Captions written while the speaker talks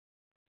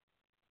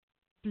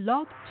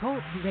Blog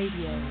Talk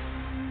Radio.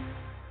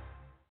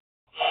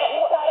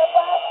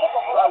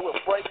 I will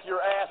break your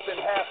ass in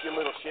half, you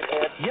little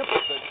shithead. Yep.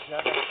 The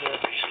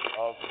genesis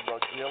of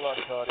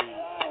McGillicuddy.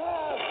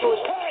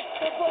 Protect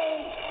the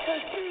brain, the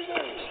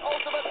Jesus.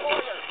 Ultimate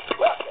warrior.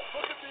 Look at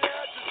the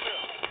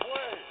adjective.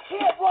 Play.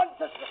 Can't run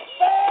to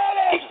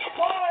Spanish.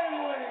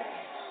 Finally,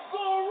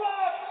 The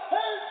Rock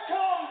has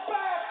come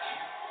back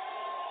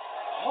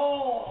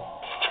home.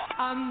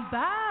 I'm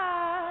back.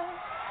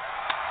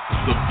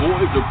 The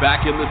boys are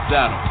back in the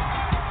saddle,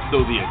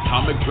 so the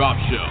Atomic Drop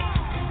Show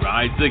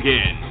rides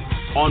again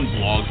on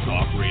Blog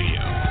Talk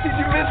Radio. Did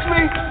you miss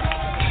me?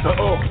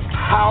 Oh,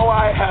 how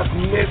I have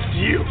missed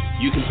you.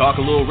 You can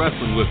talk a little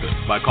wrestling with us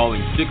by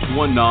calling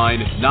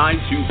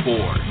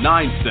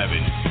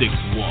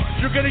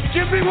 619-924-9761. You're gonna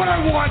give me what I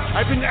want.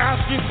 I've been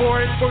asking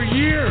for it for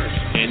years.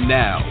 And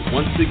now,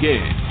 once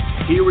again,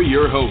 here are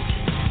your hosts,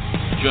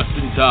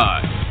 Justin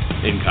Todd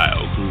and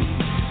Kyle Cruz.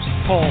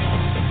 Paul,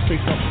 say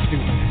something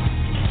stupid.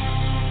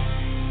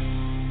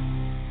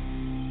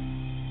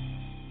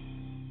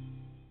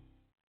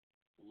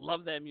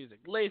 Love that music.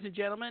 Ladies and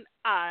gentlemen,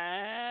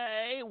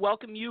 I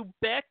welcome you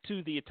back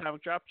to the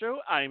Atomic Drop Show.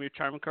 I am your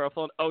charming,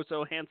 colorful, and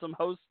oh-so-handsome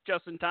host,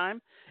 Justin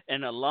Time.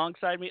 And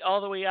alongside me,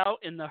 all the way out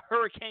in the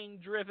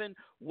hurricane-driven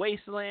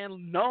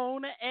wasteland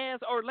known as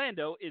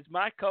Orlando, is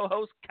my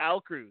co-host,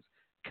 Kyle Cruz.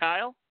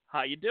 Kyle,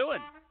 how you doing?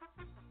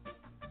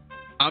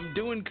 I'm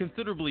doing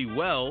considerably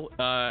well,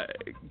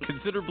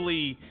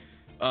 considerably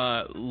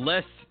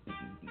less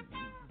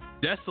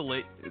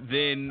desolate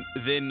than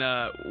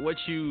what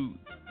you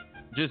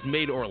just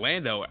made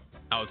Orlando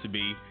out to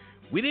be.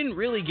 We didn't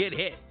really get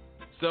hit,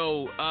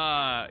 so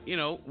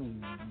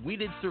we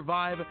did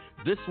survive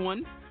this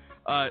one.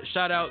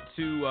 Shout out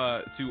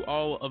to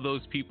all of those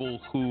people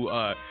who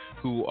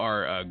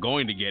are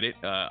going to get it.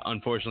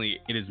 Unfortunately,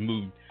 it has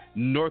moved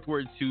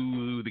northward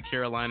to the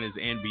Carolinas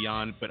and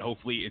beyond, but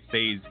hopefully it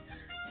stays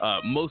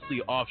mostly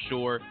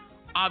offshore.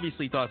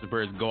 Obviously, thoughts and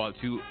prayers go out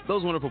to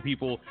those wonderful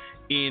people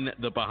in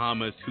the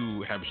Bahamas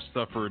who have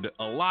suffered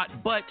a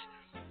lot. But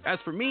as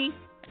for me,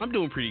 I'm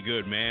doing pretty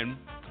good, man.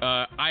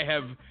 I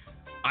have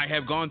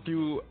gone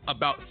through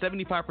about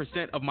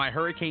 75% of my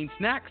hurricane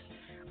snacks.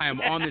 I am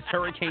on this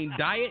hurricane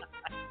diet,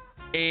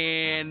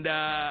 and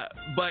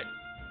but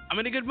I'm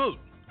in a good mood.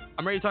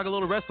 I'm ready to talk a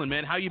little wrestling,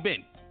 man. How you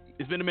been?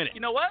 It's been a minute.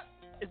 You know what?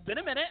 It's been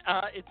a minute.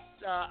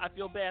 I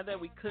feel bad that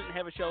we couldn't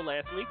have a show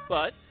last week,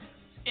 but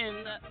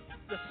in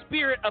the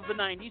spirit of the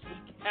 90s, we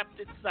kept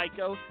it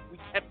Psycho. We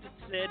kept it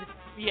Sid.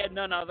 We had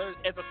none other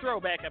as a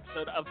throwback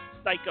episode of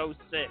Psycho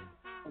Sid.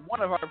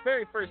 One of our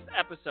very first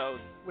episodes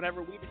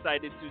whenever we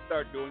decided to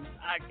start doing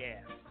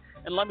podcasts.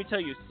 And let me tell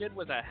you, Sid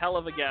was a hell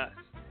of a guest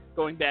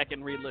going back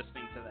and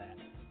re-listening to that.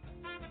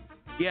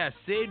 Yeah,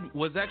 Sid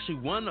was actually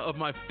one of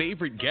my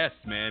favorite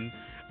guests, man.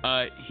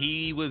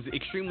 He was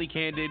extremely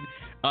candid.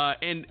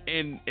 And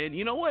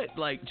you know what?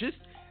 Like, just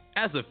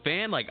as a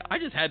fan, like, I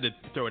just had to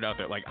throw it out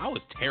there. Like, I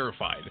was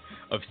terrified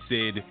of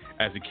Sid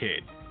as a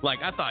kid.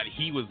 Like, I thought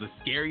he was the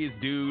scariest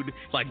dude.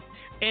 Like,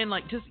 and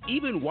like, just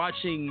even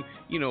watching,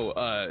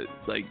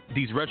 like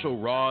these retro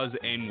Raws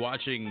and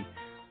watching,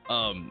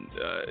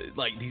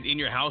 like these In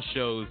Your House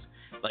shows,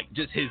 like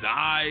just his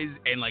eyes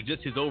and like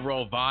just his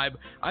overall vibe.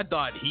 I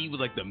thought he was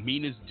like the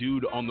meanest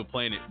dude on the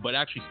planet. But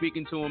actually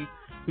speaking to him,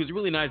 he was a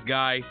really nice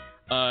guy,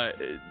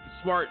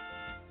 smart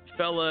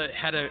fella,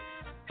 had a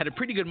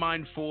pretty good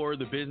mind for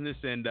the business,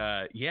 and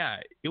yeah,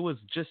 it was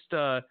just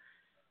a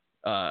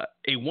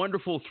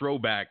wonderful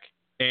throwback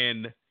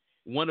and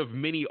one of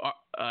many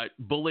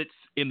bullets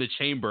in the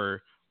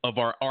chamber of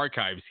our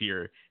archives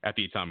here at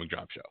the Atomic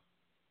Drop Show.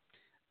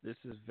 This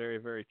is very,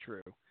 very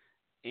true.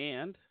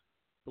 And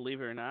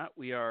believe it or not,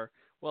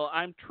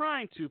 I'm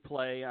trying to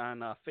play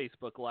on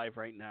Facebook Live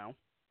right now.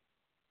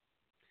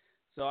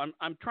 So I'm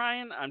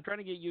trying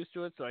to get used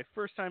to it. So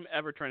first time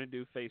ever trying to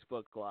do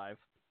Facebook Live.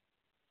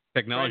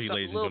 Technology,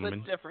 ladies and gentlemen. A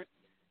little bit different.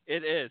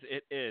 It is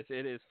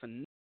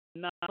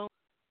phenomenal.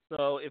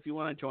 So if you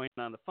want to join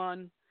on the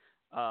fun,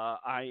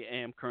 I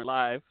am currently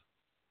live.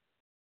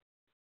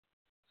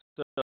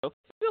 So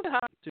feel free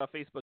to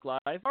Facebook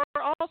Live, or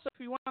also if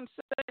you want to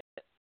say,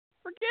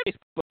 forget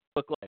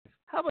Facebook Live.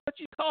 How about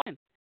you call in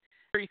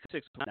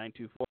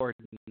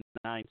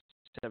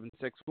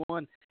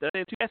 369249761.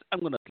 I'm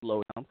going to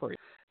slow down for you.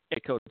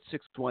 Code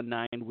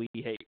 619. We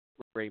hate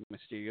Rey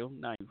Mysterio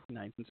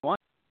 991.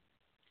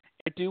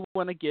 I do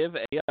want to give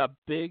a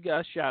big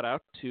shout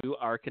out to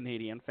our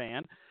Canadian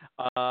fan.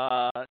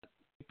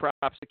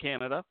 Props to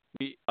Canada.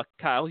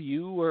 Kyle,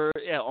 you were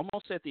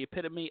almost at the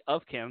epitome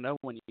of Canada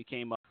when you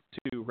came up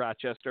to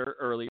Rochester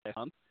earlier this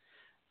month.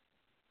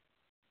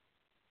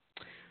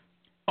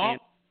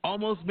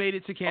 Almost made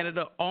it to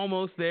Canada.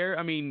 Almost there.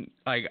 I mean,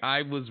 like,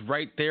 I was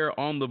right there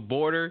on the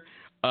border.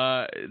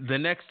 The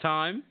next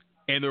time,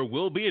 and there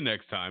will be a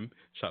next time.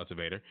 Shout out to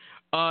Vader.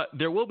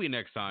 There will be a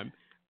next time.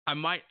 I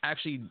might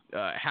actually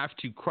have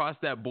to cross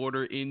that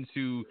border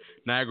into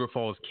Niagara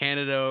Falls,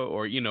 Canada,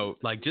 or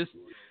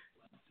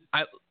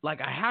I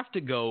have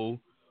to go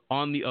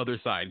on the other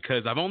side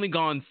because I've only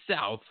gone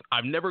south.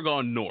 I've never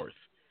gone north.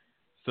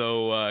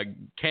 So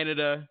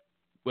Canada,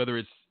 whether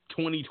it's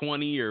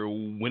 2020 or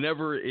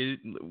whenever it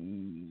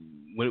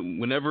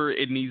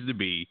needs to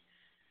be,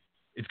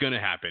 it's going to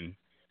happen.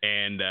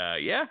 And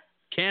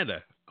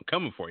Canada, I'm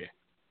coming for you.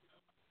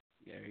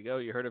 There you go.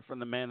 You heard it from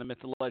the man, the myth,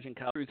 the legend,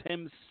 Kyle Cruz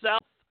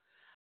himself.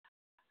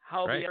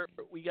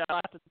 We got a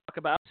lot to talk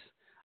about.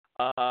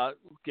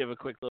 Give a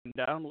quick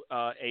rundown.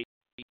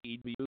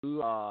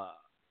 AEW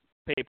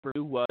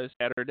pay-per-view was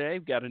Saturday.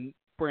 We've got a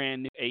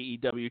brand new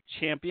AEW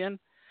champion.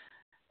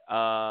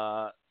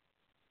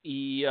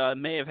 He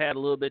may have had a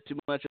little bit too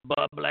much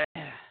bubbly,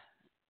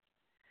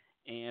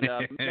 and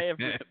may have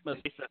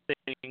misplaced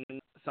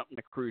something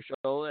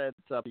crucial.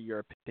 That's up to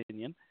your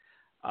opinion.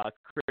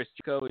 Chris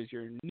Jericho is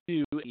your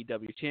new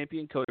AEW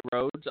champion. Cody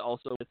Rhodes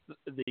also with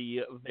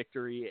the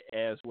victory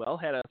as well.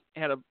 Had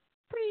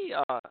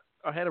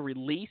a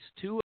release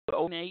to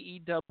own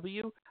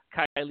AEW.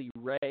 Kylie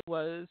Ray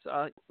was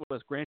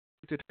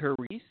granted her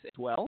release as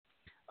well.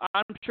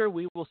 I'm sure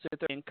we will sit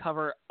there and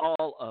cover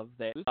all of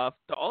those.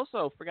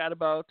 Also forgot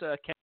about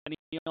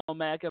Kenny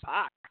Omega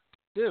Pac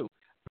too.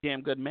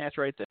 Damn good match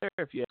right there,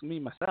 if you ask me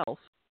myself.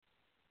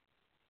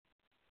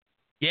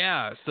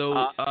 Yeah.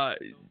 So.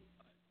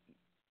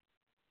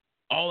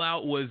 All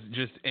Out was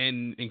just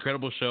an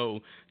incredible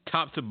show,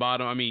 top to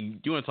bottom. I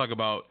mean, you want to talk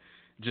about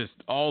just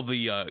all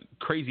the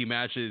crazy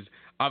matches.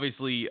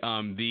 Obviously,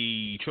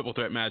 the triple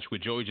threat match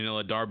with Joey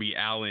Janela, Darby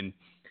Allin,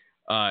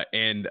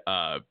 and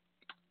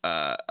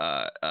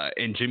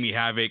Jimmy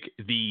Havoc.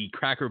 The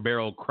Cracker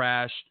Barrel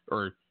Clash,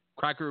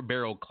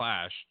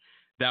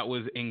 that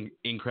was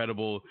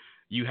incredible.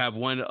 You have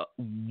one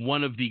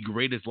of the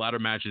greatest ladder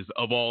matches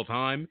of all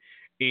time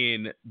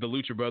in the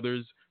Lucha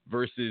Brothers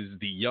versus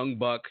the Young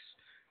Bucks.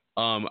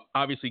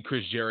 Obviously,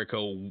 Chris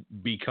Jericho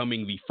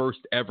becoming the first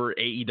ever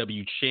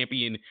AEW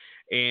champion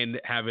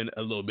and having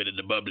a little bit of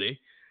the bubbly.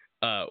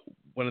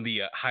 One of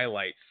the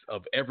highlights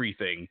of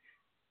everything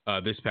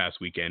this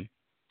past weekend.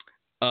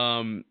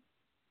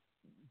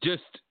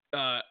 Just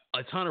a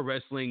ton of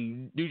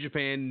wrestling. New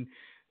Japan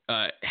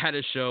had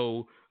a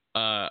show.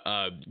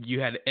 You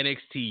had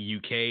NXT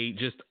UK.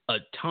 Just a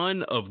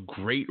ton of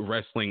great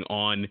wrestling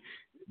on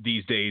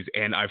these days.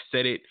 And I've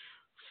said it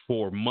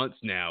for months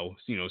now,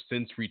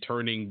 since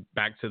returning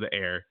back to the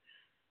air,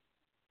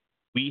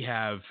 we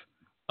have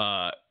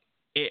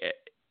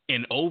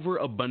an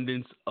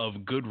overabundance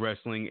of good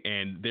wrestling,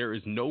 and there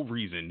is no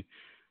reason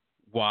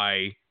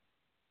why,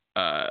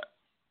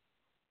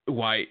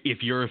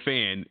 if you're a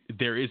fan,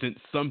 there isn't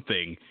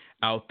something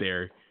out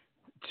there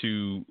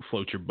to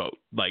float your boat.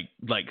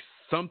 Like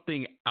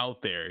something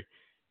out there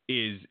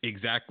is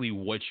exactly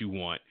what you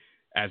want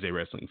as a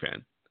wrestling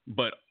fan.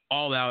 But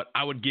All Out,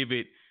 I would give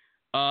it.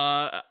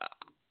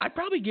 I'd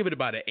probably give it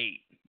about an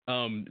 8.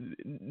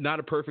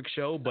 Not a perfect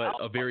show, but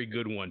a very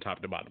good one,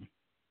 top to bottom.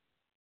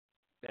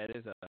 That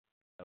is a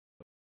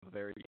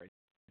very good right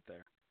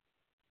there.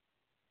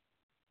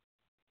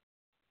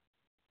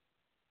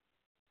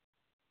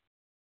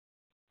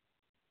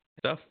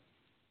 Stuff.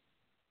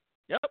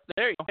 Yep,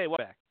 there you go. Hey,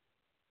 welcome back.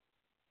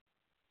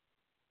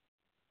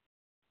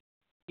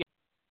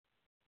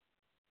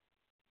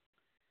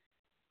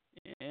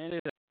 And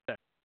it's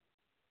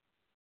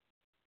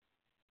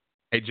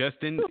Hey,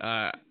 Justin.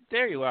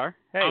 there you are.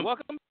 Hey,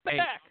 welcome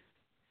back.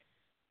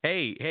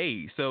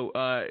 Hey. So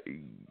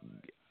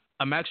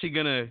I'm actually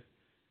going to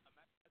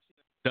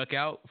duck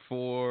out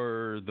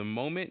for the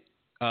moment.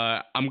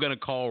 I'm going to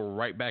call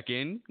right back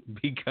in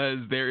because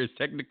there is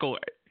technical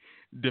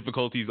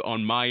difficulties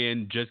on my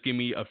end. Just give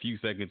me a few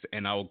seconds,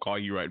 and I will call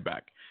you right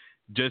back.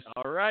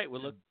 All right.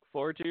 We'll look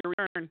forward to your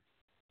return.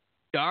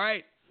 All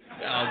right.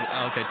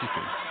 I'll catch you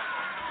soon.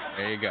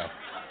 There you go.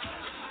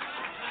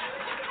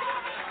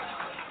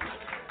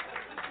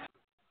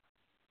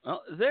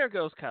 Well, there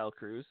goes Kyle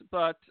Cruz.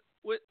 But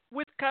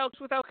without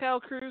Kyle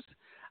Cruz,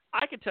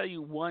 I can tell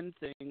you one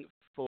thing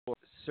for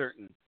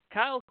certain.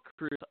 Kyle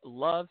Cruz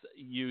loves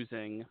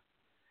using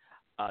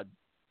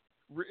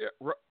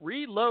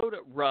Reload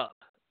Rub.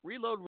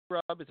 Reload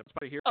Rub is a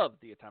sponsor here of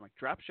the Atomic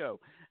Drop Show.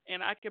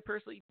 And I can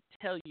personally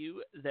tell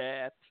you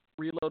that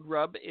Reload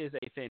Rub is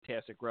a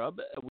fantastic rub.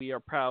 We are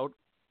proud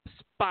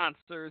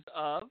sponsors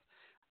of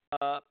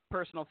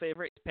personal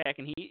favorite Pack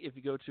and Heat. If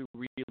you go to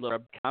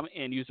reloadrub.com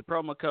and use the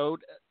promo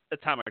code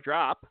Atomic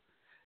Drop,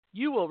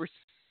 you will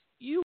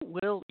receive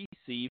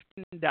 $10,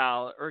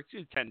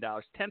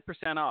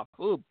 10% off.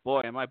 Oh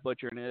boy, am I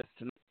butchering this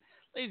tonight.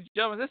 Ladies and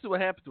gentlemen, this is what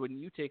happens when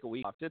you take a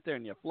week off. Sit there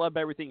and you flub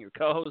everything your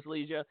co-host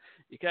leads you.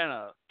 You kind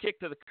of kick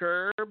to the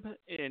curb,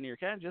 and you're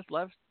kind of just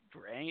left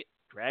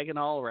dragging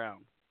all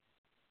around.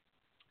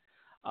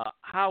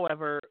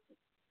 However,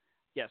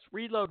 yes,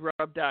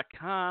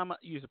 reloadrub.com.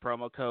 Use the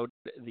promo code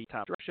The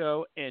Top Drop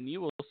Show, and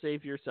you will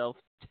save yourself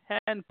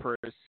 10%.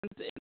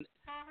 And,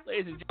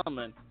 ladies and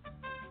gentlemen,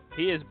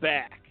 he is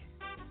back.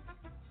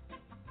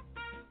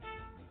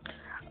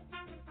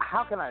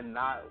 How can I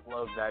not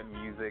love that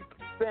music?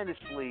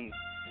 Especially,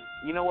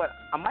 you know what?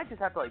 I might just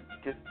have to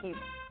just keep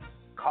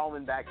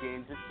calling back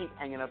in, just keep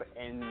hanging up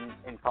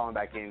and calling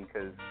back in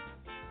because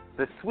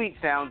the sweet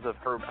sounds of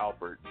Herb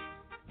Alpert,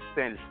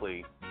 Spanish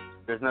Flea,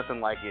 There's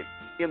nothing like it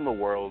in the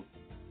world.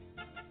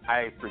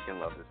 I freaking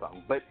love this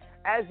song. But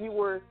as you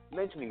were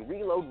mentioning,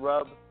 Reload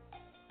Rub,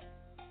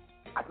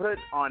 I put it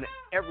on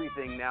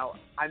everything. Now,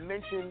 I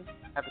mentioned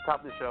at the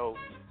top of the show,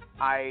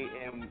 I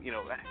am,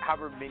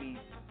 however many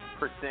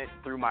percent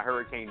through my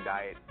hurricane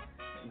diet.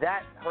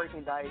 That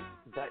hurricane diet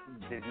that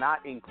did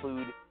not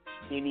include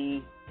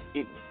any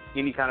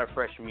kind of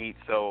fresh meat,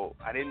 so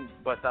I didn't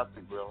bust out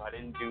the grill. I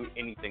didn't do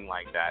anything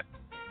like that.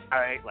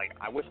 I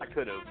wish I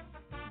could have,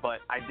 but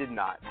I did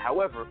not.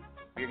 However,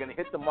 we're going to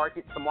hit the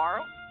market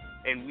tomorrow,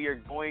 and we are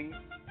going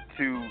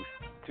to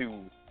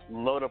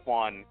load up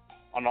on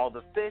all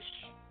the fish,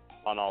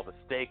 on all the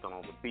steak, on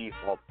all the beef,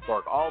 all the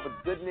pork, all the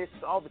goodness,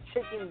 all the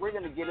chicken. We're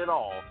going to get it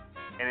all.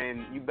 And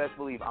then you best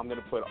believe I'm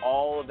going to put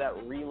all of that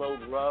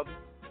Reload Rub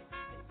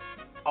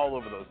all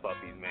over those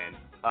puppies, man.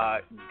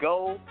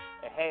 Go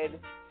ahead,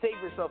 save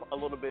yourself a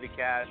little bit of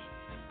cash.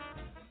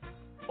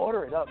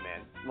 Order it up,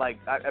 man. Like,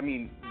 I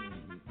mean,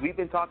 we've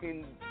been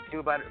talking to you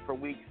about it for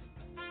weeks.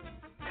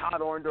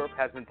 Todd Orndorf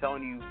has been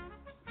telling you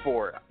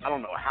for, I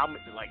don't know how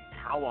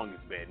long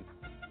it's been.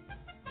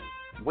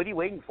 What are you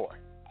waiting for?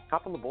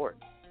 Hop on the board.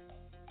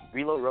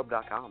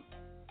 ReloadRub.com.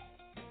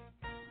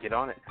 Get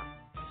on it.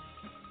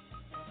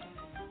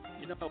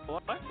 You know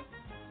what?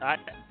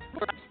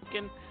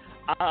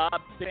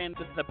 Been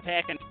the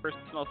pack and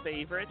personal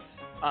favorites.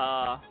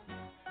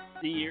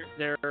 Their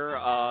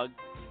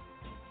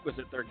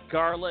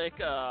garlic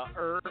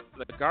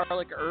the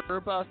garlic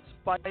herb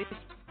spice,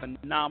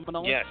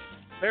 phenomenal. Yes.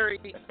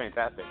 That's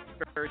fantastic.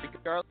 Very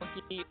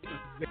garlicky,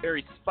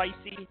 very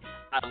spicy.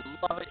 I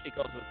love it. It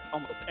goes with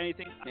almost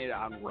anything. I made it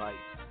on rice.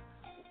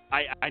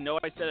 I know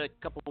I said a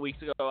couple of weeks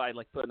ago I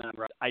like putting it on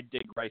rice. I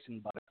dig rice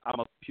and butter.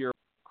 I'm a pure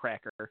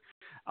cracker.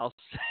 I'll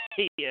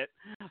say it.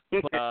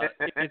 But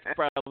it's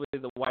probably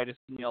the whitest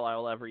meal I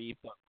will ever eat.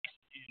 But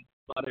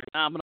butter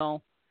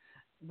phenomenal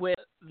with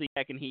the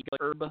egg and heat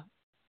herb.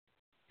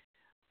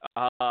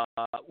 I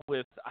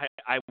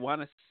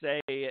want to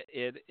say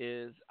it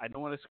is. I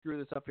don't want to screw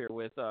this up here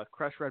with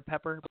crushed red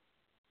pepper.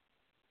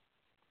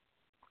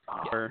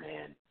 Oh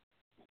man,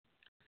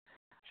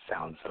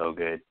 sounds so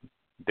good,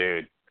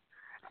 dude.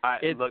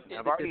 Look,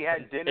 I've already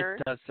had dinner.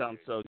 It does sound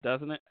so,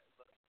 doesn't it?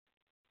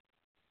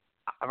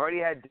 I've already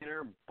had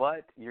dinner,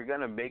 but you're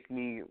gonna make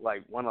me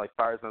want to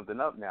fire something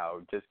up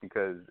now, just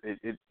because it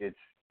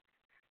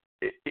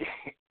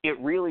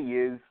really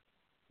is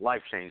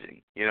life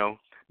changing.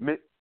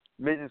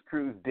 Mrs.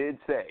 Cruz did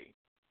say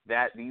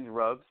that these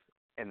rubs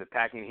and the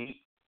packing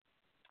heat,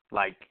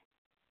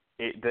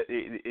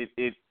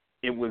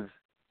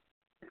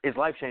 it's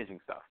life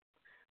changing stuff.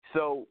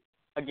 So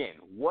again,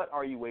 what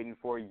are you waiting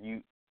for?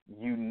 You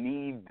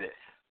need this.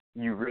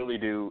 You really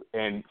do.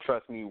 And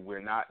trust me, we're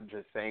not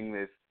just saying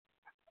this.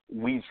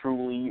 We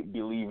truly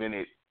believe in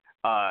it.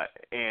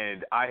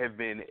 And I have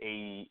been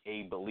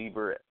a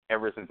believer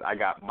ever since I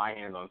got my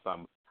hands on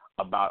some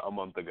about a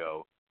month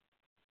ago.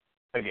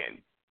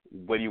 Again,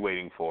 what are you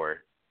waiting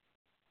for?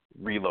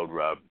 Reload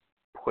Rub.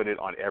 Put it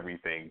on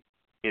everything.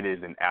 It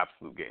is an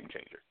absolute game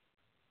changer.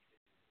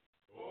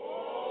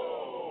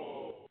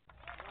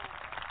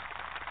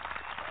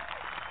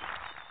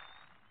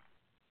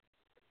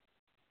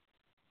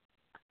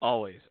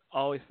 Always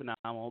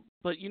phenomenal.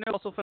 But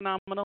also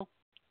phenomenal?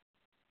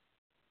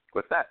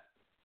 What's that?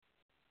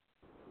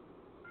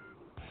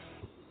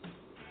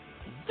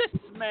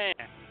 This man.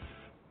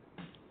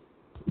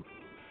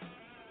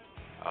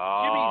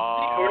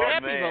 Oh, Jimmy,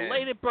 happy man.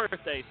 belated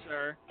birthday,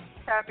 sir.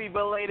 Happy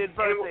belated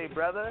birthday,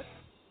 brother.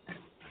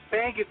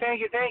 Thank you.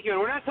 And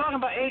we're not talking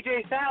about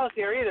AJ Styles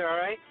here either, all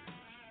right?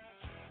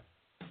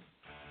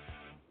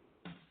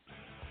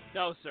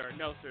 No, sir.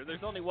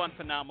 There's only one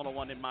phenomenal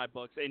one in my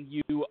books, and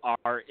you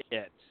are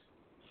it.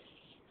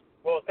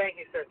 Well, thank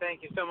you, sir.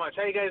 Thank you so much.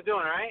 How you guys doing,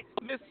 all right?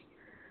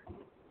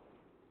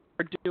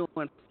 We're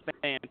doing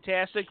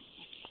fantastic.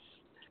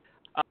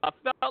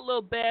 Felt a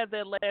little bad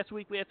that last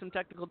week we had some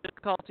technical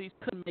difficulties,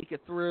 couldn't make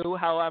it through,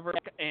 however,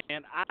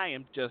 and I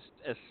am just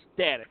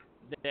ecstatic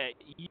that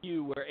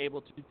you were able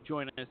to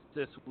join us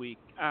this week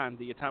on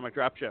the Atomic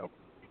Drop Show.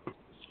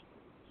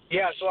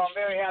 Yeah, so I'm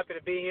very happy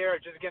to be here,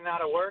 just getting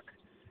out of work.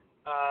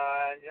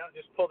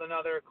 Just pulled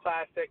another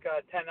classic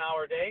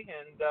 10-hour day,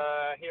 and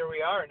here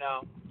we are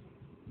now.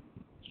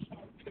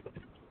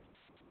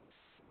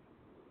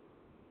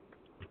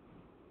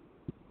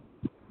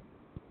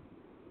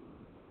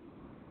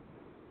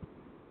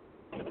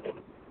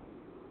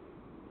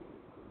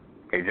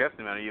 Hey,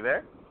 Justin, are you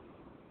there?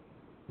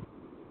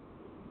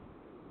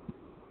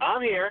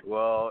 I'm here.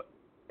 Well,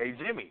 hey,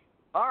 Jimmy.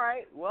 All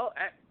right. Well,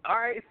 all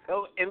right.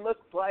 So it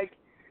looks like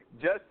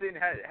Justin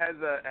has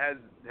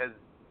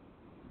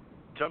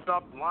jumped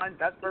off the line.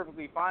 That's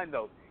perfectly fine,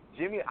 though.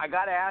 Jimmy, I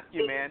gotta ask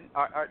you, man.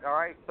 All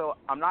right. So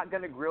I'm not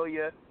gonna grill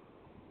you,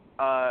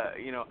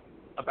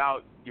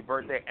 about your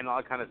birthday and all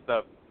that kind of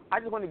stuff. I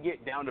just want to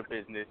get down to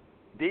business.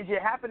 Did you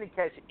happen to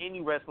catch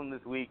any wrestling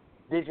this week?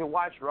 Did you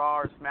watch Raw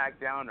or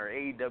SmackDown or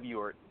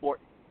AEW or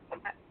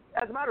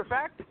as a matter of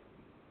fact,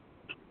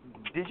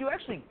 did you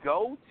actually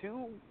go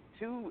to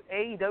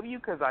AEW?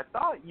 Because I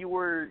thought you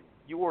were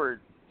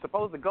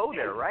supposed to go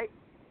there, right?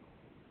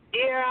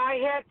 Yeah, I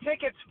had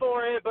tickets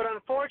for it, but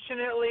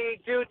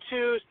unfortunately, due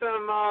to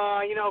some,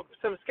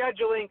 some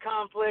scheduling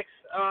conflicts,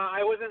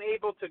 I wasn't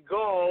able to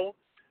go.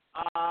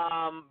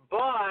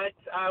 But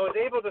I was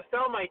able to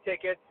sell my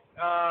tickets,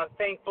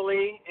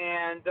 thankfully,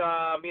 and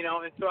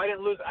and so I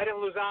didn't lose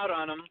out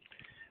on them.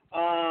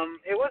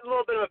 It was a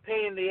little bit of a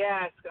pain in the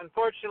ass.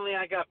 Unfortunately,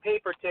 I got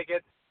paper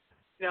tickets,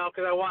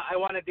 because I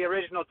wanted the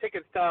original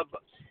ticket stub,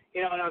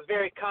 and I was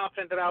very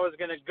confident that I was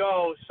going to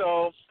go.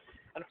 So.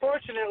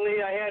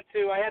 Unfortunately, I had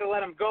to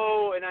let him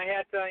go, and I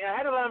had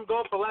to let him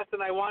go for less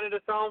than I wanted to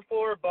sell him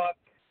for. But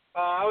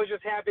I was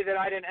just happy that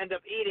I didn't end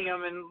up eating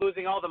him and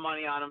losing all the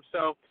money on him.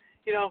 So,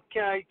 beggars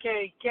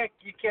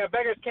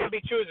can't be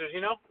choosers,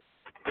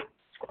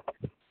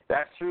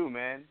 That's true,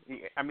 man.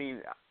 I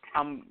mean,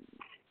 I'm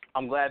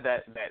glad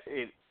that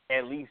it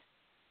at least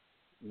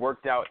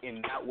worked out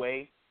in that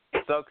way.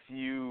 It sucks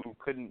you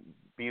couldn't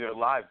be there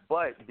live,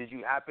 but did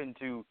you happen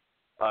to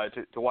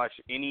watch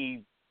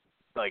any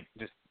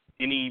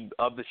any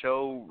of the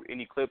show,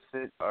 any clips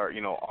or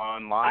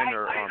online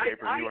or on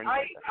pay-per-view or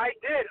anything? I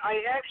did.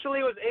 I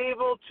actually was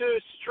able to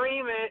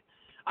stream it.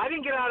 I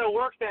didn't get out of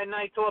work that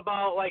night till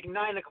about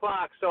 9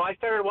 o'clock, so I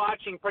started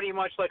watching pretty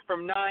much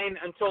from 9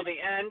 until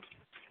the end.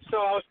 So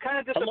I was kind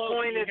of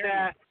disappointed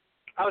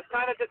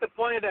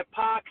that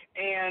Pac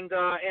and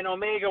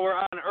Omega were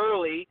on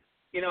early.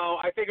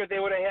 I figured they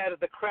would have had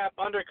the crap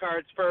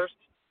undercards first,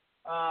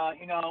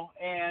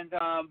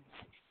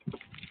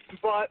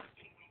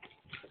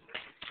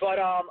 But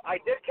I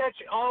did catch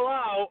All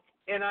Out,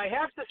 and I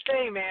have to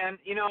say, man,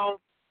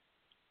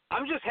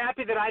 I'm just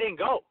happy that I didn't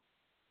go.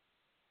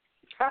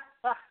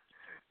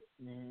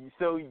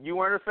 So you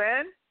weren't a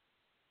fan?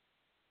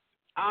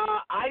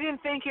 I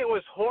didn't think it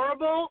was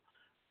horrible.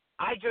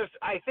 I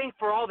think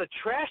for all the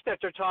trash that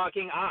they're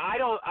talking, I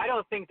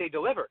don't think they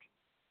delivered.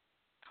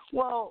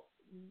 Well,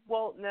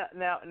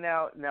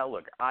 now,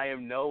 look, I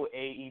am no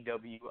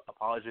AEW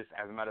apologist.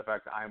 As a matter of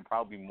fact, I am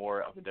probably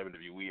more of a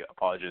WWE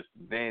apologist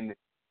than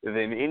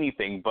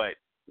anything. But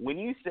when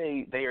you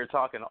say they are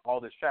talking all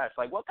this trash,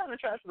 what kind of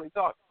trash are they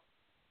talking?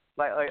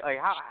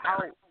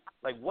 How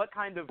what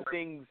kind of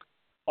things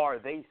are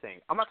they saying?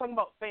 I'm not talking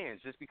about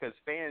fans, just because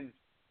fans,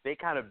 they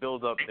kind of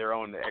build up their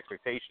own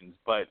expectations.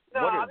 But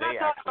no, what are I'm they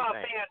not actually talking about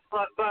saying?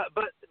 fans,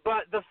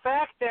 but the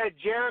fact that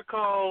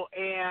Jericho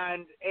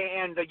and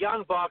the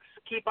Young Bucks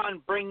keep on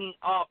bringing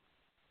up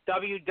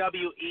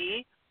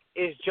WWE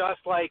is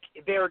just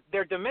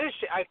they're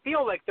diminishing. I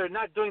feel like they're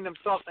not doing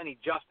themselves any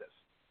justice.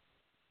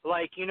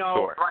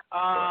 Sure.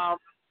 My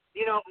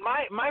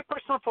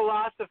personal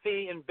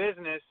philosophy in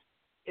business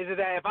is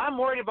that if I'm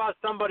worried about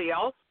somebody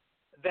else,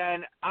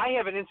 then I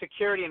have an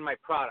insecurity in my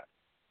product.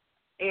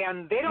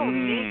 And they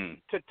don't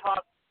need to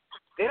talk.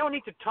 They don't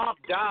need to talk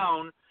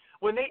down.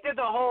 When they did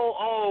the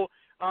whole,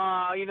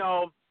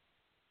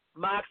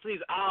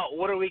 Moxley's out.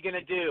 What are we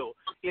gonna do?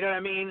 You know what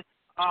I mean?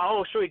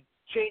 Should we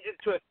change it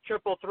to a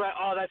triple threat?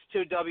 Oh, that's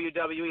too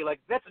WWE.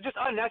 That's just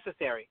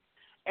unnecessary.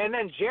 And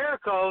then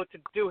Jericho to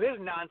do his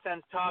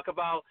nonsense talk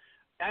about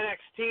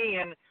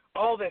NXT and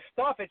all this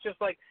stuff. It's just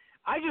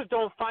I just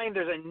don't find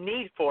there's a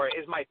need for it.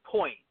 Is my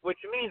point, which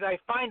means I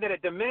find that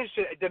it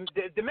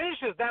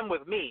diminishes them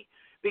with me.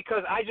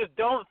 Because I just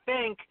don't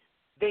think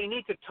they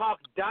need to talk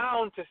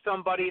down to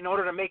somebody in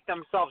order to make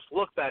themselves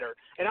look better.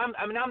 And I'm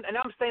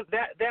saying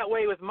that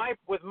way with me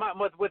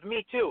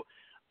too.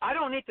 I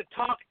don't need to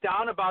talk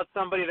down about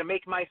somebody to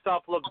make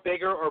myself look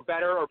bigger or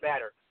better or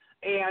better.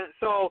 And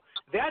so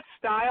that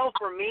style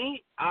for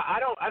me, I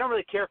don't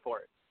really care for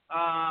it.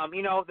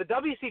 The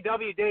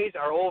WCW days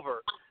are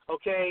over.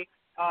 Okay.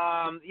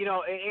 And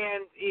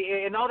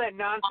all that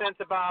nonsense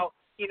about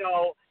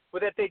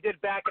that they did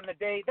back in the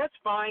day, that's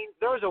fine.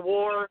 There was a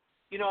war.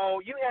 You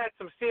had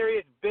some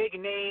serious big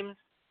names.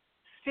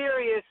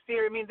 Serious.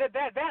 I mean,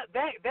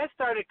 that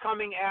started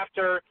coming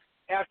after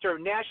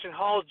Nash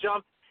Hall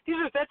jumped.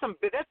 That's some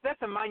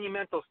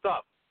monumental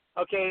stuff.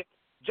 Okay,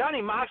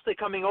 Johnny Moxley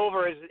coming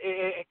over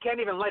it can't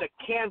even light a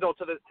candle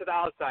to the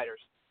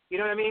outsiders. You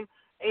know what I mean?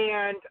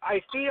 And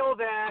I feel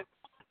that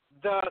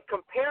the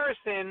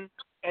comparison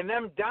and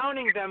them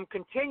downing them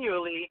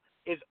continually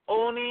is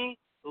only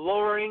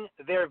lowering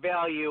their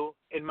value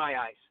in my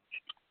eyes.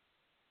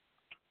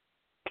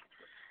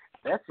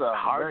 That's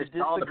hard to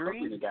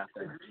disagree. You got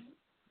there.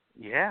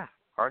 Yeah,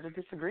 hard to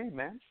disagree,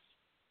 man.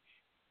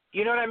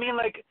 You know what I mean?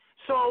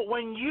 So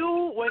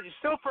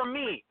so for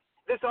me,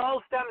 this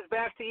all stems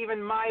back to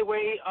even my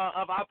way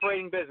of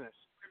operating business.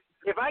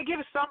 If I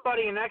give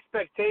somebody an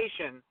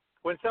expectation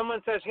when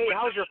someone says, "Hey,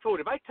 how's your food?"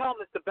 If I tell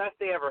them it's the best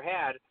they ever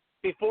had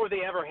before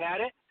they ever had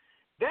it,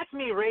 that's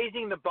me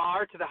raising the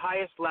bar to the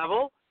highest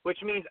level,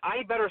 which means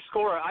I better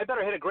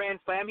hit a grand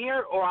slam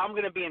here, or I'm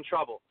going to be in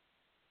trouble.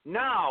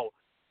 Now,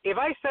 if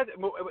I said,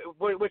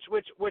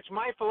 which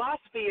my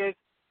philosophy is,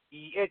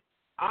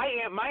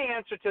 my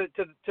answer to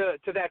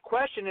that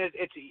question is,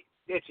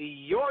 it's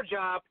your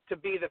job to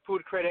be the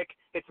food critic.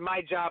 It's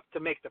my job to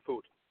make the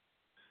food.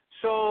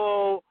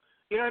 So,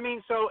 you know what I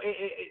mean? So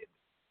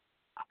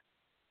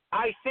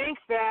I think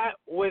that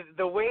with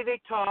the way they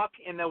talk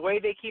and the way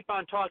they keep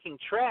on talking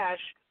trash,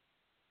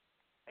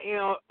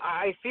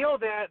 I feel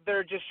that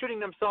they're just shooting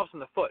themselves in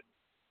the foot.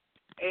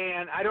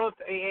 And I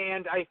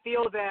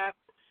feel that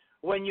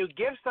when you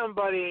give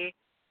somebody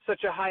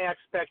such a high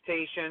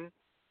expectation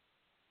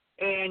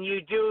and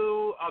you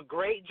do a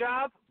great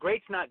job,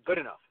 great's not good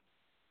enough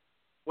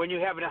when you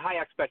have a high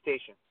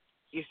expectation.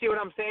 You see what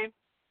I'm saying?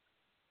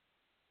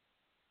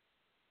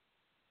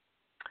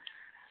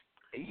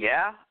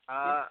 Yeah.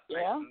 And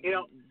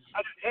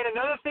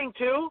another thing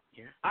too,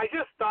 I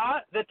just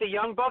thought that the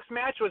Young Bucks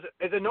match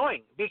is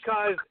annoying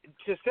because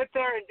to sit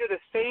there and do the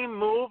same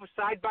move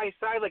side by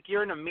side like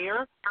you're in a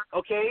mirror,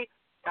 okay?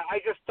 I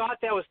just thought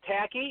that was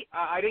tacky.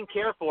 I didn't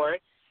care for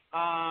it.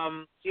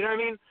 You know what I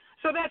mean?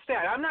 So that's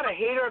that. I'm not a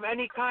hater of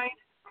any kind.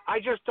 I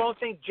just don't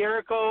think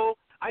Jericho.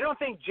 I don't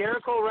think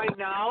Jericho right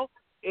now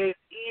is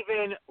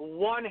even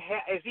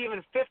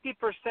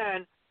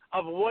 50%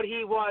 of what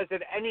he was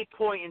at any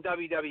point in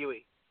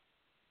WWE.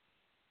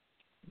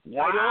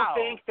 Wow. I don't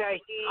think that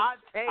he.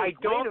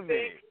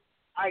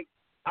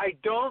 I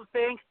don't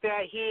think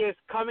that he is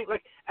coming.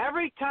 Like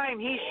every time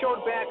he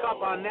showed back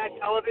up on that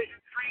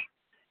television screen,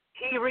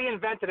 he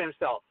reinvented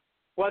himself.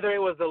 Whether it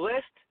was the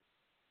list,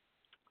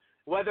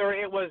 whether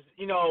it was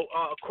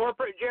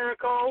corporate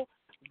Jericho,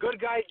 good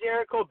guy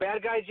Jericho,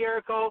 bad guy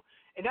Jericho,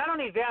 and not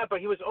only that,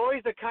 but he was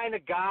always the kind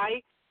of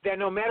guy that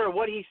no matter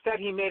what he said,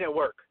 he made it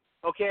work.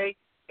 Okay.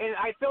 And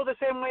I feel the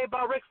same way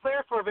about Ric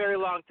Flair for a very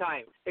long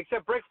time.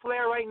 Except Ric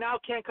Flair right now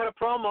can't cut a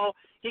promo.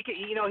 He can,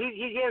 he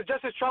has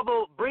just as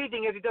trouble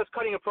breathing as he does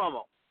cutting a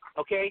promo.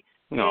 Okay.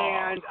 No.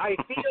 And I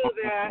feel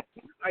that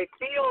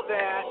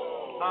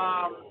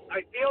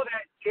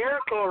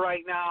Jericho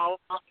right now.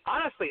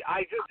 Honestly,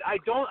 I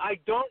don't. I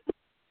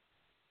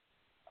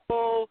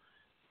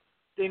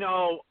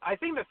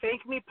think the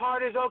thank me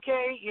part is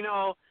okay.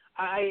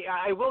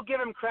 I will give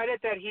him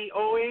credit that he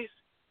always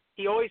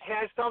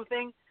has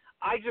something.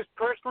 I just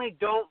personally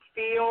don't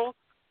feel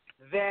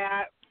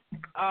that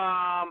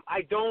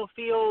I don't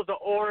feel the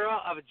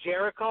aura of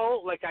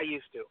Jericho like I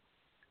used to.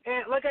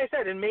 And like I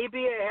said, and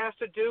maybe it has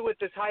to do with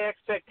this high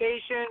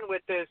expectation,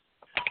 with this,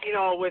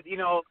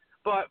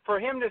 but for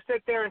him to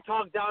sit there and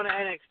talk down to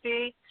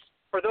NXT,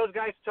 for those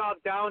guys to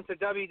talk down to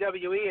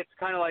WWE, it's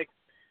kind of like,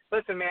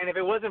 listen, man, if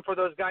it wasn't for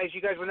those guys,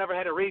 you guys would never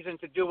had a reason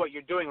to do what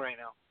you're doing right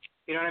now.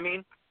 You know what I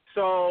mean?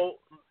 So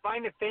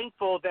find it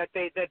thankful that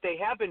they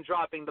have been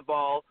dropping the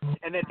ball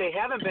and that they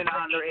haven't been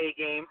on their A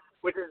game,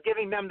 which is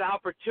giving them the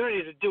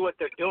opportunity to do what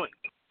they're doing.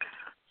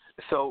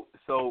 So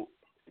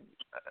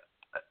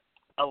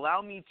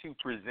allow me to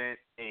present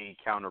a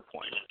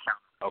counterpoint.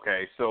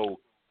 Okay, so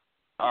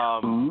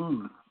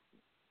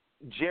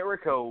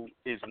Jericho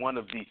is one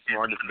of the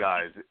smartest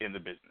guys in the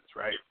business,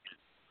 right?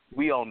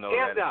 We all know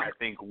that. I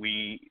think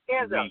we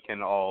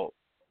can all.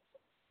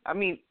 I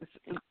mean,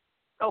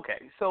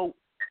 okay, so.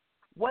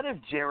 What if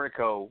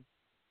Jericho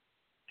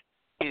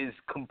is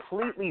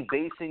completely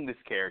basing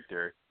this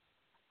character?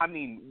 I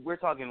mean, we're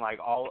talking like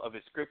all of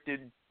his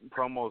scripted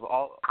promos,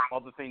 all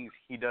the things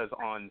he does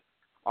on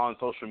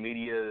social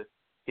media,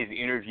 his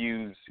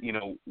interviews,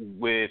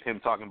 with him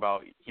talking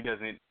about he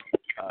doesn't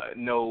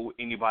know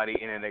anybody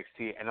in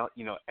NXT and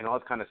all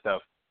this kind of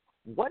stuff.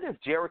 What if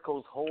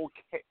Jericho's whole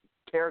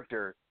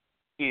character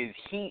is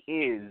he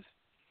is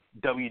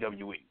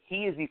WWE?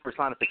 He is the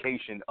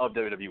personification of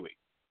WWE.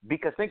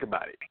 Because think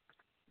about it.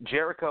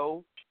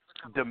 Jericho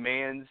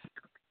demands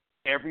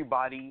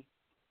everybody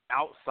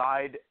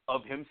outside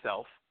of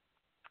himself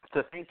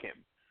to thank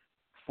him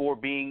for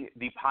being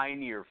the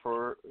pioneer,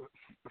 for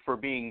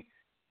being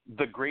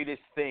the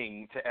greatest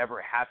thing to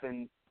ever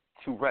happen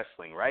to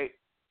wrestling, right?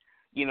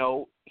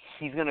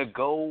 He's going to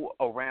go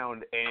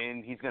around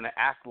and he's going to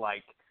act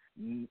like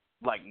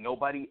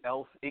nobody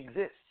else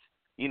exists,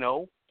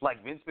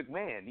 like Vince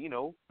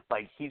McMahon,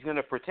 like he's going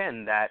to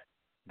pretend that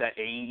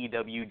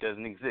AEW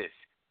doesn't exist.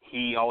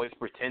 He always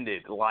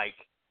pretended like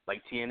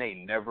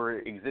TNA never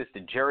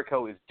existed.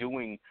 Jericho is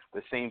doing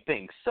the same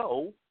thing.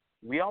 So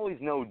we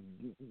always know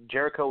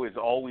Jericho is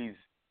always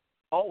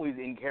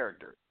in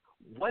character.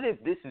 What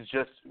if this is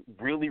just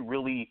really,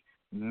 really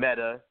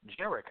meta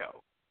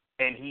Jericho?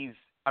 And he's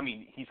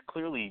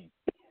clearly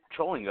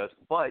trolling us,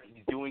 but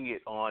he's doing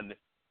it on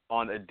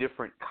a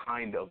different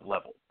kind of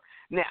level.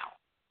 Now,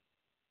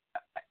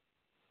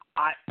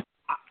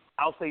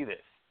 I'll say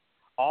this.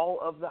 All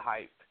of the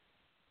hype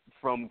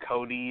from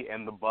Cody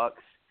and the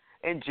Bucks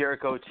and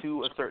Jericho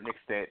to a certain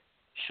extent,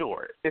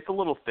 sure, it's a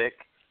little thick,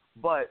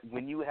 but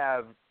when you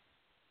have,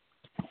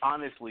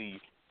 honestly,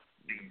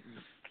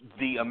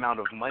 the amount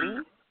of money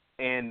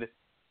and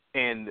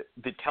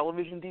the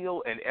television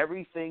deal and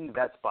everything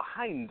that's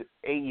behind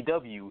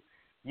AEW,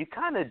 you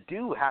kind of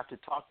do have to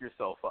talk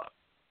yourself up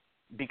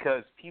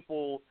because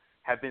people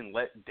have been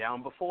let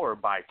down before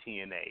by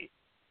TNA,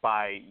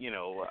 by these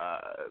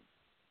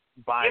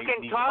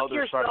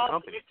other startup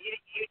companies.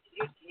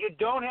 You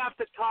don't have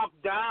to talk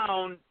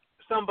down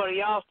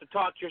somebody else to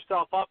talk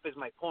yourself up. Is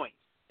my point.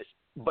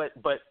 But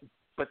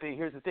then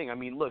here's the thing. I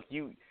mean, look,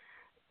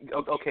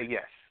 okay,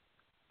 yes,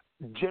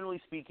 generally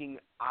speaking,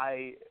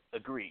 I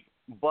agree.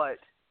 But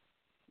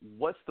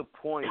what's the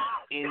point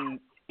in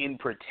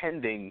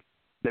pretending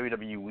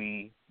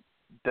WWE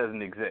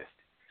doesn't exist?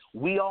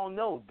 We all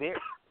know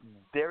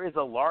there is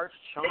a large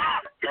chunk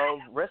of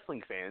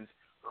wrestling fans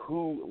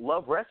who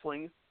love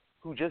wrestling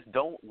who just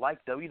don't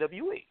like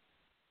WWE.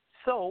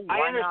 So why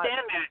I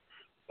understand that.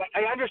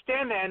 I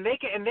understand that, and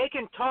they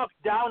can talk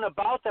down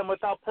about them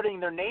without putting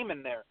their name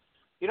in there.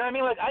 You know what I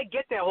mean? Like, I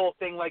get that whole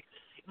thing. Like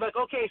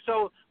okay,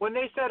 so when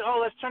they said, "Oh,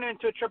 let's turn it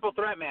into a triple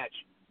threat match,"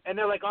 and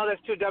they're like, "Oh,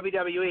 that's too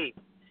WWE."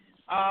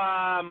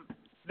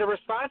 The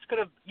response could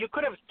have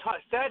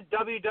said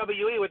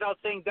WWE without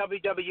saying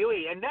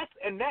WWE, and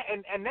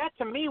that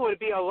to me would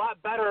be a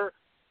lot better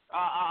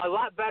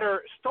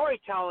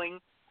storytelling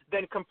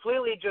than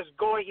completely just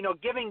going,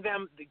 giving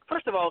them,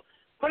 first of all,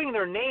 putting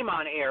their name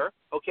on air,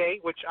 okay,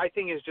 which I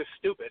think is just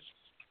stupid.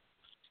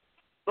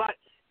 But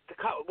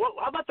how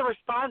about the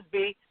response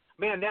be,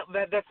 man,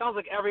 that sounds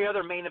like every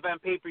other main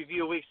event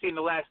pay-per-view we've seen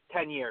the last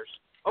 10 years.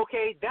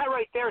 Okay, that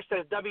right there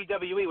says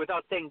WWE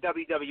without saying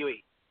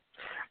WWE.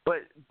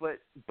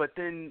 But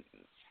then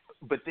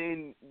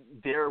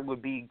there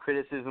would be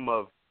criticism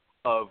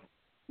of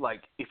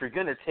like, if you're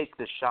gonna take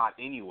the shot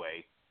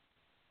anyway,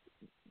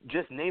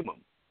 just name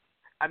them.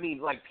 I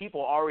mean, like,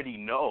 people already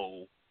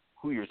know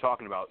who you're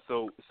talking about.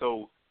 So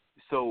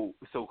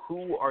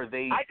who are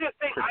they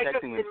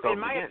protecting themselves in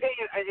my against?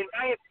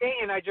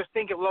 opinion, I just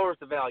think it lowers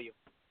the value.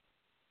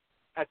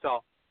 That's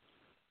all.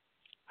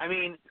 I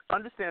mean,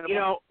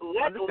 understandable.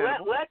 Let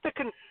the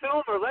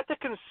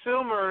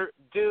consumer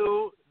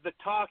do the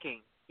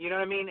talking. You know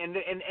what I mean?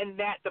 In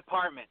that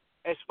department,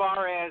 as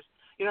far as,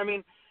 you know what I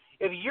mean,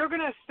 if you're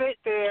gonna sit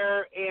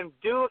there and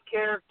do a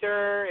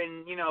character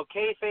and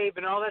kayfabe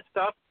and all that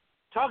stuff,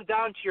 talk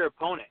down to your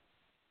opponent.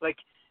 Like,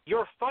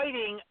 you're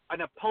fighting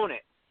an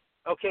opponent.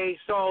 Okay,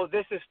 so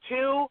this is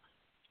to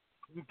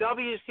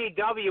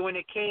WCW when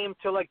it came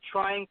to like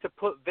trying to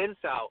put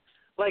Vince out.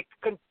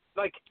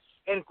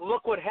 And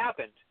look what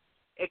happened.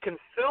 It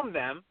consumed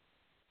them,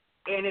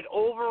 and it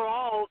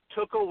overall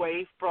took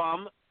away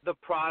from the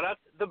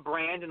product, the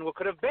brand, and what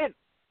could have been.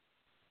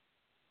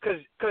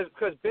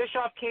 Because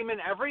Bischoff came in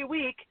every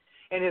week,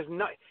 and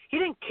he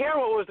didn't care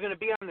what was going to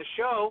be on the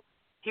show.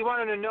 He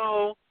wanted to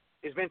know,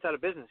 is Vince out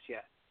of business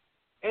yet?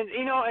 And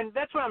and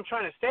that's what I'm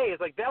trying to say is,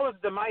 like, that was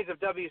the demise of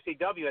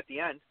WCW at the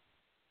end.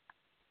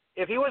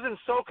 If he wasn't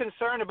so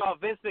concerned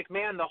about Vince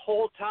McMahon the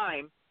whole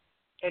time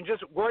and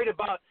just worried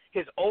about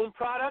his own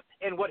product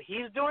and what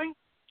he's doing,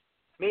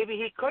 maybe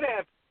he could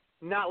have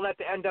not let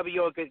the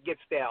NWO get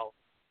stale.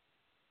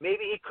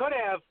 Maybe he could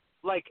have,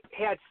 like,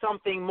 had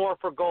something more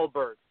for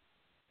Goldberg.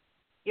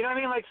 You know what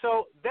I mean? Like,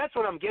 so that's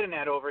what I'm getting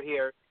at over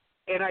here,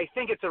 and I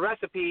think it's a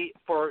recipe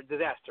for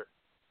disaster.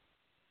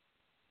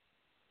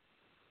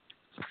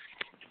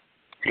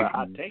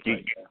 Hot take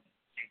right there.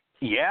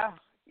 Yeah,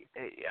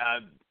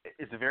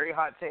 it's a very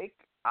hot take.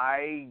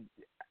 I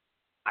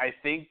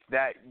think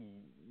that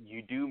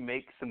you do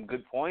make some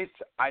good points.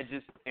 I'm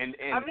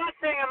not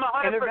saying I'm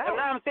 100%.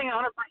 I'm saying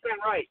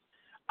 100% right.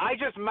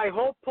 My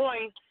whole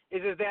point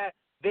is that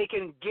they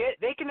can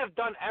have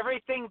done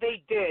everything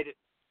they did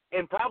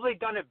and probably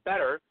done it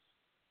better,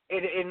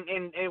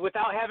 in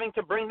without having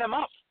to bring them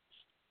up.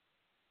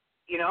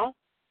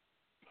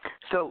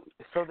 So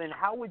then,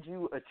 how would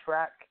you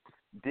attract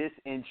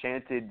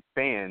disenchanted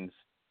fans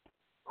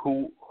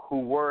who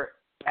were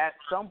at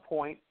some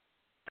point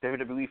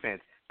WWE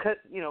fans? Because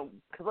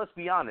let's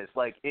be honest,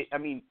 like,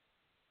 even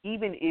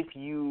if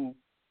you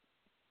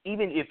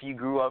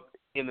grew up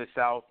in the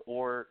South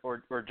or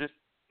just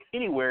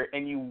anywhere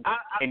and you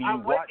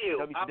watch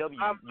WCW,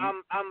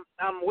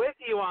 I'm with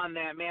you on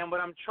that, man.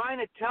 What I'm trying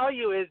to tell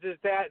you is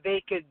that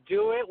they could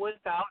do it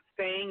without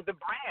saying the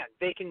brand.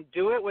 They can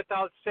do it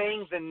without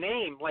saying the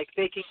name. Like,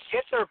 they can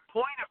get their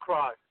point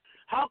across.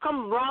 How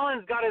come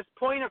Rollins got his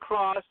point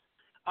across?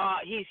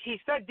 He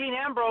said Dean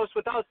Ambrose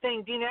without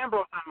saying Dean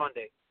Ambrose on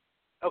Monday.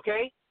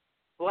 Okay,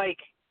 like,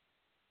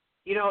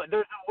 there's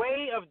a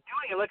way of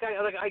doing it. Like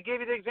I gave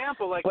you the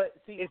example. Like,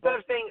 instead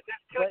of saying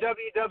that's to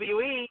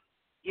WWE,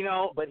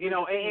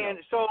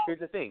 so here's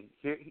the thing.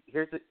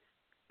 Here's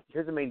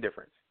the main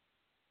difference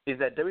is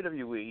that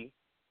WWE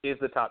is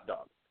the top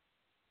dog,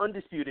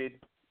 undisputed.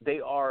 They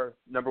are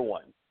number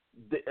one.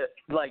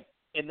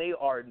 And they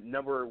are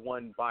number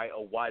one by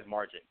a wide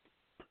margin.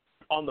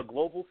 On the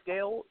global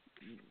scale,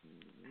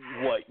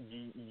 what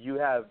you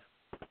have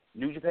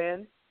New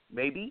Japan,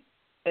 maybe,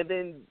 and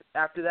then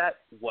after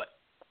that, what?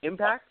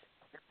 Impact,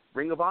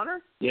 Ring of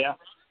Honor. Yeah.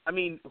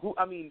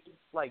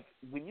 Like,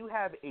 when you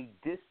have a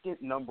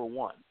distant number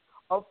one,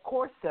 of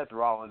course Seth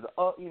Rollins,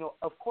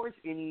 of course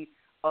any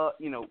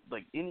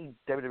any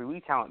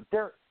WWE talent,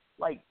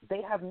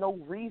 they have no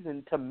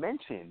reason to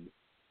mention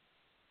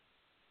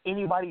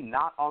anybody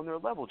not on their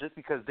level just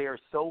because they are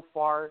so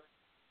far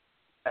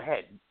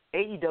ahead.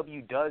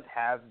 AEW does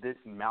have this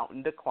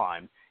mountain to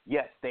climb.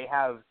 Yes, they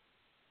have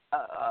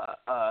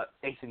a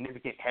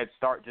significant head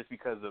start just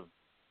because of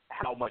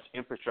how much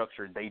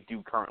infrastructure they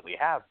do currently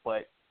have,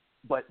 but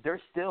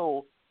they're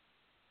still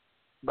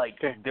like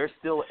they're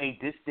still a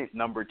distant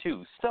number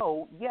 2.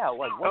 So yeah,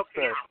 like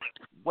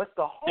what's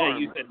the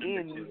harm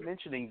in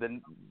mentioning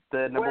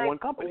the number 1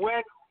 company?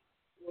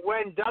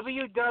 When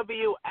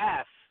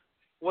WWF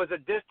was a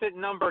distant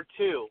number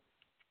 2,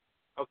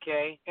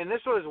 okay, and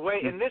this was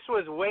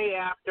way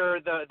after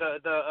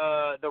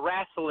the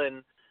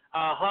wrestling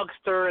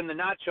Hugster and the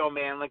Nacho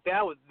Man,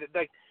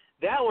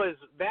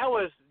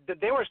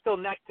 they were still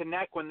neck to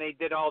neck when they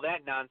did all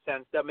that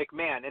nonsense. That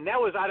McMahon, and that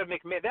was out of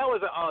McMahon. That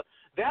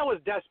was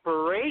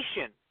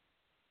desperation.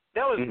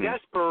 That was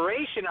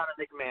desperation out of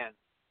McMahon.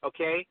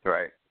 Okay.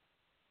 Right.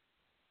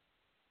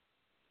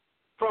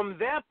 From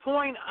that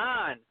point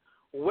on,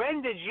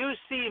 when did you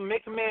see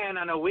McMahon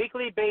on a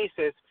weekly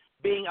basis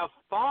being a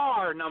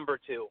far number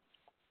 2?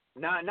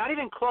 Not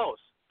even close.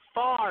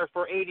 Far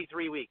for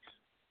 83 weeks.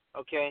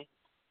 Okay.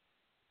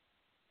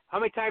 How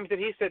many times did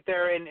he sit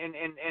there and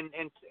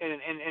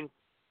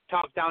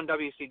talk down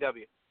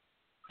WCW?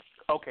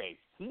 Okay,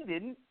 he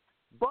didn't.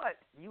 But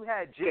you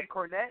had Jim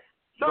Cornette.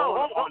 So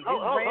hold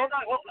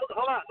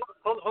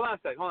on a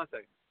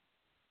second.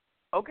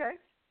 Okay.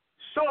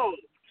 So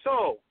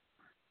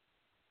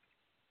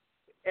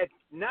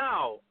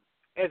now,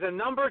 as a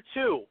number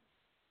 2,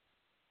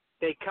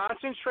 they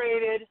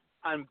concentrated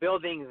on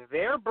building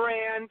their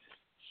brand,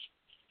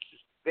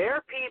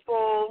 their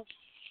people,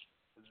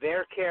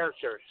 their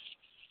characters.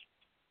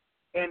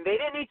 And they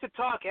didn't need to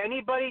talk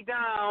anybody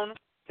down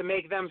to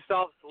make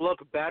themselves look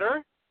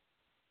better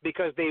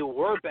because they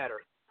were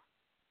better.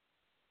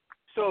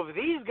 So if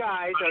these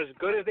guys are as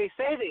good as they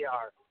say they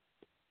are,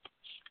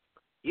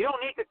 you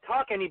don't need to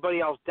talk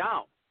anybody else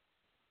down.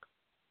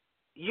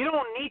 You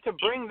don't need to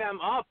bring them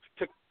up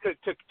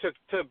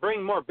to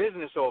bring more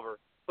business over.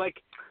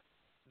 Like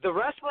the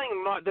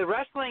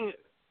wrestling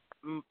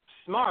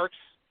smarts,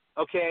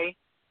 okay,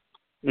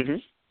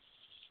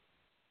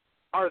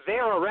 are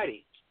there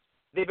already.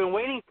 They've been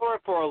waiting for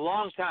it for a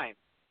long time.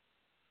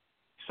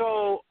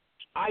 So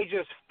I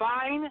just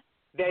find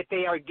that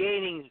they are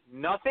gaining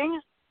nothing,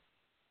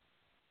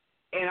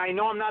 and I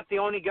know I'm not the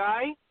only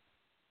guy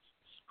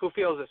who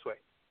feels this way.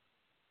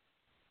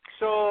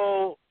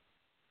 So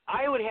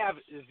I would have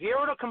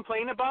zero to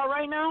complain about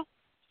right now,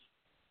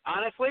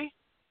 honestly.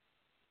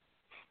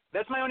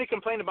 That's my only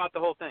complaint about the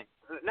whole thing.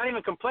 Not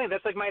even complaint.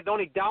 That's like the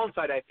only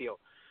downside I feel.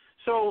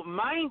 So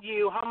mind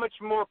you how much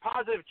more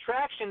positive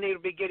traction they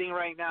would be getting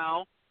right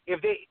now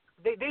if they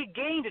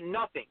gained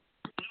nothing.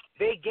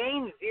 They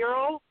gained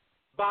zero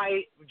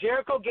by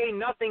Jericho gained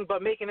nothing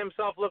but making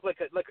himself look like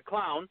a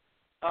clown.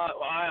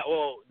 I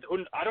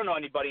don't know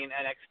anybody in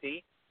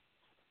NXT.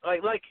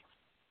 Like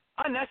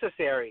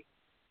unnecessary.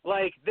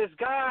 Like this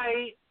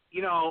guy,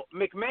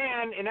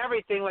 McMahon and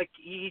everything. Like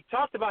he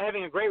talked about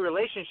having a great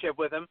relationship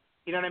with him.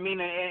 You know what I mean?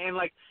 And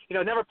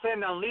never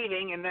planned on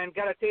leaving, and then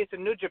got a taste of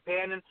New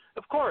Japan. And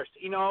of course,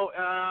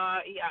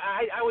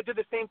 I would do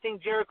the same thing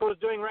Jericho's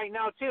doing right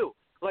now too.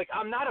 Like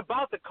I'm not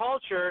about the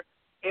culture,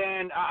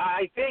 and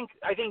I think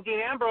Dean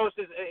Ambrose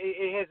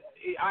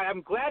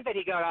I'm glad that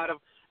he got out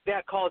of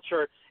that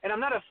culture, and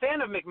I'm not a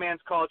fan of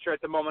McMahon's culture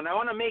at the moment. I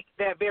want to make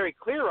that very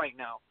clear right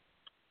now.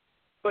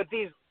 But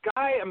these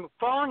guys, I'm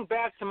falling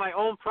back to my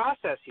own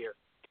process here.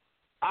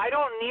 I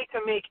don't need to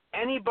make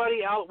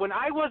anybody else. When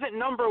I wasn't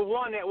number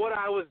 1 at what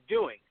I was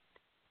doing,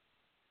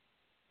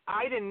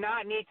 I did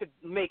not need to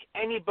make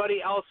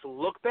anybody else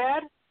look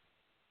bad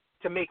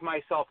to make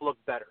myself look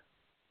better.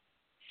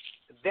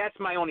 That's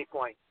my only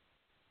point.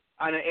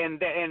 And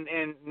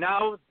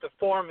now the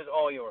forum is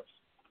all yours.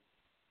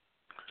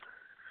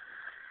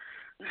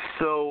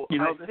 So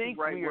I this think is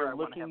right we where are I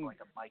want to looking. have like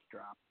a mic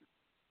drop.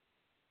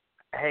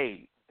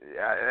 Hey,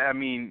 I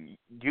mean,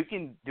 you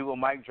can do a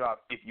mic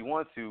drop if you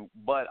want to,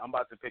 but I'm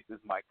about to pick this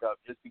mic up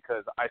just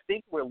because I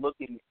think we're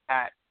looking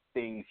at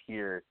things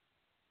here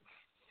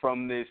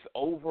from this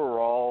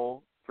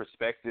overall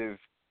perspective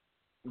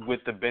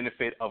with the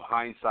benefit of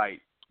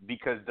hindsight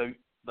because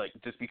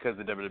just because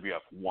the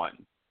WWF won.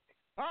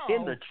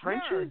 In the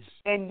trenches,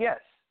 and yes,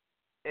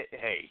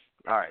 hey,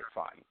 all right,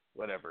 fine,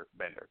 whatever,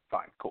 Bender,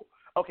 fine, cool.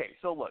 Okay,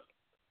 so look,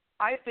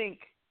 I think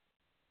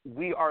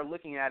we are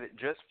looking at it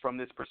just from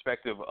this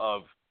perspective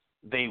of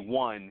they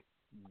won,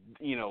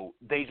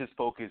 they just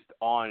focused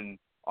on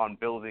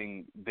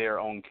building their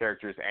own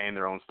characters and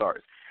their own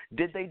stars.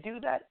 Did they do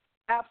that?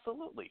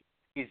 Absolutely.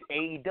 Is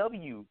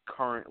AEW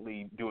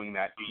currently doing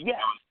that?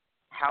 Yes.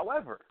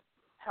 However,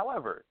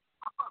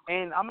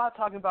 and I'm not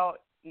talking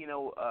about,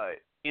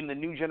 in the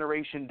new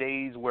generation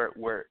days where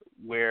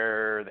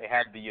they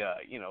had the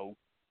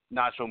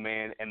Nacho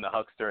Man and the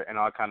Huckster and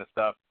all that kind of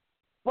stuff,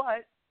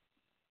 but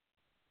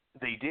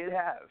they did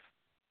have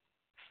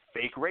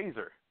fake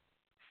Razor,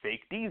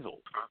 fake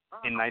Diesel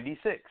in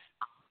 '96.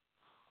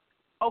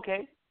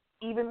 Okay,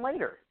 even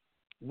later,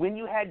 when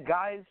you had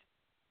guys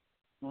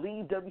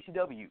leave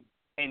WCW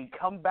and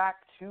come back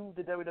to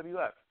the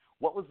WWF,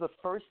 what was the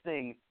first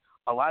thing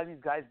a lot of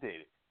these guys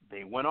did?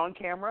 They went on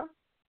camera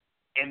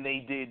and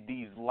they did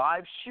these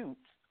live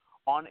shoots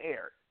on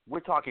air. We're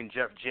talking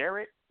Jeff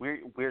Jarrett.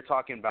 We're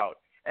talking about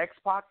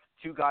X-Pac,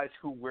 two guys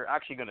who we're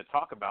actually going to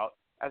talk about.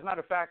 As a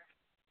matter of fact,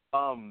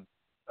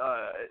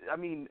 I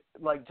mean,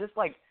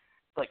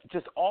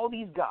 just all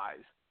these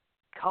guys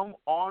come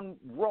on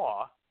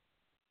Raw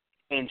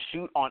and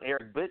shoot on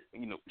Eric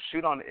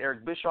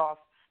Bischoff,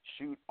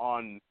 shoot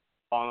on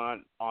the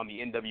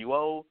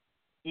NWO,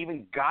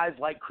 even guys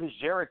like Chris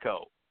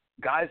Jericho,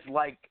 guys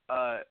like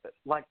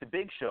the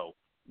Big Show,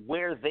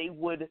 where they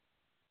would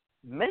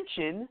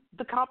mention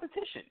the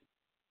competition.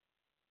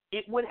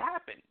 It would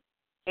happen.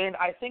 And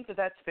I think that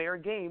that's fair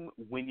game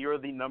when you're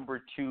the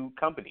number 2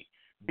 company.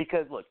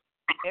 Because, look,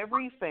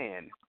 every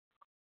fan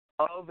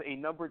of a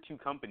number 2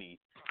 company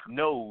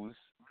knows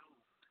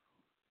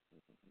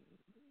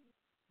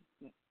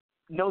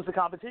the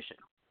competition.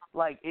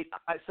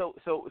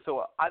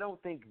 So I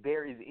don't think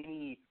there's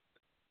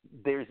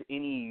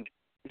any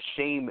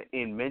shame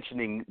in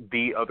mentioning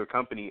the other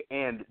company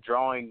and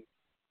drawing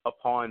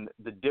upon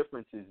the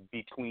differences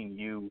between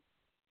you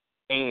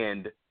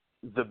and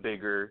the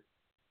bigger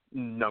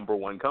number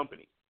 1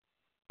 company.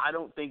 I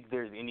don't think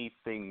there's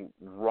anything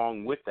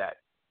wrong with that.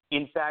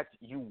 In fact,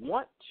 you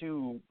want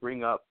to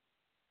bring up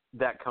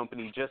that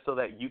company just so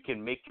that you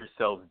can make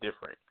yourselves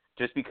different.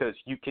 Just because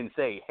you can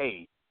say,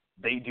 hey,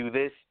 they do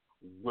this,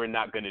 we're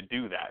not going to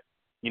do that.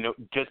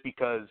 Just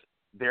because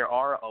there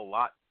are a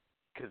lot,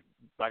 because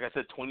like I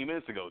said 20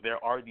 minutes ago,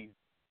 there are these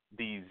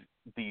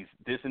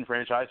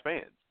disenfranchised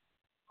fans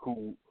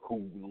who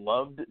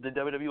loved the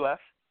WWF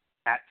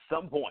at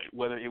some point,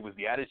 whether it was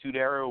the Attitude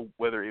Era,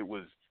 whether it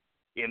was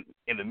in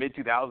the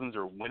mid-2000s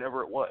or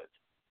whenever it was.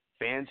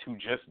 Fans who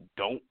just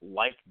don't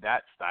like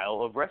that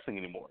style of wrestling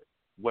anymore,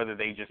 whether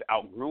they just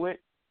outgrew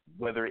it,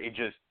 whether it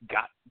just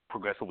got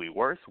progressively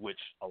worse, which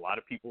a lot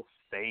of people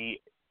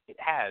say it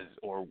has,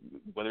 or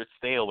whether it's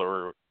stale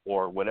or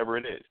whatever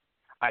it is.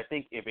 I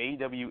think if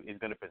AEW is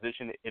going to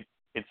position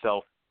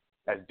itself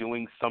as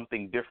doing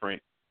something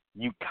different,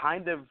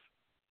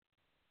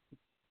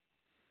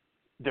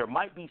 there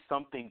might be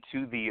something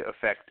to the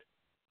effect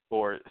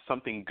or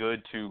something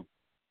good to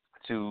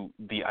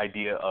the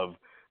idea of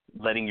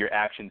letting your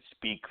actions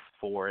speak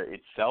for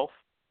itself,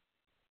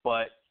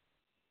 but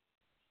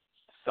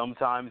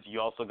sometimes you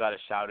also got to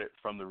shout it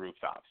from the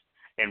rooftops.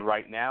 And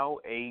right now,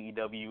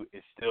 AEW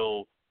is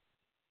still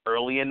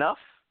early enough.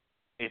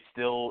 It's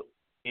still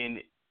in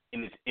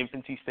its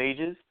infancy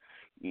stages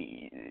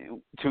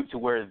to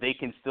where they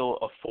can still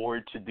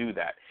afford to do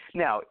that.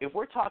 Now, if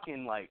we're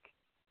talking like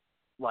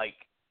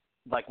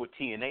what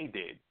TNA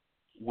did,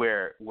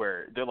 where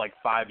they're like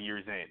 5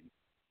 years in,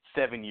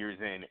 7 years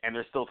in, and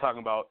they're still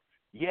talking about,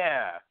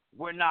 yeah,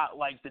 we're not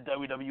like the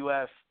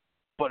WWF,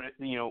 but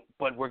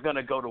we're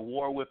gonna go to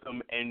war with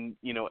them and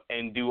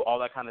do all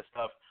that kind of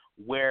stuff.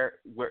 Where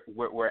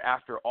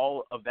after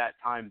all of that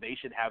time, they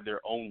should have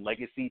their own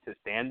legacy to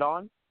stand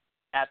on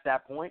at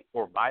that point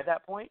or by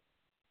that point.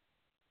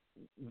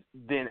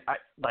 Then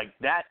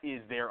that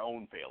is their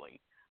own failing.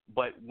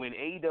 But when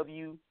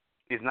AEW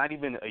is not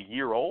even a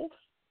year old,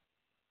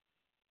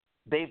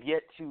 they've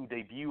yet to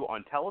debut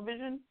on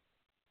television,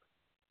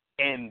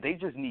 and they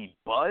just need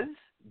buzz.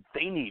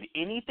 They need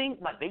anything.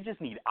 They just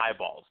need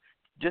eyeballs.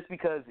 Just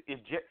because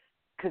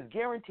because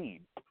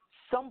guaranteed,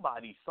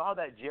 somebody saw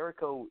that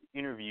Jericho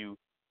interview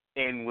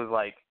and was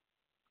like,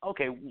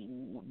 okay,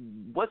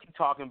 what's he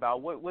talking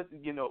about? What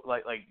he's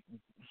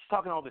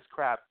talking all this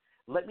crap.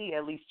 Let me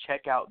at least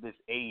check out this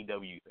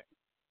AEW thing.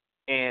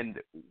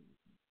 And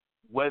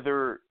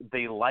whether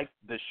they liked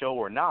the show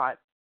or not,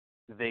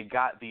 they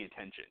got the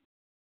attention.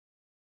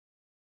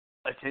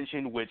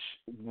 Attention which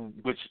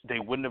they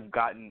wouldn't have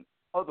gotten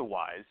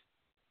otherwise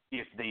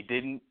if they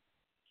didn't,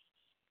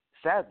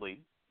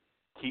 sadly,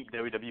 keep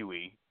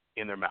WWE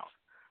in their mouth.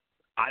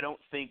 I don't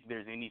think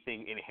there's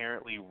anything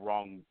inherently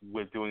wrong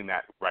with doing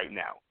that right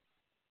now.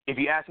 If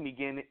you ask me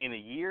again in a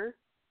year,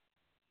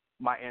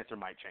 my answer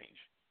might change.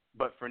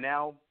 But for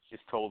now,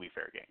 it's totally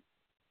fair game.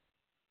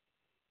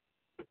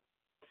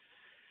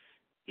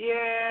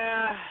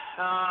 Yeah,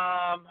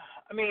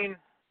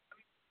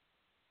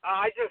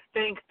 I just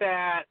think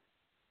that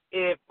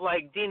if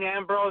Dean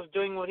Ambrose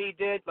doing what he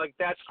did,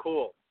 that's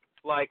cool.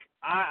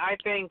 I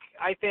think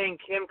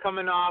him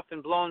coming off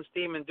and blowing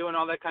steam and doing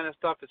all that kind of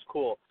stuff is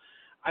cool.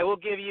 I will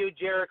give you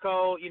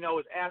Jericho,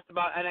 was asked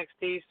about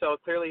NXT, so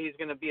clearly he's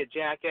going to be a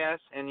jackass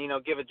and,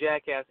 give a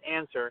jackass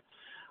answer.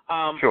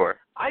 Sure.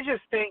 I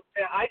just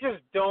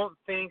don't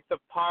think the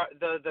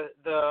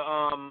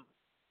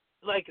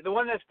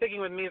one that's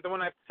sticking with me is the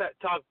one I've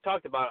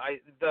talked about.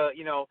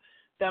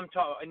 Them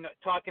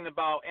talking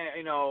about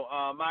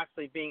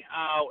Moxley being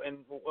out and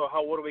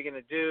what are we going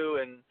to do,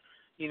 and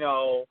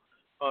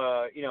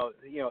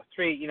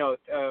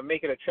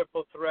make it a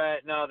triple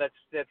threat. No,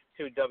 that's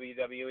too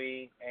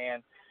WWE,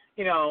 and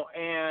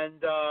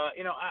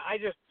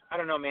I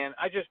don't know, man.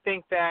 I just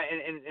think that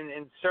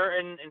in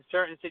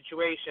certain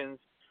situations,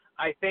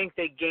 I think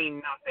they gain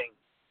nothing.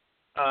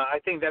 I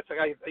think that's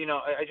I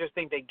just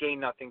think they gain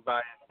nothing by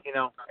it,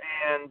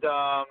 and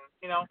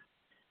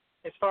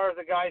as far as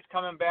the guys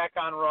coming back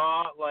on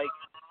Raw,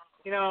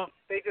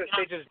 they just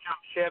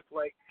jump ship,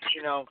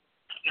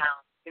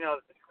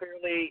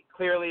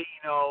 clearly,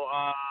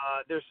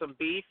 there's some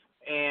beef,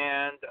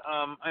 and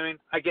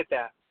I get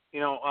that.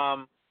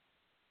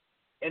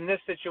 In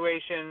this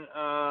situation,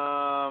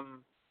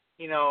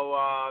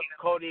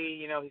 Cody,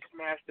 he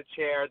smashed the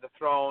chair, the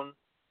throne,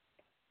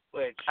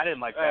 which I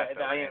didn't like that.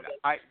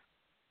 I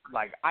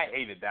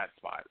hated that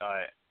spot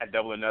at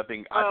Double or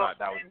Nothing. I thought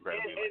that was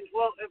incredibly.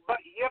 But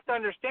you have to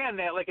understand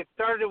that, it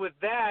started with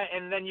that,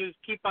 and then you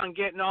keep on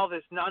getting all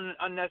this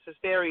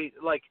unnecessary,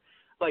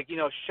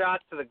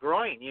 shots to the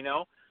groin, and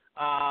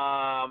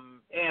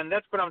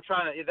that's what I'm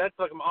trying to. That's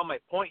all my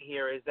point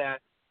here is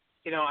that,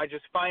 I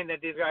just find that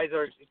these guys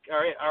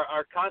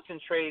are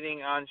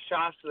concentrating on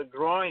shots to the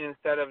groin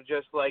instead of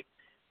just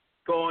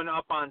going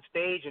up on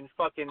stage and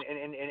fucking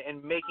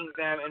and making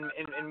them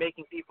and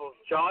making people's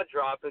jaw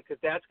drop, because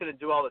that's going to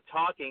do all the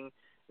talking,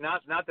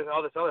 not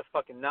all this other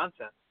fucking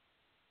nonsense.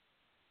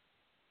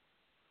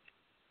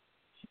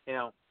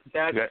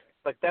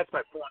 That's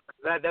my point.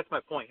 That's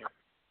my point here.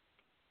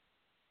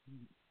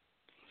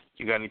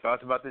 You got any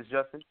thoughts about this,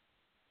 Justin?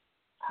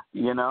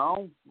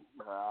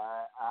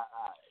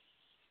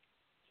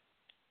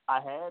 I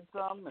had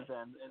some, and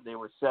then they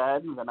were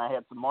said, and then I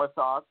had some more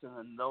thoughts, and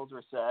then those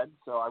were said.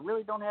 So I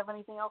really don't have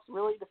anything else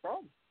really to say.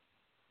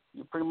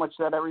 You pretty much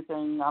said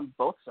everything on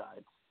both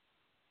sides.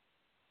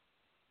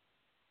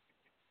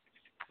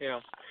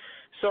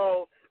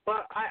 So,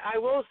 but I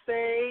will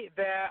say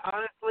that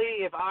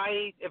honestly, if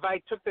I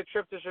took the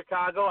trip to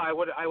Chicago, I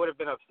would have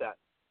been upset.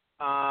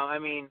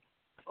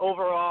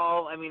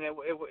 Overall,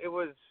 it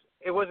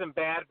wasn't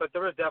bad, but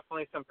there was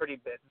definitely some pretty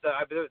bad.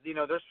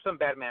 There's some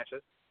bad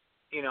matches.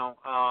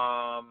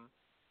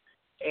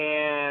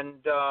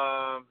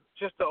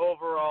 Just the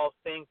overall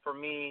thing for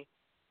me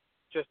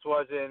just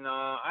wasn't.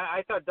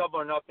 I thought Double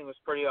or Nothing was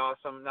pretty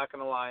awesome. Not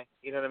gonna lie,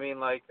 you know what I mean?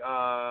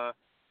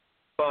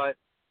 But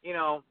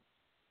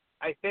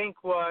I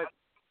think what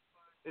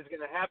is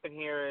gonna happen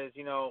here is,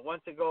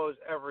 once it goes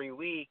every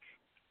week,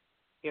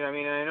 and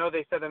I know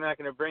they said they're not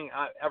gonna bring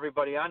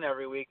everybody on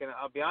every week, and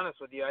I'll be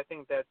honest with you, I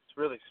think that's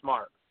really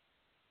smart.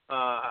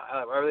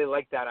 I really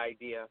like that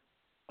idea.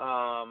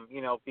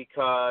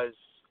 Because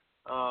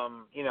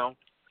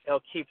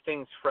it'll keep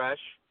things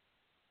fresh,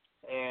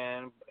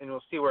 and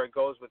we'll see where it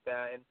goes with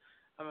that. And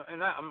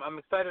I'm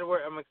excited.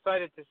 I'm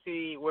excited to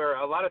see where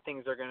a lot of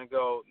things are going to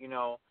go.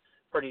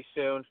 Pretty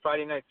soon.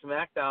 Friday Night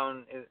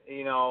SmackDown is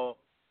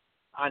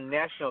on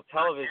national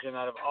television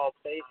out of all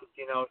places.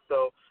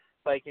 So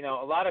a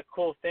lot of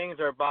cool things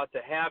are about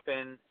to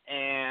happen,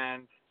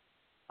 and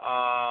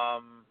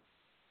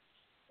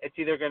it's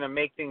either going to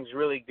make things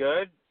really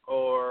good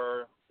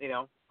or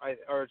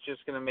or it's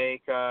just going to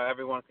make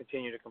everyone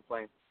continue to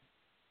complain.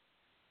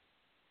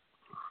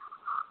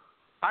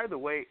 Either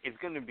way, it's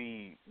going to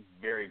be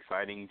very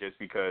exciting just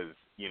because,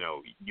 you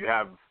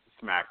have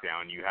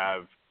SmackDown, you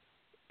have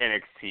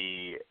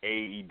NXT,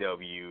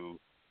 AEW,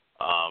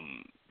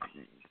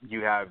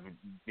 you have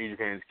New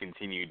Japan's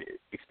continued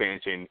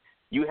expansion.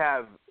 You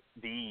have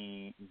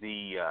the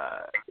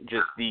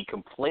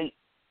complete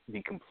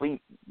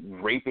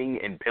raping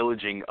and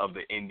pillaging of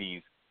the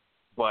indies,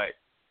 but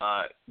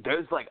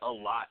there's a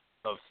lot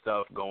of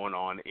stuff going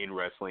on in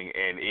wrestling,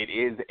 and it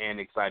is an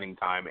exciting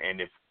time.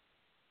 And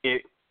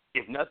if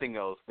nothing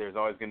else, there's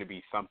always going to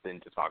be something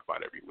to talk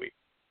about every week.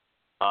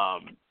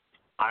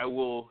 I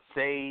will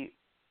say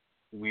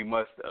we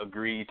must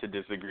agree to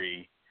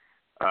disagree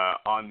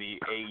on the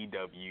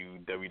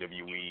AEW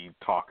WWE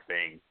talk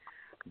thing,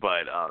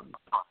 but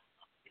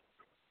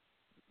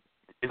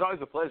it's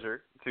always a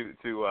pleasure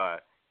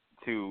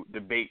to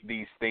debate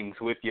these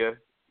things with you.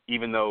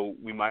 Even though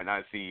we might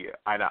not see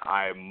eye to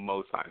eye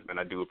most times, and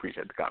I do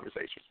appreciate the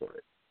conversation for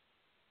it.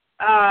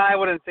 I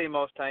wouldn't say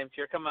most times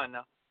here. Come on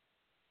now.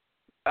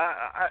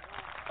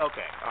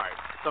 Okay, all right.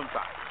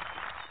 Sometimes.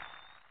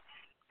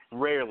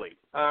 Rarely.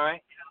 All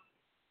right.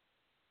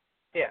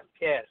 Yeah.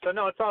 So,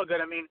 no, it's all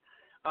good.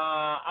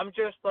 I'm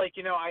just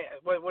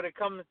what it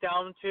comes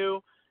down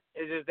to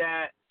is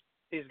that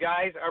these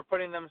guys are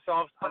putting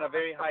themselves on a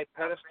very high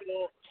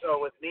pedestal. So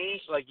with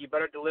me, you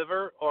better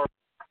deliver or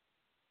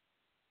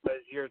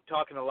you're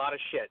talking a lot of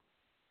shit,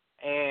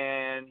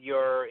 and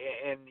you're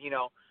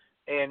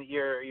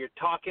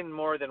talking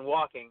more than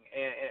walking,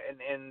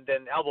 and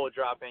then elbow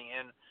dropping,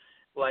 and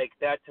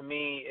that to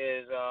me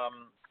is I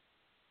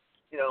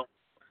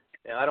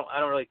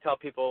don't really tell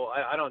people.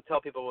 I don't tell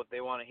people what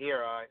they want to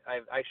hear.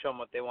 I show them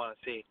what they want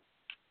to see.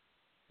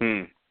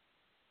 And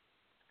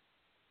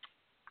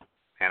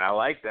I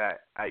like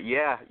that.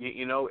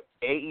 AEW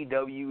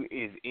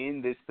is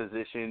in this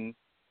position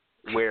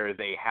where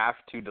they have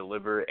to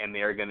deliver, and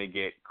they are going to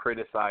get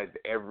criticized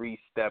every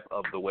step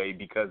of the way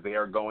because they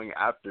are going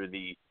after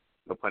the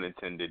pun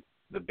intended,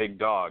 the big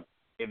dog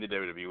in the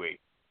WWE.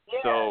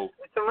 Yeah, so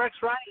it's some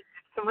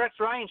Rex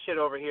Ryan shit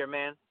over here,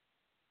 man.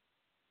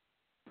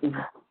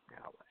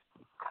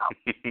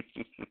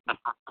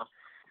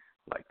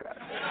 Like that.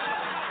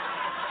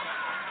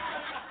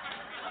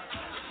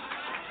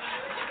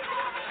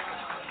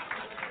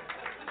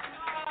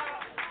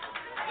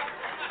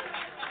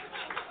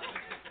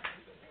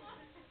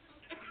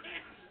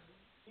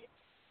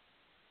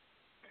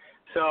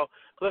 So,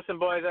 listen,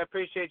 boys, I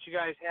appreciate you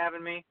guys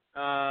having me,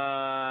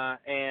 and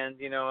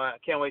I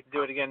can't wait to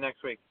do it again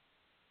next week.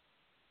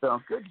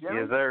 Sounds good,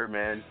 Jerry. Yes, sir,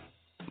 man.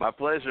 My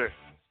pleasure.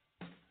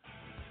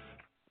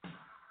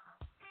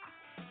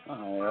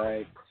 All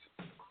right.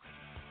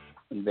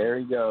 And there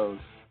he goes.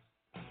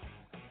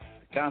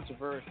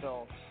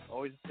 Controversial,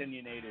 always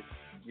opinionated,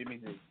 Jimmy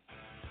Z.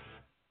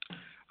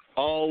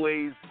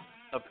 Always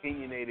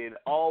opinionated,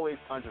 always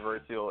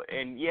controversial,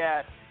 and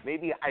yeah,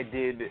 maybe I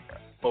did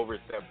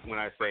overstep when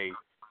I say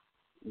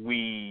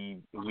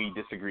we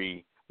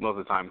disagree most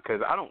of the time,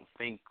 because I don't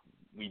think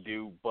we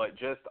do, but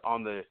just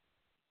on the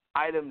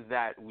items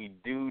that we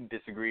do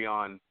disagree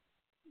on,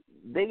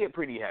 they get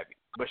pretty heavy.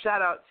 But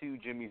shout out to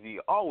Jimmy Z,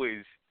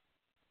 always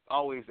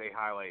a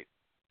highlight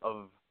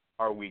of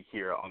our week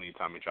here on the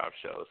Atomic Drop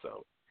Show.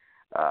 So,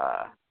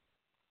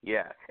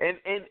 yeah, and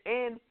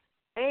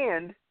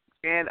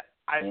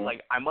I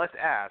must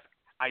ask.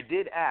 I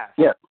did ask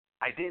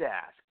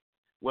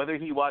whether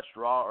he watched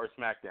Raw or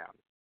SmackDown,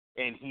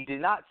 and he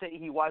did not say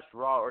he watched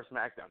Raw or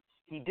SmackDown.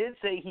 He did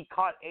say he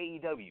caught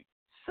AEW.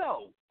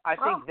 So I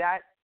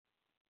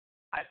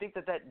think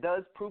that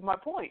does prove my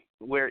point.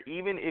 Where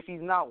even if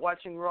he's not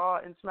watching Raw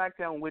and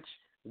SmackDown, which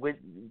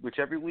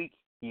every week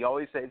he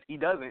always says he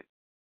doesn't,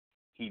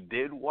 he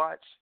did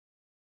watch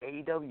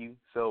AEW.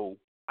 So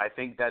I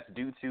think that's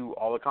due to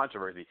all the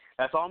controversy.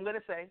 That's all I'm gonna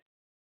say.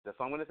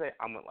 I'm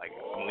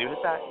gonna leave it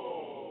at that.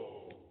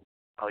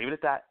 I'll leave it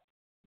at that.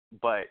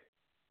 But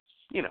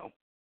you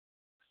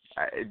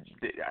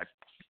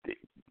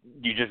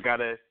just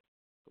gotta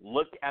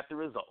look at the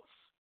results.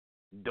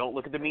 Don't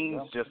look at the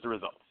memes, just the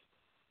results.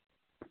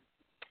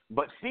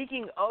 But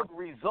speaking of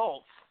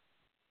results,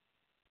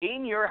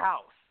 In Your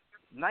House,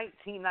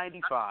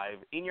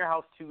 1995, In Your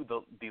House 2,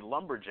 the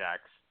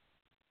Lumberjacks,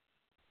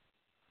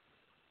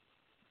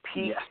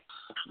 peak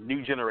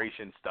new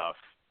generation stuff,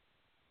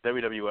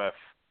 WWF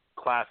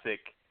classic.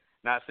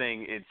 Not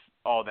saying it's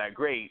all that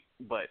great,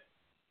 but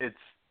it's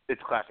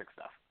classic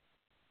stuff.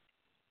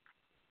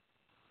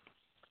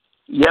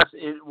 Yes,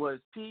 it was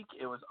peak.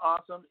 It was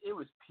awesome. It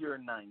was pure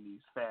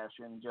 90s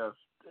fashion.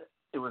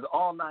 It was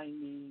all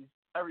 90s.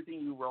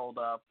 Everything you rolled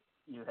up.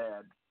 You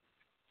had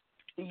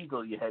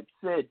Eagle, you had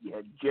Sid, you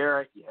had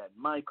Jarrett, you had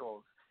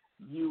Michaels,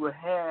 you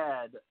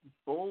had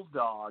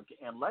Bulldog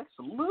and Lex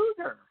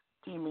Luger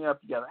teaming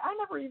up together. I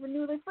never even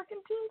knew they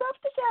freaking teamed up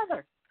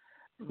together.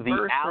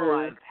 The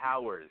Allied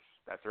Powers.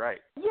 That's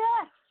right.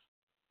 Yes.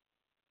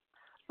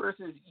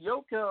 Versus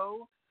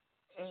Yoko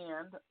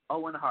and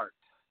Owen Hart.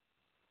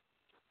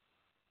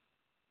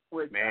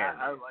 Which man,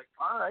 I was like,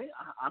 all right,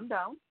 I'm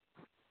down.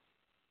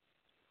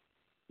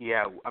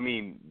 Yeah, I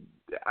mean,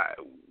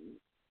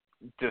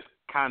 just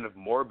kind of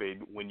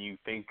morbid when you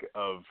think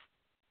of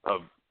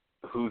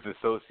who's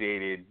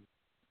associated,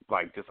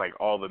 just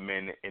all the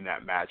men in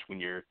that match. When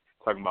you're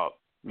talking about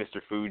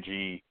Mr.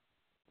 Fuji,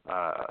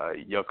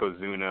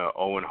 Yokozuna,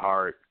 Owen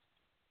Hart,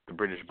 the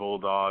British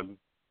Bulldog,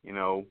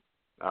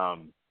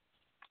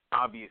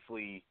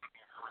 obviously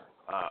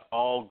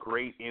all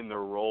great in their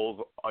roles,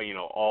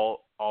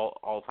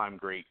 all time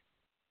great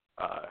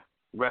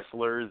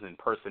wrestlers and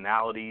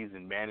personalities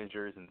and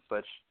managers and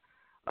such.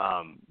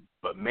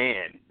 But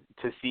man,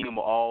 to see them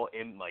all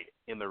in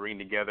the ring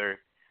together,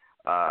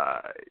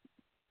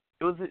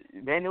 it was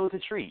a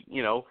treat.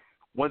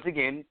 Once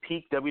again,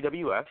 peak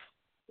WWF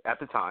at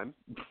the time,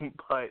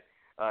 but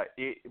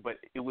it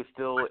was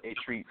still a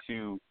treat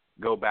to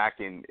go back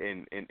and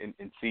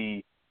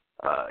see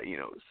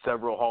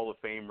several Hall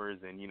of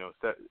Famers and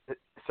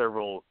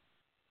several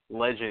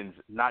legends,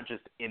 not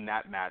just in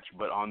that match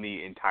but on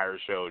the entire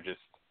show, just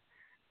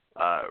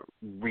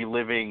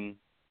reliving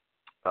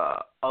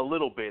a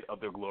little bit of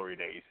their glory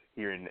days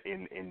here in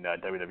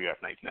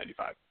WWF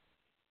 1995.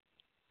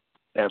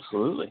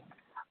 Absolutely.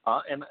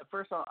 And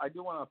first of all, I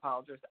do want to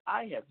apologize.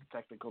 I have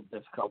technical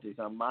difficulties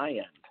on my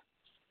end.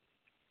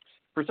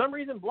 For some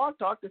reason, Blog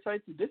Talk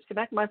decided to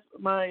disconnect my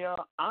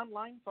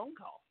online phone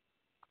call.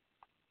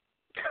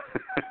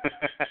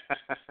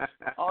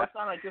 All of a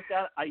sudden,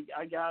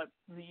 I got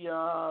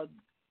the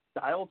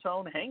dial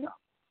tone hang up.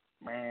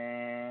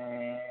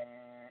 And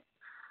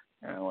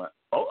I went,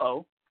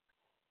 I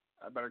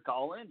better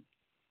call in.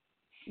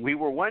 We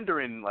were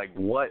wondering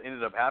what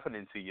ended up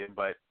happening to you,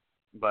 but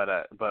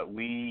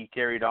we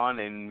carried on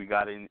and we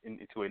got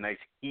into a nice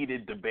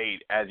heated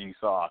debate, as you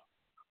saw.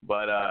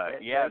 But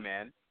yeah,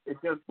 man, it's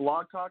just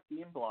Blog Talk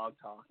being Blog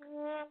Talk.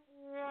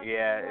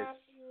 Yeah,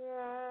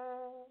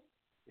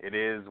 it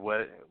is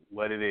what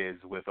it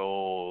is with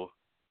good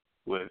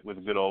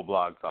old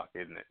Blog Talk,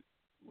 isn't it?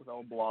 With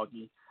old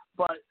Bloggy.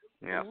 But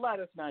let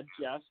us not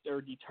jest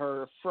or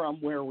deter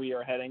from where we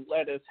are heading.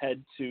 Let us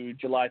head to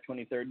July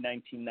 23rd,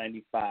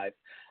 1995.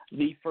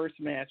 The first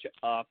match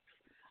up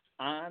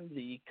on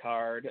the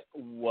card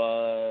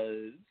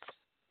was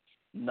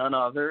none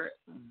other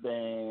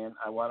than,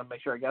 I want to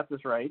make sure I got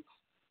this right,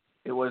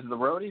 it was the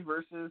Roadie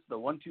versus the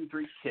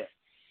 1-2-3 Kid.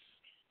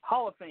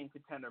 Hall of Fame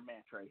contender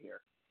match right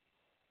here.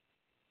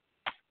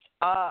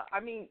 I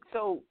mean,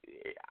 so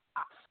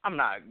I'm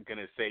not going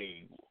to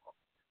say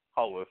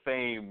Hall of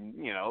Fame,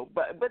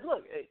 But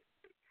look,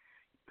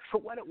 for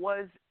what it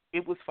was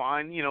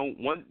fine.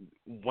 1,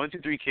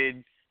 2, 3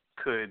 Kid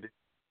could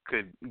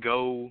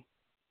go.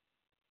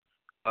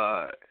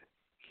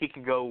 He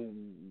could go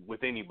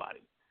with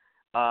anybody.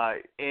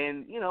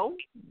 And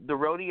the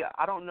Roadie.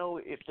 I don't know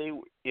if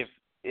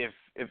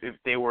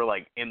they were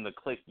like in the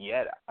clique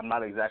yet. I'm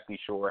not exactly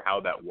sure how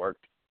that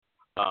worked.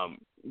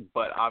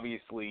 But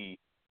obviously,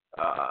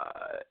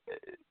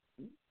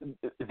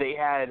 they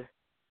had.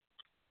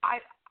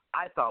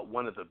 I thought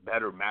one of the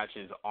better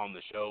matches on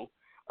the show,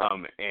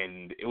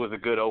 and it was a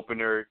good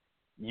opener.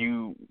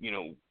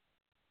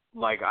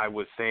 Like I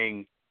was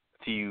saying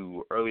to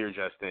you earlier,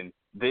 Justin,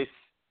 this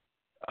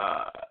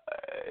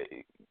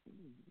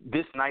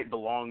night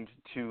belonged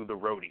to the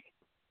Roadie,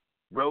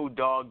 Road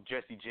Dogg,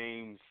 Jesse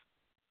James,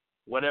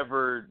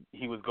 whatever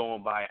he was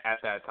going by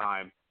at that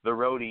time. The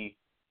Roadie,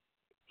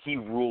 he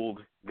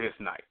ruled this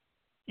night.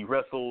 He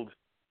wrestled.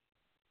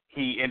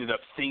 He ended up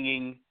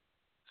singing.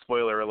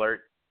 Spoiler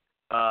alert.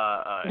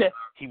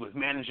 He was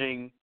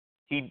managing.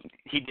 He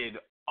did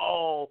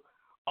all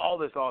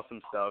this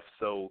awesome stuff.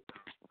 So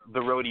the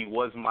Roadie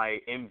was my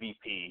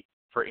MVP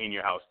for In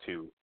Your House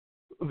 2,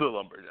 the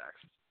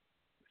Lumberjacks.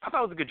 I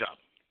thought it was a good job.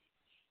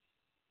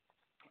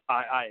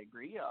 I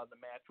agree. The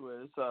match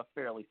was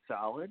fairly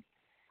solid.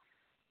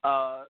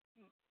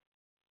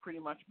 Pretty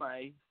much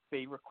my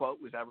favorite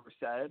quote was ever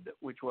said,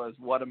 which was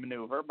 "What a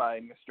maneuver" by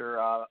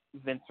Mr.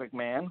 Vince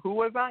McMahon, who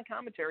was on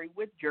commentary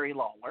with Jerry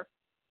Lawler,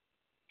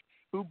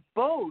 who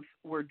both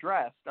were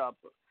dressed up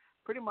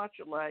pretty much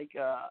like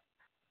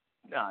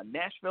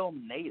Nashville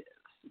natives,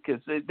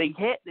 because they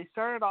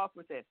started off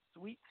with that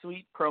sweet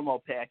promo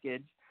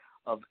package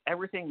of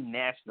everything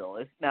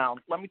Nashville. Now,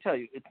 let me tell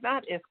you, it's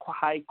not as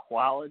high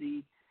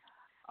quality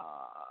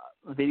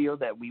video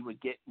that we would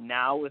get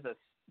now with a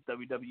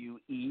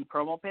WWE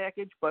promo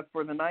package, but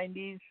for the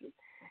 90s,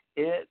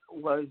 it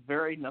was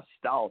very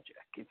nostalgic,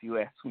 if you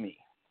ask me.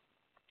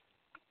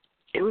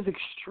 It was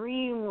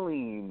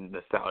extremely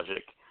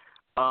nostalgic.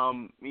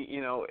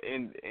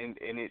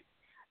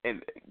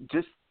 And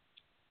just,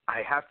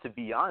 I have to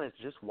be honest,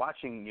 just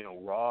watching,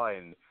 Raw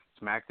and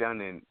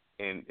SmackDown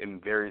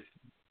and various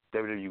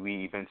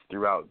WWE events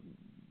throughout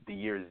the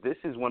years, this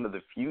is one of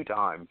the few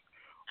times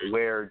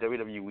where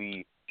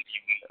WWE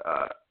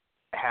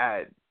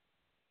had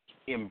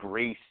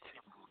embraced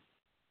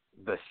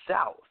the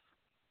South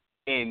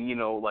and,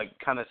 like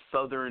kind of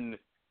Southern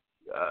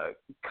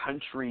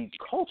country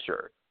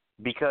culture,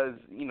 because,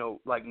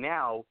 like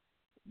now,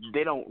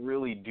 they don't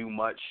really do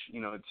much,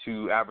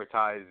 to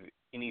advertise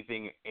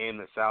anything in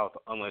the South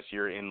unless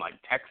you're in like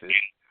Texas.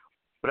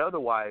 But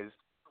otherwise,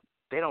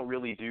 they don't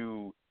really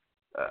do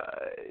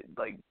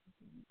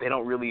they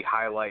don't really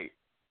highlight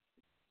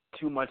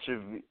too much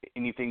of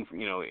anything,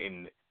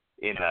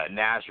 in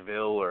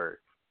Nashville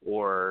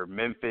or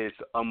Memphis,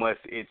 unless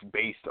it's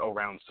based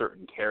around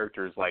certain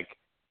characters like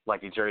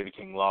a Jerry the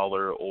King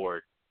Lawler,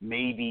 or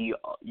maybe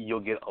you'll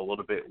get a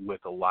little bit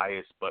with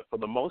Elias. But for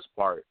the most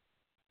part,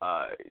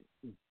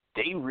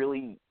 they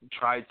really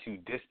tried to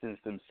distance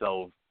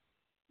themselves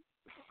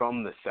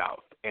from the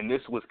South. And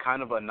this was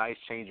kind of a nice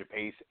change of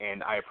pace,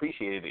 and I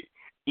appreciated it.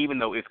 Even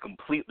though it's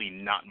completely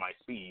not my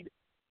speed,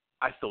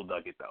 I still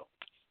dug it, though.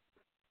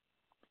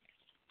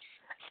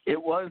 It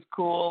was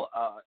cool.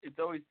 It's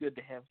always good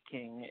to have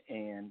King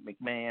and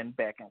McMahon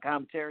back in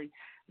commentary.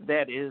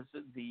 That was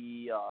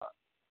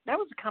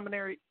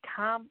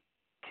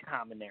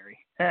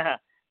a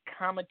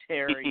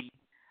commentary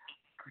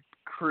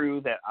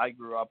crew that I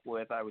grew up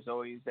with. I was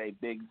always a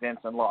big Vince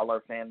and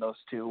Lawler fan. Those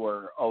two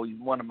were always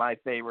one of my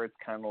favorites,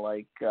 kind of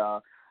like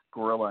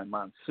Gorilla and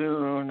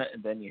Monsoon.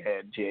 And then you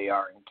had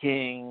JR and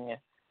King,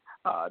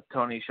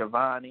 Tony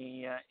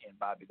Schiavone and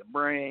Bobby the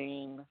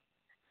Brain.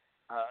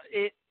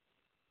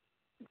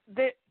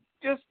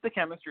 Just the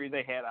chemistry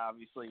they had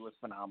obviously was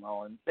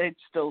phenomenal, and it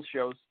still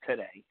shows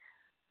today,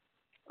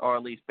 or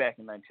at least back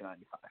in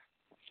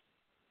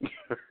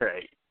 1995.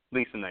 Right, at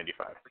least in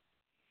 95.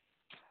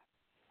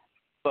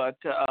 But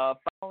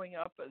following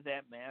up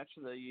that match,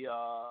 I'm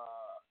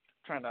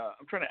trying to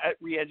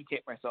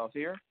re-educate myself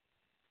here.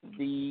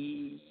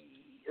 The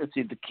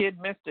Kid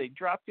missed a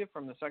drop kick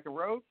from the second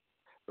rope.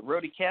 The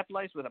Roadie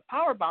capitalized with a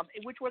power bomb,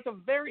 which was a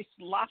very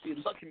sloppy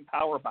looking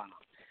power bomb,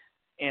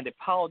 and a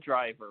pile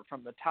driver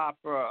from the top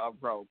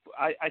rope.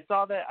 I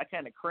saw that. I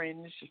kind of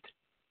cringed.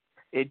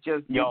 It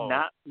just did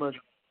not look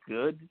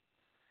good.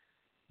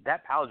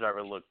 That pile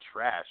driver looked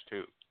trash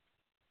too.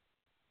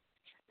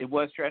 It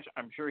was trash.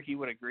 I'm sure he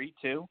would agree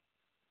too.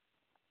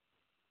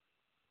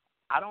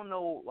 I don't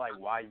know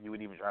why you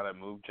would even try that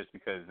move, just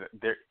because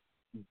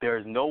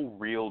there's no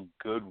real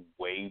good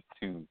way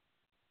to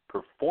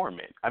perform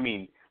it. I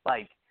mean,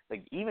 like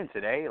even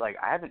today,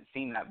 I haven't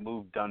seen that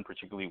move done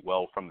particularly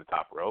well from the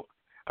top rope.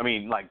 I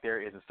mean,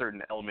 there is a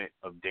certain element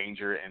of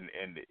danger, and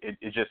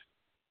it just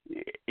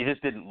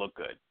didn't look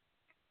good.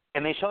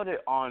 And they showed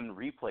it on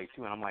replay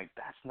too, and I'm like,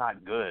 that's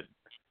not good.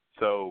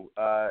 So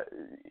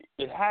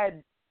it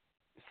had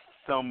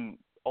some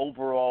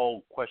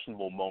overall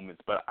questionable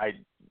moments, but I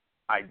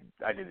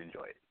did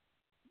enjoy it.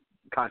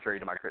 contrary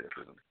to my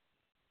criticism.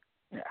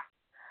 Yeah.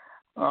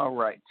 All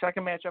right.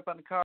 Second matchup on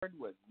the card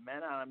was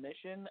Men on a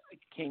Mission,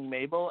 King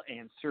Mabel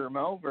and Sir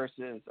Mo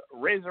versus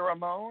Razor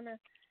Ramon.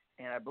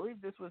 And I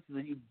believe this was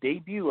the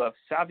debut of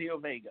Savio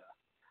Vega,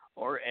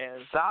 or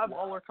as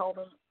Waller called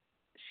him,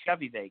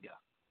 Chevy Vega.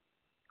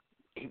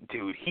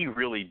 Dude, he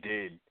really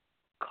did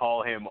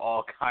call him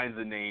all kinds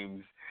of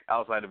names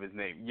outside of his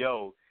name.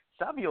 Yo,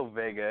 Savio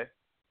Vega,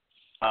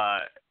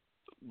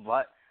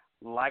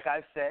 like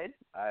I said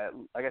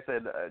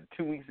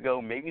 2 weeks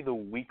ago, maybe the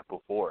week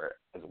before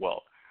as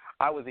well,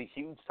 I was a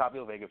huge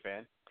Savio Vega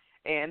fan,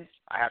 and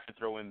I have to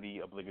throw in the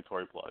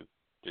obligatory plug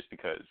just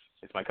because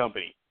it's my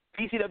company.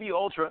 PCW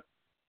Ultra,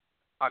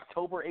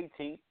 October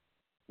 18th,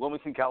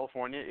 Wilmington,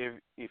 California.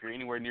 If you're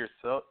anywhere near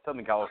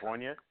Southern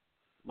California,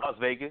 Las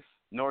Vegas,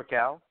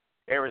 NorCal,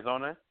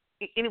 Arizona,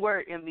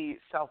 anywhere in the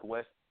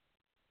Southwest,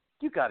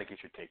 you got to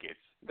get your tickets.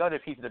 Go to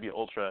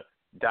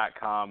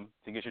PCWUltra.com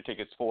to get your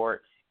tickets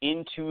for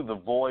Into the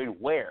Void,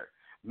 where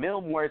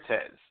Mil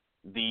Muertes,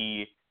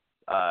 the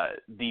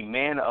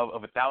man of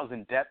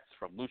 1,000 deaths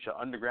from Lucha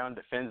Underground,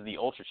 defends the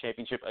Ultra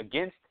Championship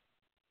against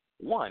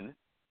one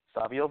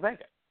Savio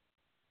Vega.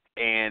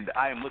 And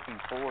I am looking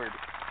forward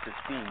to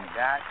seeing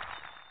that.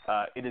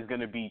 It is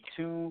going to be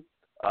two,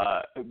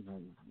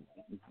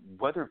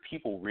 whether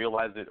people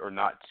realize it or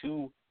not,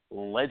 two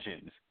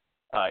legends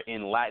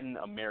in Latin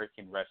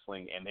American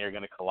wrestling, and they're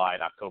going to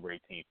collide October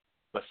 18th.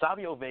 But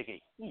Savio Vega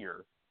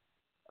here,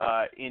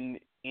 in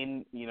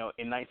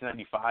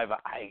 1995,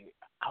 I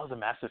was a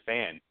massive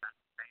fan,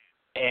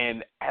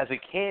 and as a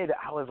kid,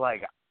 I was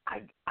like,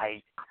 I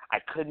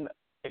couldn't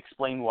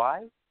explain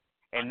why,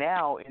 and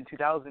now in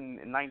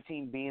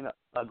 2019, being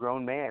a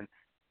grown man,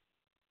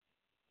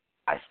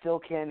 I still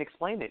can't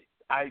explain it.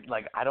 I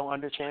don't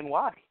understand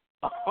why.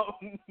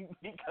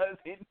 because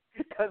in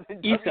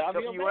he's WWF,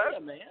 Savio Vega,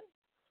 man.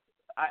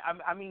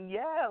 I mean,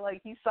 yeah,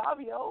 like he's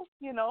Savio,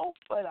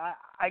 but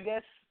I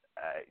guess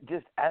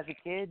just as a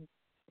kid,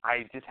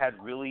 I just had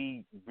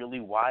really, really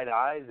wide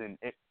eyes, and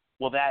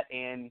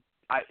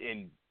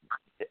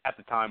at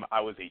the time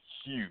I was a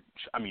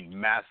huge,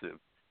 massive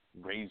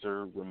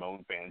Razor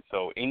Ramon fan.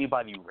 So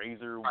anybody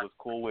Razor was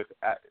cool with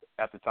at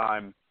the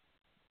time,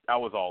 I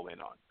was all in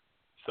on.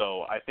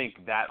 So I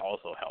think that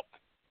also helped.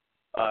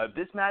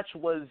 This match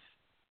was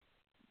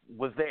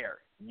there.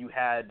 You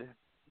had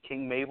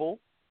King Mabel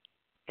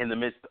in the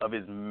midst of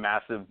his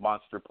massive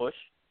monster push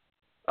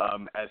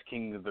as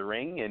King of the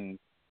Ring, and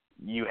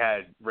you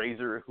had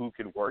Razor, who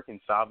could work, and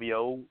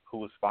Savio, who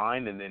was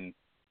fine, and then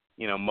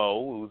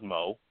Mo, who was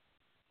Mo.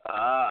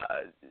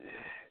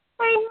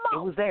 It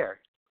was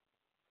there.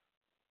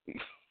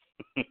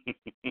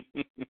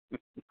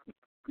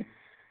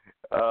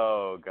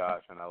 Oh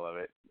gosh, and I love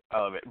it.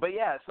 But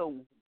yeah, so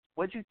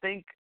what'd you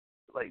think?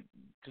 What'd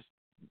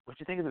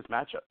you think of this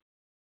matchup?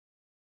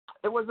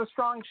 It was a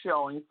strong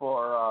showing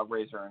for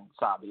Razor and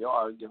Savio.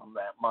 I'll give them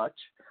that much.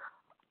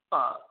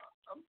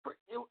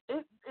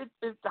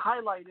 It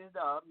highlighted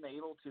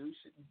Mabel too,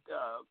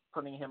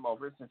 putting him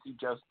over since he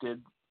just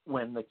did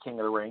win the King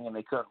of the Ring, and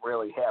they couldn't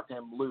really have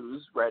him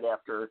lose right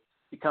after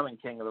becoming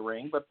King of the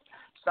Ring. But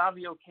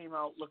Savio came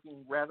out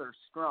looking rather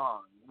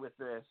strong with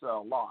this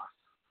loss.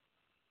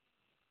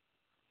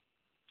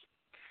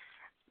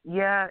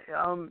 Yeah,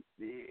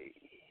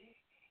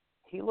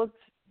 he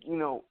looked,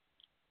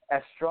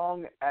 as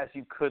strong as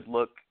you could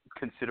look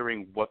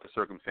considering what the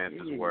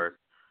circumstances were.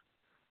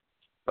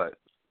 But,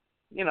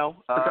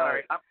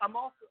 sorry, I'm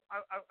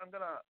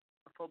gonna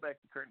pull back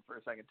the curtain for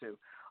a second too.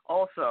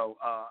 Also,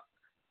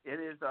 it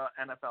is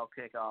NFL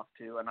kickoff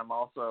too, and I'm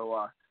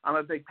also I'm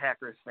a big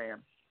Packers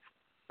fan.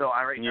 So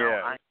I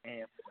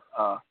am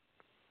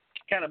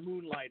kind of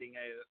moonlighting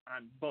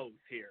on both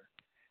here.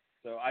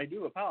 So I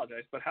do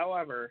apologize, but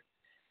however,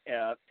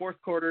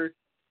 fourth quarter,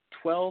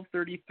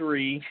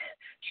 12:33.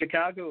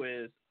 Chicago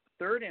is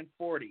 3rd and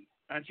 40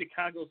 on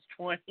Chicago's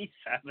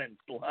 27th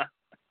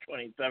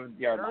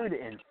yard line.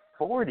 3rd and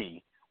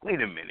 40.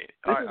 Wait a minute.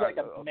 This is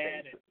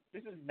Madden.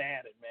 This is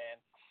Madden, man.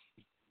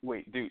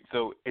 Wait, dude.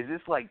 So is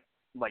this like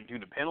due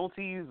to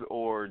penalties,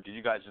 or did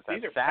you guys just have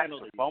These are sacks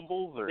penalties. or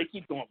fumbles, or they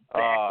keep going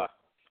backwards?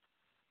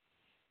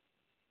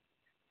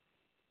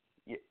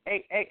 Yeah,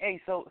 hey.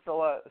 So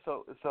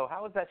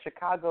how is that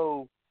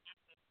Chicago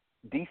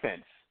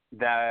defense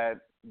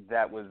that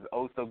was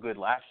so good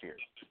last year?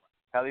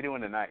 How are they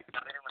doing tonight?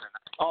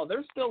 Oh,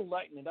 they're still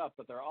lighting it up,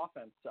 but their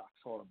offense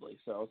sucks horribly.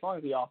 So as long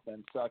as the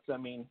offense sucks,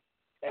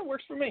 it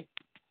works for me.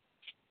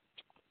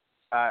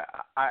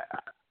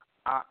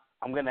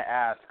 I'm gonna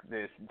ask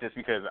this just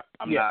because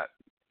I'm not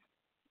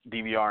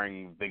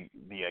DVRing the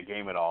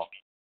game at all.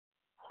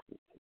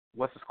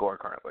 What's the score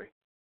currently?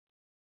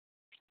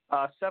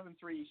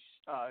 7-3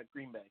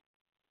 Green Bay.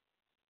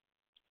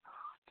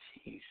 Oh,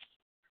 jeez.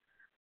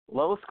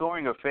 Low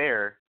scoring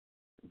affair.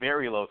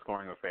 Very low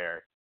scoring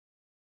affair.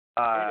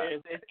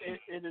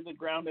 It is a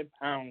ground and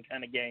pound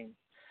kind of game.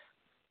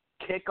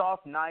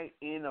 Kickoff night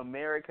in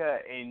America,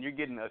 and you're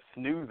getting a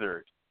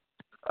snoozer.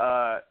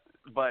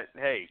 But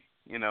hey,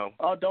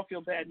 Oh, don't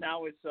feel bad.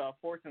 Now it's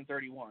 4th and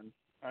 31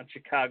 on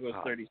Chicago's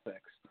 36.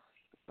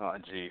 Oh,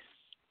 jeez.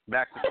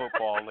 Back to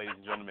football, ladies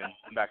and gentlemen.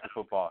 Back to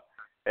football.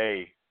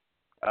 Hey,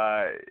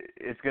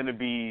 it's gonna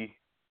be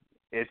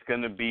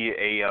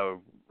a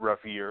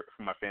rough year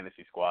for my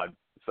fantasy squad.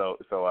 So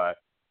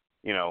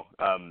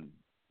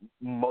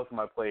most of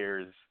my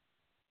players,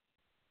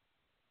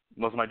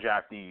 most of my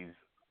draftees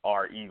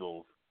are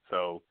Eagles.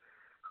 So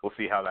we'll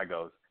see how that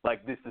goes.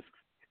 Like the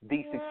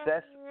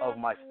success of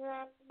my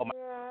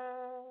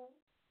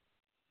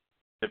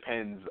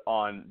depends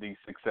on the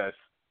success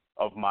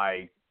of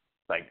my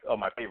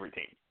favorite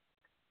team.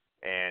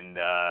 And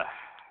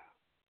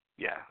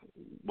yeah,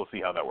 we'll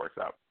see how that works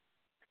out.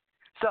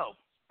 So,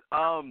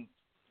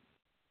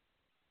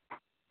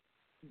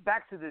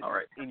 back to this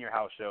In Your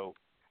House show.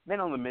 Men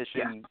on the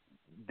Mission,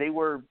 they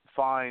were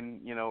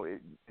fine,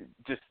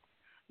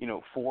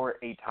 for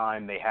a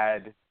time they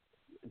had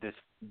this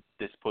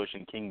push,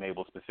 and King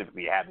Mabel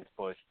specifically had this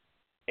push.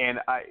 And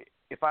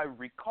if I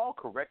recall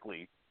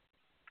correctly,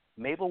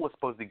 Mabel was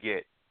supposed to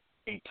get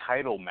a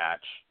title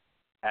match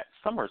at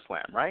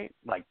SummerSlam, right?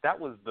 Like that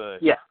was the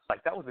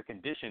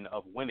condition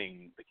of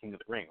winning the King of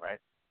the Ring, right?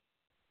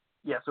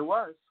 Yes, it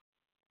was.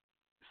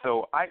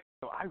 So I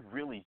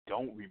really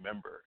don't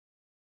remember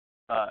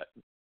a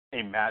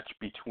match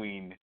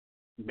between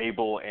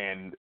Mabel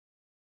and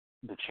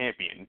the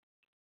champion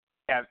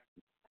at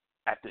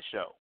the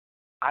show.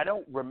 I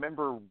don't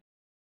remember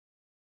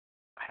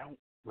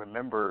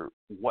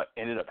what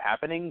ended up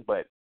happening,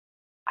 but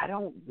I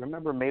don't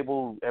remember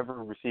Mabel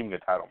ever receiving a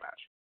title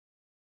match.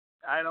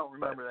 I don't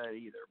remember that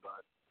either,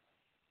 but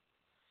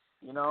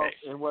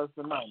it was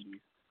the 90s.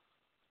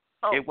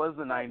 Oh, it was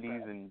the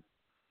 90s, and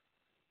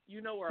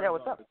you know where I'm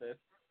going with this.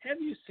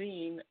 Have you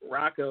seen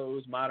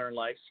Rocco's Modern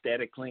Life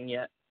Static Cling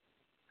yet?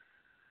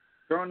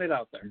 Throwing it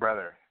out there,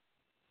 brother.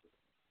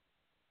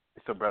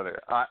 So,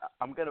 brother,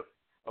 I'm gonna.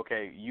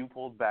 Okay, you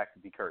pulled back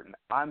the curtain.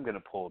 I'm gonna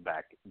pull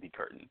back the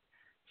curtain.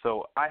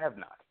 So I have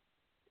not,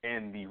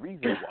 and the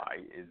reason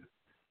why is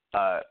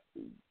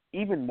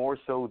even more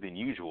so than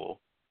usual.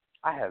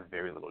 I have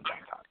very little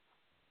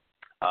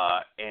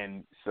downtime.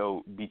 And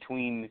so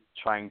between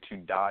trying to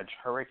dodge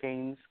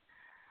hurricanes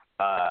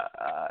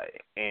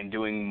and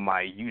doing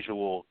my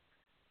usual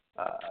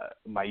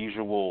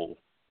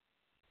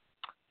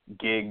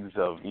gigs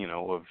of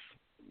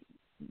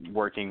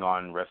working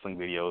on wrestling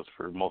videos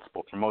for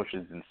multiple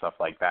promotions and stuff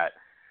like that,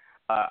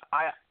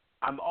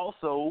 I'm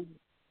also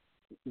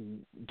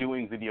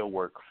doing video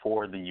work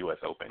for the U.S.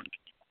 Open.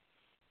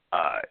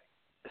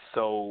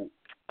 So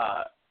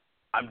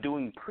I'm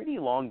doing pretty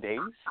long days,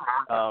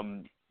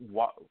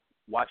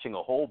 watching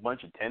a whole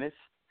bunch of tennis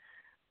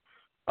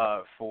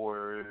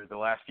for the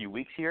last few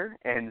weeks here,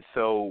 and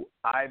so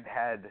I've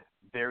had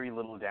very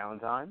little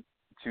downtime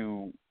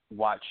to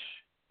watch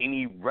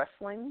any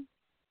wrestling,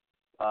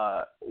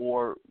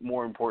 or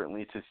more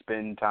importantly, to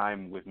spend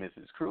time with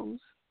Mrs. Cruz.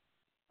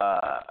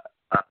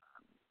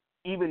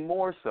 Even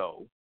more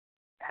so,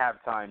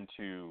 have time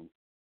to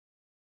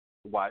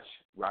watch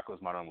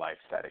Rocco's Modern Life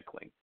Static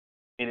Cling.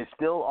 It is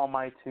still on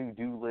my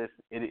to-do list.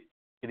 It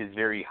is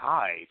very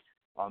high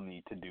on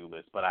the to-do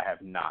list, but I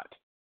have not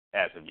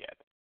as of yet.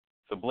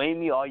 So blame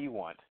me all you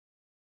want,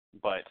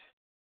 but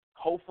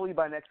hopefully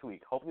by next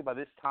week, hopefully by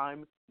this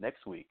time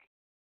next week,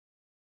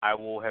 I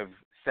will have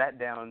sat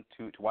down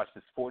to watch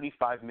this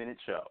 45-minute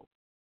show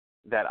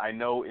that I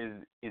know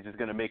is just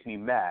going to make me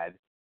mad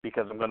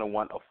because I'm going to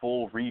want a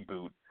full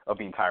reboot of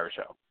the entire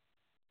show.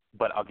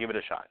 But I'll give it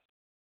a shot.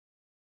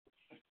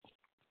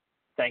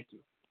 Thank you.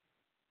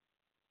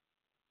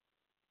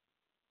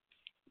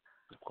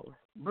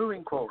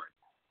 Moving forward.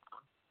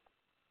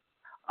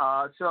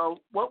 So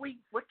what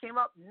came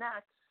up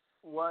next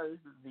was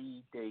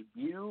the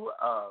debut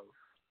of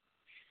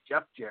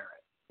Jeff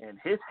Jarrett and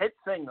his hit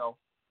single,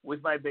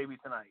 With My Baby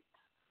Tonight.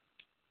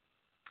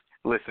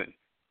 Listen,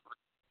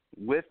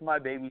 With My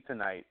Baby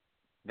Tonight,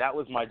 that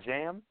was my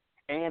jam,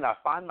 and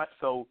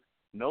so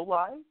no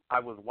lie, I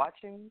was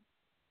watching,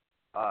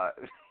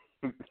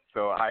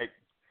 so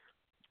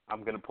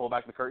I'm going to pull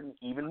back the curtain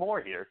even more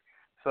here.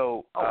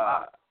 So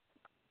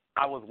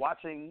I was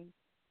watching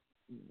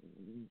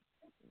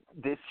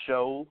this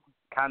show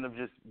kind of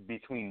just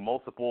between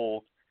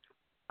multiple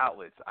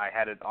outlets. I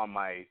had it on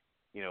my,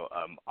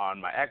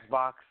 on my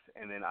Xbox,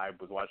 and then I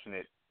was watching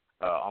it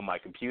on my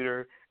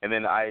computer, and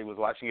then I was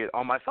watching it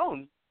on my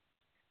phone.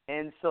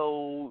 And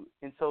so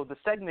the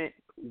segment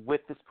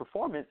with this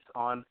performance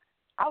on,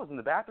 I was in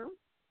the bathroom,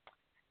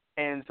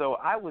 and so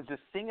I was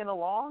just singing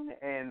along,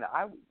 and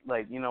I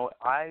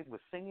was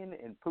singing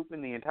and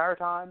pooping the entire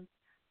time,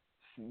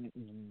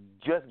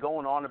 just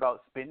going on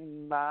about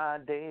spending my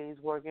days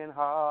working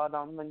hard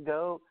on the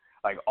go,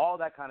 like all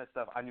that kind of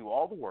stuff. I knew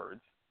all the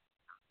words,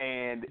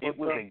 and it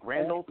was a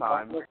grand old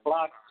time. The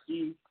clock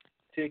keeps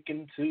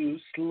ticking too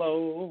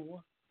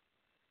slow.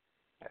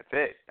 That's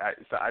it.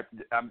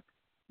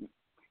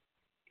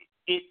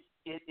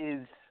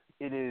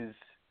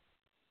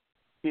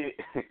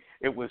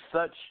 It was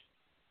such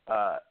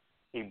a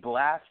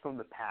blast from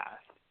the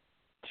past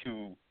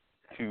to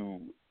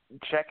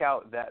check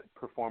out that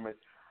performance.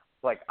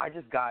 Like, I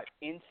just got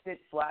instant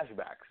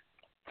flashbacks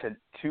to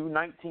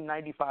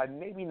 1995,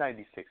 maybe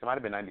 96. It might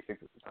have been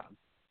 96 at the time.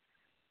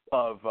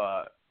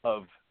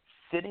 Of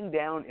sitting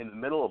down in the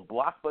middle of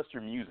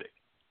blockbuster music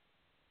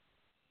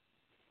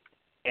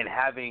and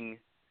having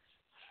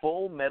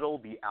Full Metal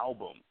the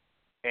album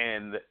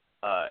and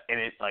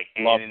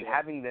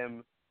having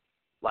them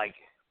like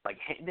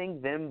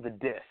handing them the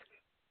disc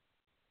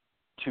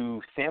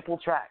to sample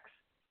tracks.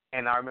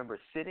 And I remember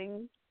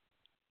sitting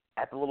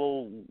at the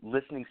little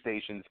listening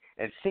stations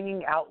and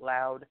singing out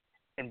loud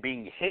and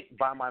being hit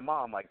by my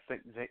mom, like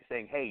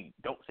saying, "Hey,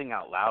 don't sing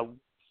out loud.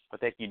 What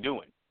the heck you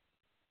doing?"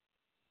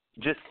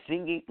 Just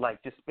singing,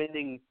 like just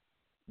spending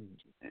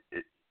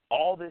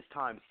all this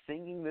time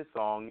singing this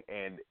song,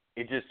 and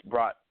it just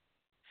brought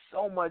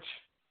so much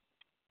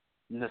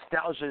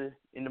nostalgia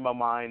into my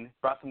mind,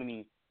 brought so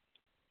many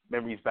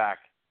memories back.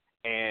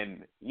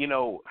 And you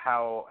know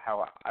how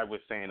I was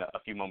saying a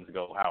few moments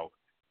ago, how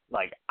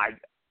like I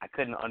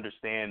couldn't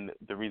understand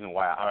the reason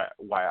why I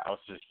was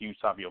such a huge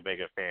Savio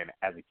Vega fan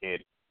as a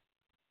kid.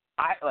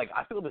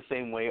 I feel the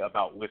same way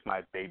about With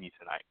My Baby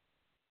Tonight,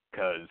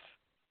 because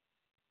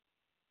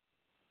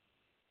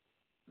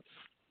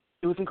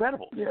it was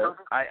incredible. Yeah.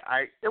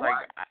 I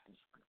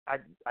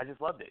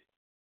just loved it.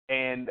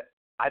 And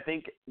I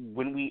think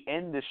when we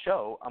end this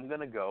show, I'm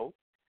going to go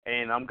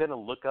and I'm going to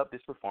look up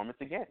this performance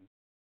again,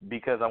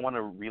 because I want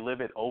to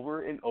relive it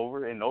over and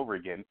over and over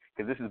again,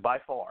 because this is by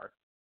far,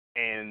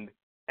 and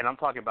I'm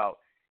talking about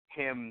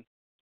him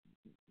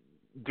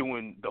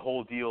doing the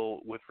whole deal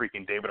with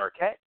freaking David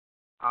Arquette.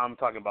 I'm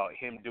talking about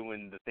him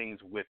doing the things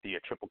with the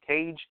Triple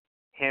Cage,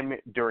 him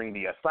during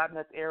the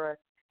Slapnuts era,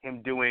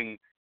 him doing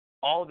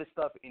all this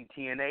stuff in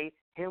TNA,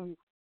 him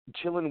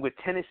chilling with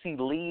Tennessee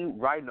Lee,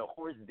 riding a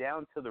horse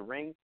down to the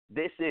ring.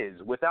 This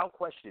is, without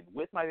question,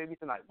 With My Baby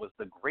Tonight was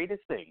the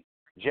greatest thing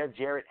Jeff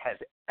Jarrett has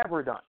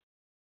ever done.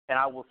 And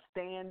I will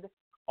stand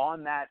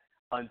on that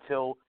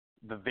until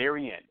the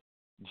very end.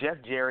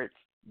 Jeff Jarrett's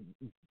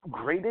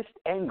greatest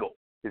angle,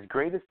 his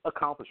greatest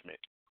accomplishment,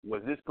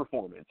 was this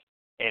performance,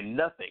 and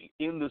nothing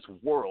in this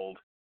world,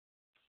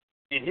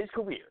 in his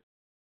career,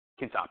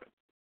 can stop him.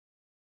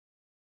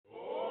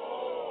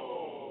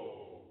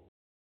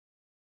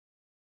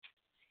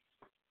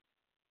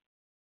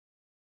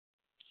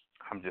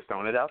 I'm just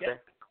throwing it out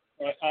there.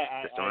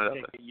 I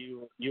think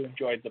you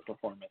enjoyed the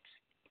performance.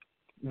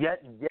 Yes,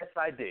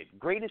 I did.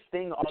 Greatest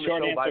thing on the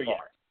Short show by answer,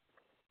 far.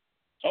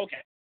 Yes.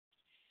 Okay.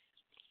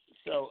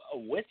 So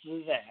with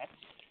that,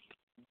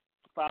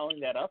 following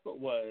that up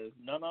was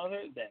none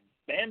other than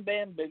Bam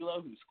Bam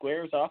Bigelow, who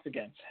squares off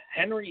against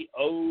Henry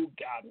O.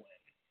 Godwin.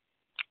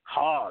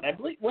 Hog. I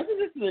believe, wasn't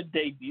this the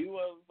debut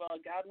of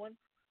Godwin?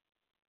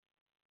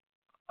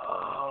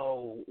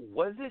 Oh,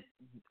 was it?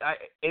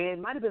 It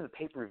might have been the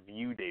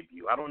pay-per-view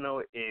debut. I don't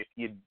know if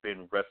he'd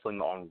been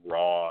wrestling on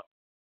Raw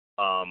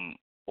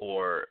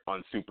or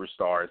on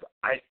Superstars.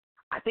 I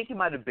think it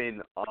might have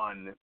been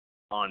on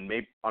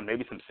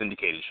maybe some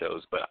syndicated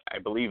shows, but I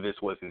believe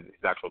this was his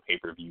actual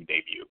pay-per-view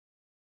debut.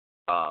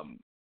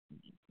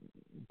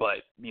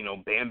 But you know,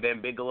 Bam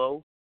Bam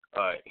Bigelow,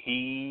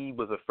 he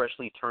was a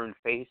freshly turned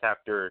face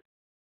after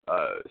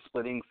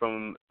splitting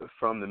from the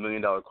 $1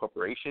 Million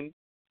Corporation.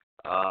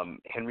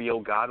 Henry O.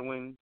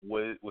 Godwin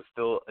was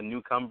still a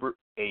newcomer,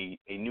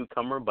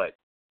 but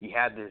he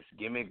had this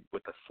gimmick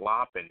with the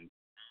slop and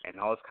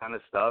all this kind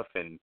of stuff.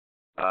 And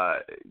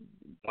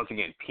once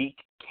again, peak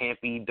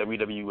campy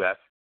WWF.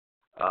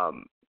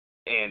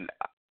 And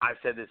I've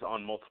said this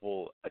on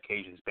multiple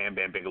occasions. Bam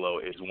Bam Bigelow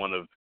is one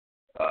of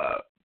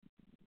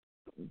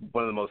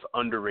the most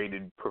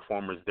underrated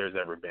performers there's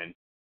ever been.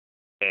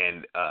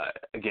 And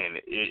again,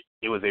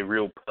 it was a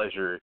real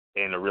pleasure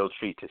and a real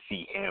treat to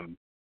see him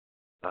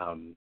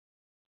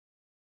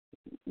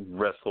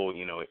wrestle,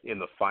 you know, in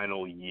the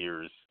final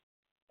years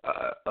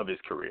of his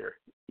career,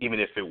 even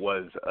if it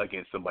was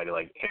against somebody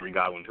like Henry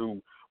Godwin,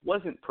 who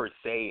wasn't per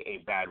se a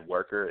bad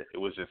worker. It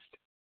was just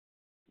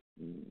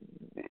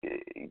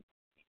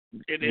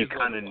you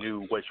kind of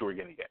knew what you were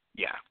going to get.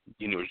 Yeah,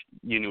 you knew what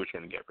you're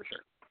going to get for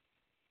sure.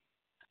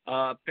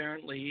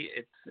 Apparently,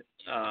 it's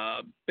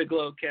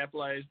Bigelow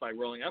capitalized by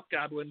rolling up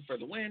Godwin for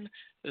the win.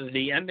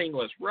 The ending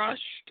was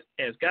rushed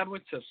as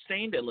Godwin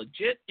sustained a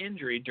legit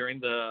injury during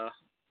the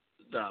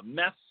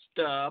messed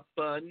up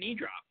knee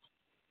drop.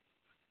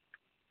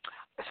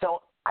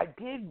 So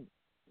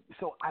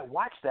I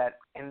watched that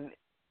and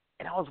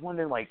I was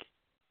wondering, like,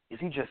 is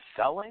he just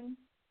selling?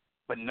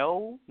 But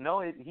no,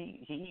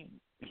 he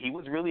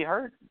was really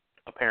hurt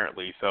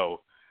apparently.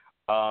 So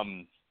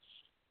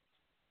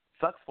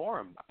sucks for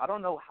him. I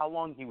don't know how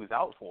long he was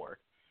out for,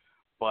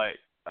 but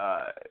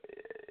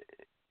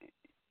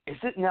is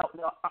it now?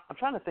 I'm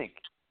trying to think.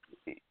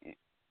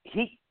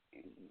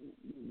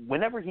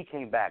 Whenever he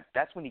came back,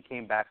 that's when he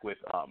came back with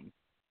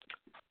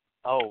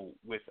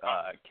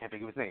can't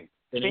think of his name.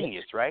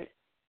 Phineas, right?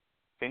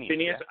 Phineas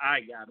yeah. I.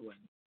 Godwin.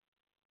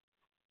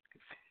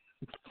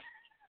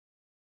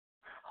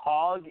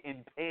 Hog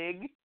and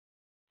Pig.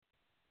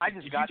 I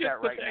just got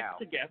that right now.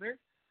 Together.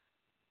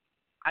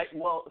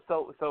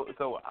 So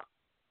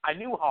I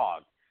knew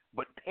Hog,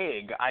 but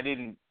Pig I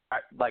didn't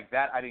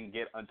I didn't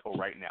get until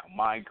right now.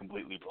 Mind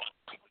completely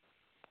blown.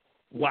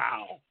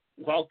 Wow.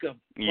 Welcome.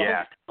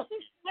 Yeah. Welcome.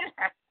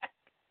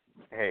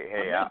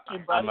 Hey,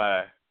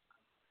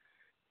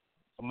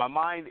 my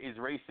mind is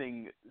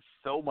racing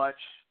so much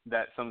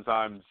that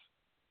sometimes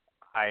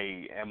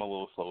I am a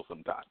little slow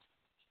sometimes.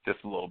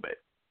 Just a little bit.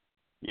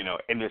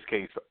 In this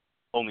case,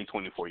 only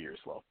 24 years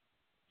slow.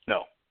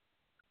 No.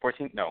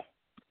 14? No.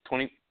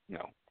 20?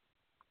 No.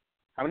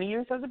 How many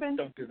years has it been?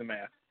 Don't do the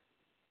math.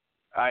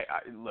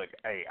 Look,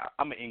 hey,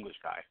 I'm an English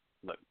guy.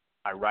 Look,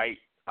 I write,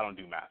 I don't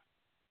do math.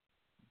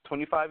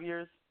 25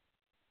 years?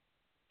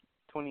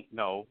 20?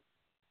 No.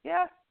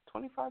 Yeah,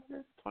 25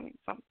 years? 20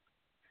 something.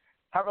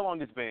 However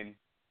long it's been,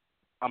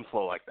 I'm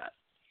slow like that.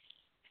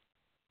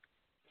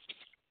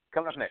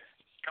 Coming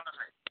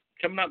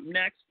up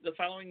next, the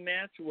following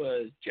match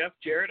was Jeff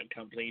Jarrett,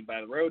 accompanied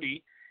by the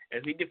Roadie,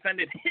 as he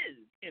defended his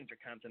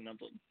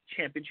Intercontinental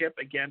Championship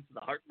against the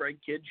Heartbreak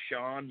Kid,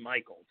 Shawn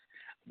Michaels.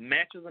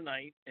 Match of the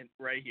night, and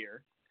right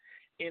here.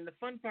 And the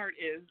fun part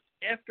is,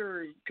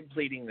 after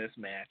completing this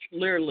match,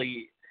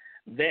 literally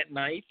that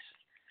night,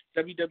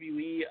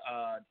 WWE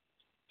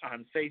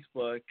on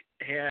Facebook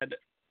had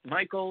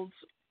Michaels,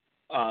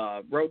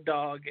 Road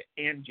Dogg,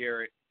 and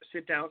Jarrett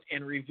sit down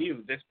and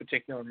review this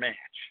particular match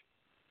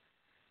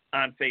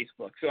on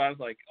Facebook. So I was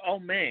like, oh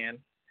man,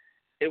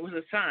 it was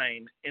a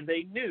sign, and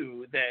they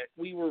knew that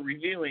we were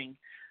reviewing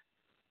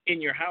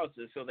In Your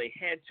Houses, so they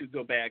had to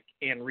go back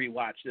and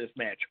rewatch this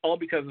match, all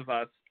because of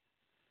us.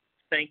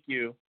 Thank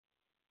you.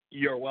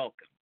 You're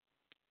welcome.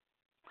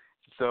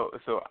 So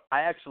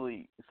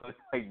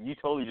you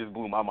totally just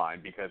blew my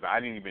mind because I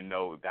didn't even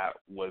know that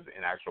was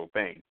an actual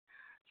thing.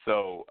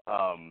 So,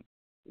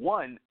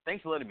 one,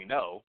 thanks for letting me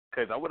know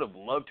because I would have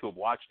loved to have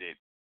watched it.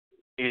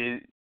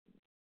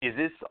 Is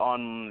this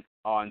on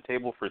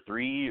Table for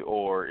Three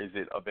or is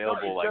it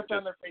available? No, it's just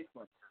on their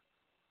Facebook.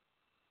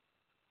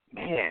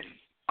 Man,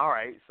 all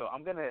right. So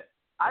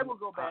I will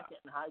go back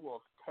and I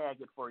will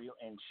tag it for you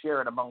and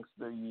share it amongst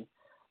the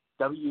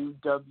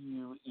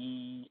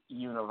WWE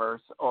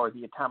universe or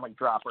the Atomic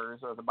Droppers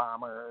or the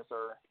Bombers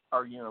or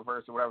our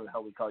universe or whatever the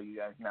hell we call you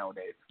guys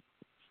nowadays.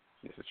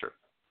 This is true.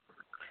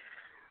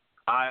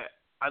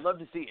 I'd love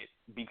to see it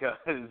because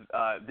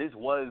this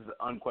was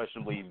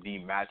unquestionably the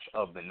match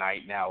of the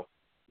night. Now,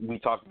 we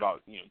talked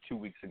about 2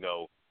 weeks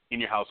ago, In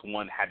Your House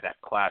 1 had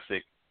that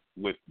classic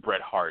with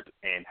Bret Hart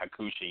and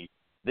Hakushi.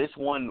 This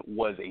one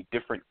was a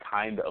different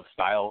kind of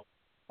style.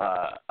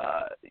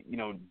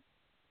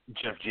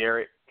 Jeff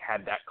Jarrett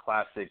had that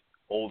classic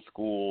old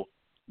school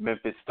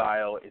Memphis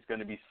style. It's going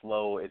to be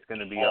slow. It's going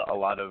to be a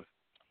lot of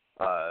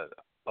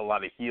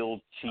heel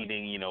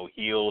cheating,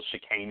 heel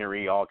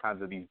chicanery, all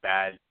kinds of these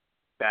bad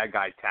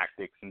guy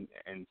tactics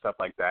and stuff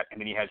like that. And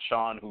then you had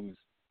Shawn, who's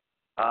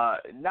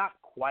not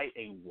quite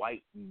a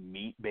white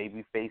meat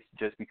baby face,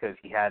 just because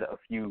he had a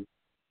few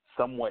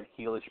somewhat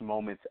heelish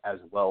moments as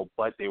well,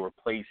 but they were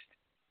placed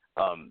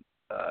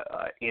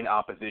in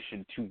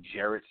opposition to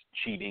Jarrett's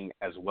cheating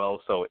as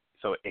well. So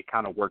it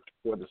kind of worked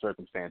for the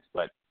circumstance,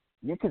 but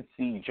you could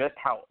see just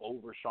how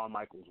over Shawn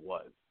Michaels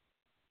was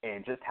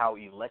and just how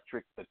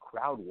electric the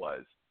crowd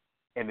was.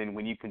 And then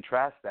when you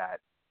contrast that,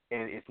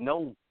 and it's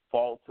no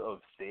fault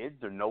of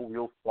Sid's or no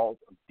real fault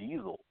of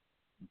Diesel,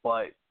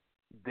 but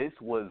this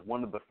was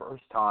one of the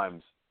first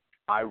times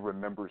I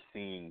remember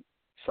seeing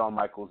Shawn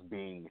Michaels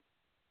being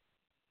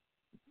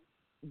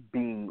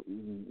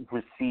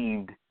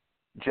received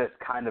just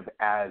kind of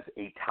as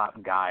a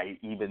top guy,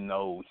 even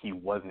though he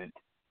wasn't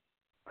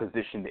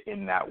positioned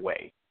in that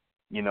way.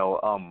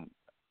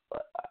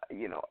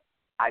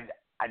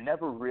 I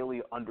never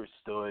really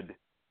understood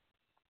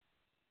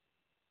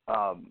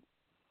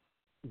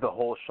the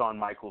whole Shawn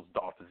Michaels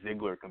Dolph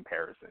Ziggler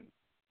comparison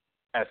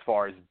as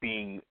far as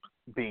being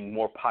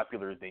more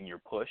popular than your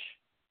push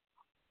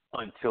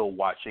until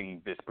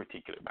watching this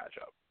particular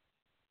matchup.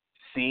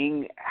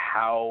 Seeing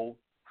how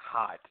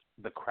hot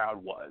the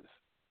crowd was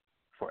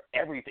for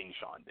everything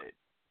Shawn did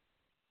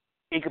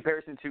in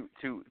comparison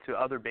to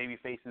other baby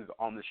faces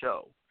on the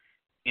show,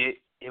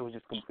 it was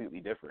just completely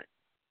different.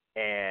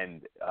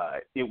 And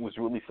it was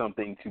really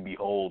something to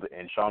behold.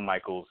 And Shawn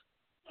Michaels,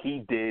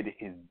 he did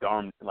his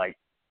darn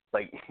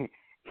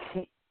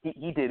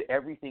he did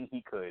everything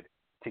he could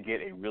to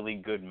get a really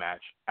good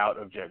match out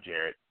of Jeff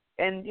Jarrett.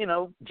 And,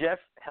 Jeff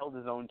held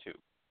his own too.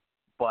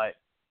 But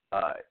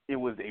it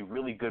was a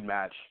really good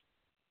match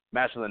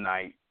of the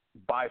night.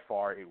 By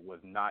far, it was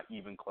not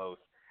even close.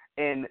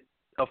 And,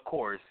 of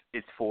course,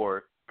 it's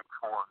for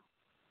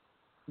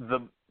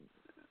the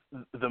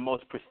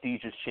most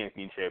prestigious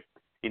championship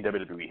in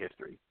WWE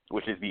history,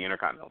 which is the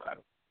Intercontinental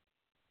title.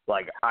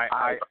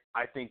 I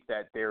think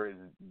that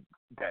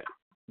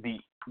the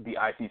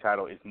IC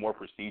title is more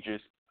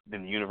prestigious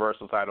than the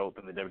Universal title,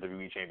 than the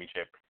WWE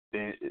Championship.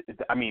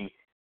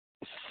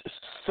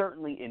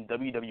 Certainly in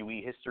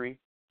WWE history,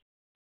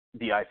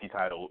 the IC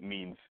title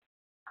means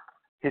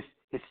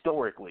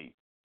historically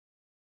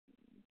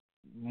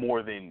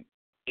more than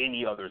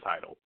any other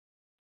title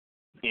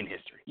in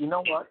history. You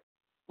know what?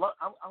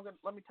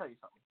 Let me tell you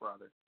something,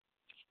 brother.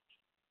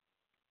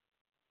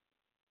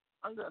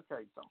 I'm going to tell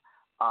you something.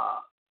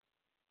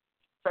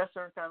 Best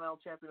Intercontinental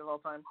Champion of all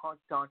time,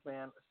 Honky Tonk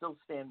Man. Still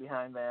stand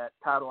behind that.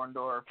 Todd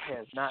Orndorf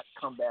has not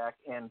come back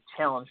and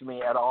challenged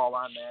me at all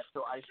on that,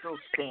 so I still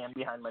stand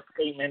behind my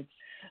statement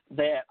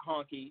that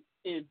Honky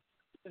is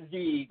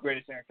the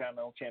greatest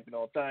Intercontinental Champion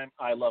of all time.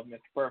 I love Mr.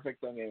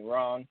 Perfect, don't get me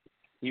wrong.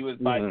 He was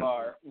by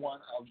far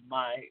one of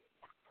my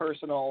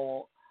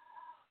personal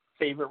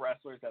favorite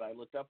wrestlers that I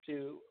looked up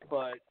to,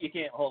 but you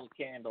can't hold a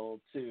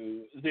candle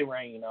to the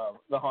reign of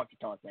the Honky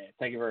Tonk Man.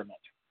 Thank you very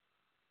much.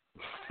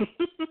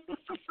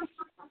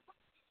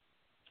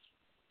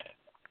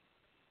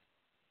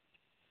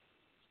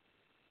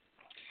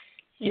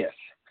 Yes,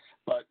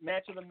 but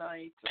match of the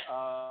night,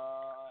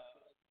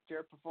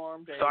 Jarrett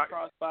performed a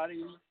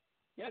crossbody.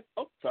 Yeah.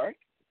 Oh, sorry.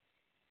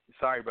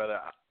 Sorry,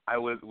 brother. I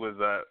was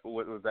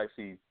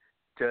actually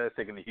just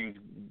taking a huge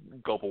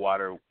gulp of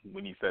water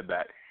when you said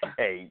that.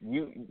 Hey,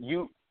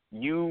 you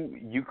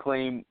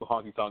claim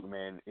Honky Tonk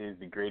Man is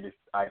the greatest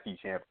IC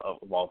champ of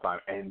all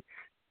time,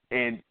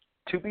 and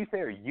to be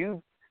fair,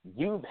 you've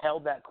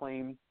held that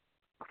claim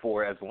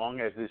for as long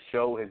as this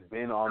show has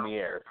been on the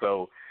air.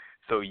 So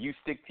you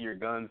stick to your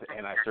guns,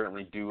 and I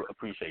certainly do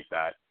appreciate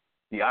that.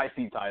 The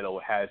IC title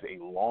has a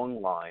long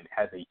line,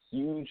 has a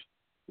huge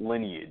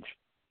lineage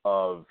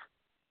of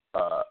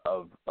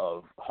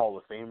Hall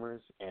of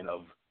Famers and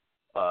of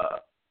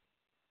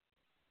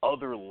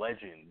other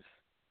legends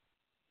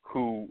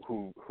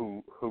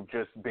who've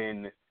just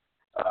been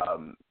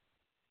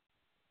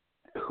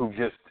who've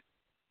just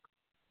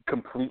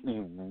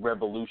completely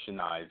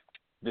revolutionized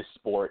this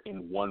sport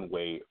in one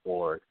way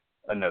or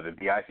another.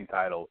 The IC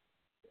title,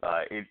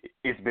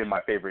 it's been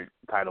my favorite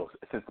title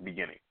since the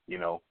beginning, you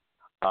know.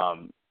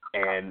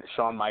 And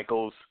Shawn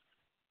Michaels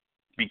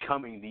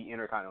becoming the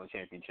Intercontinental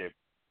Champion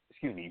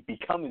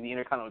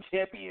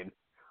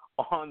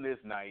on this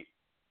night,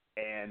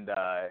 and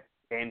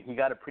he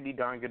got a pretty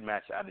darn good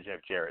match out of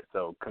Jeff Jarrett.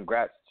 So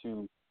congrats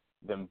to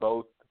them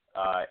both,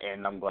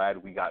 and I'm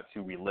glad we got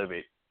to relive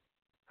it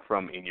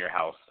from In Your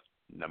House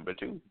number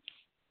 2.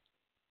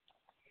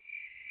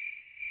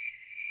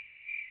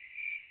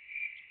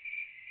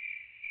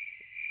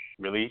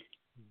 Really?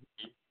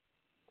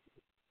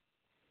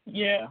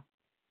 Yeah.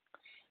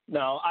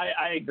 No,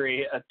 I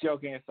agree.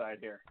 Joking aside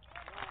here.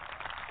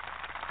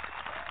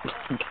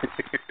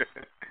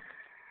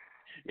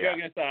 Yeah.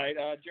 Joking aside,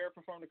 Jarrett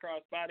performed a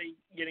crossbody,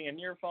 getting a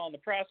near fall in the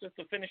process.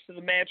 The finish to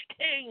the match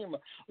came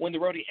when the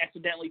roadie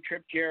accidentally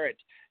tripped Jarrett.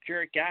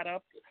 Jarrett got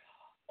up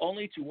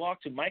only to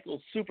walk to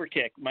Michaels' super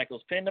kick.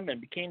 Michaels pinned him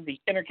and became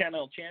the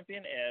Intercontinental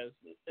Champion as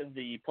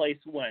the place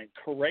went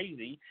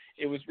crazy.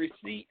 It was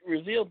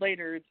revealed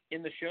later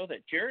in the show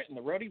that Jarrett and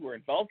the roadie were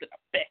involved in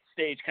a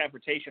backstage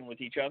confrontation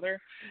with each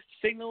other,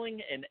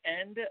 signaling an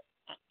end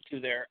to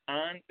their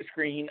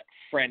on-screen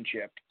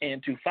friendship.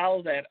 And to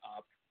follow that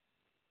up,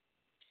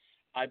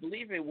 I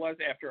believe it was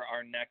after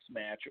our next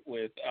match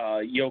with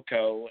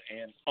Yoko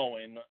and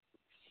Owen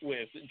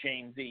with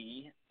James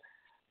E.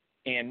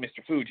 and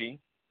Mr. Fuji,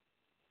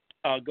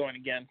 going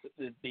against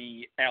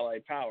the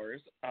Allied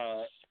Powers,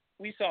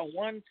 we saw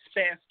one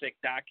spastic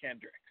Doc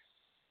Hendricks.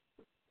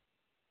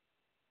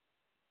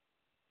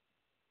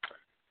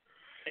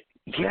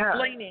 Yeah,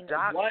 explaining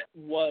what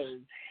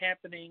was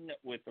happening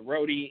with the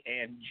roadie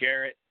and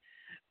Jarrett.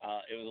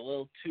 It was a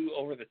little too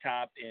over the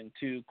top and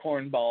too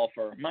cornball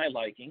for my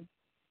liking.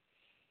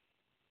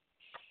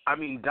 I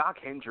mean, Doc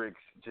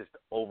Hendricks just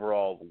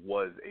overall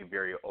was a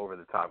very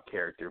over-the-top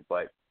character,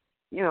 but,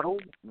 you know,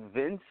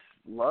 Vince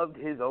loved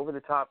his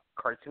over-the-top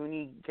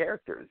cartoony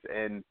characters,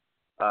 and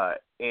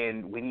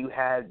when you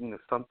had, you know,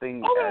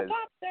 something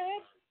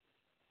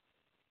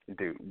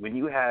when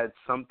you had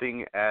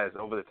something as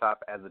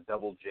over-the-top as a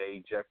Double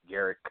J Jeff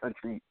Jarrett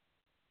country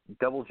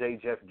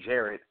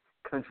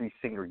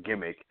singer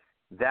gimmick,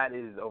 that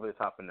is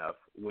over-the-top enough.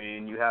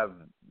 When you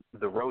have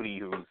the roadie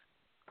whose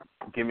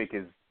gimmick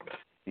is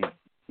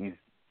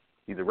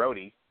he's a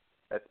roadie,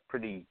 that's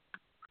pretty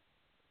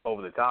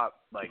over the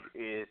top. Like,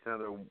 it's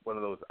another one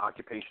of those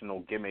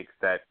occupational gimmicks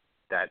that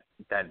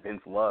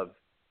Vince loves,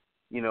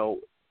 you know.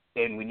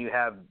 And when you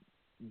have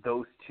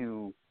those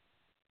two,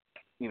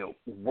 you know,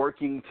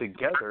 working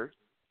together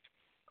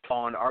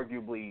on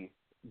arguably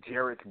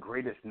Jarrett's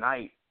greatest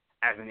night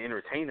as an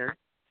entertainer,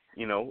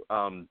 you know,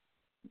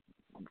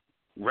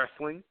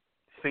 wrestling,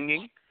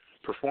 singing,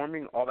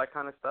 performing, all that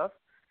kind of stuff,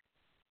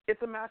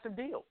 it's a massive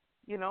deal.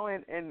 You know,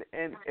 and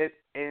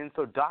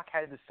so Doc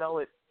had to sell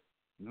it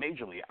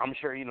majorly. I'm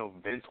sure, you know,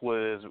 Vince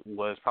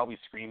was probably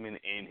screaming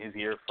in his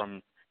ear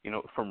from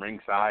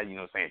ringside, you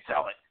know, saying,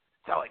 sell it,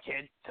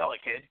 kid.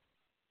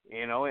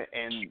 You know,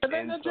 and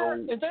then the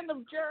Jarrett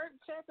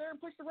sat there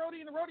and pushed the roadie,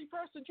 and the roadie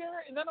pressed the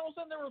Jarrett, and then all of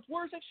a sudden there was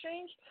words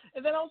exchanged,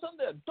 and then all of a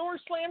sudden the door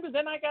slammed, and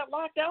then I got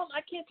locked out. And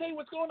I can't tell you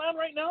what's going on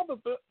right now,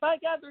 but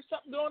by God, there's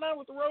something going on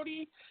with the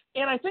roadie,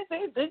 and I think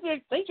they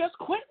just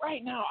quit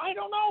right now. I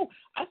don't know.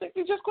 I think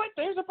they just quit.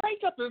 There's a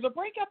breakup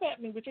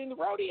happening between the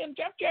roadie and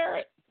Jeff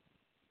Jarrett.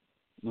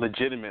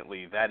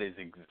 Legitimately, that is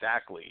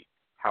exactly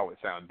how it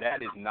sounds.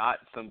 That is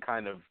not some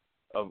kind of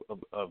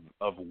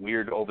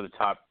weird over the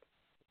top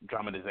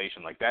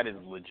dramatization. Like, that is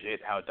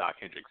legit how Doc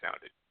Hendricks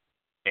sounded.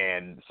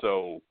 And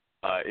so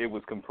it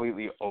was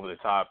completely over the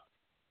top.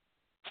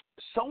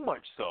 So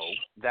much so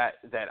that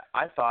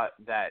I thought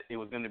that it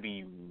was going to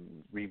be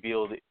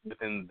revealed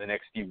within the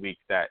next few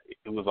weeks that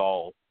it was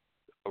all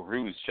a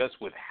ruse, just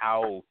with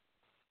how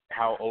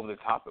over the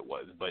top it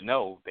was. But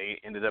no, they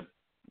ended up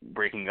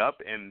breaking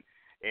up, and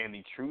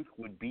the truth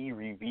would be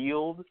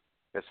revealed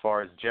as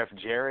far as Jeff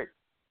Jarrett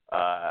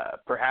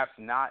perhaps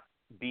not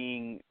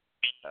being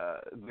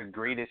the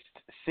greatest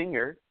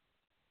singer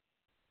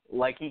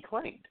like he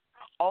claimed.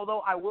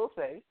 Although I will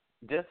say,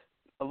 just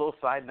a little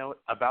side note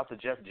about the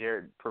Jeff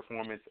Jarrett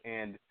performance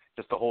and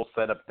just the whole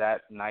setup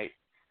that night,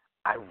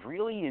 I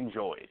really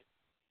enjoyed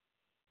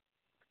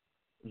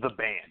the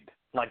band,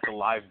 like the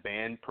live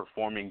band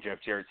performing Jeff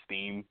Jarrett's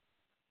theme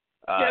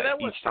that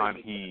was each time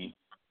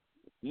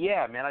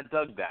Yeah, man, I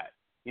dug that.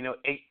 You know,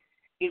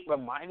 it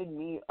reminded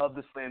me of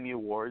the Slammy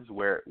Awards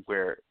where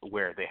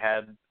they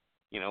had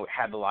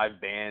the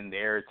live band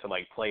there to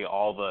like play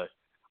all the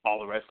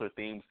wrestler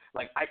themes.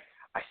 Like I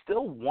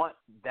still want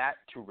that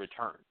to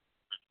return.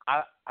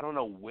 I don't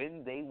know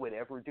when they would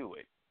ever do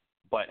it,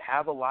 but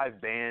have a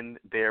live band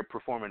there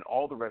performing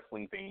all the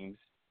wrestling themes.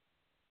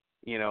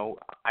 You know,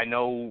 I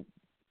know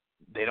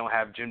they don't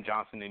have Jim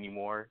Johnson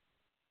anymore.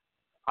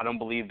 I don't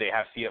believe they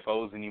have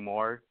CFOs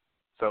anymore.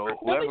 So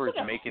whoever is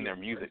making their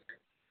music.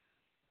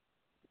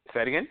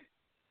 Say it again?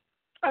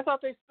 I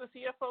thought the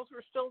CFOs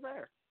were still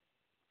there.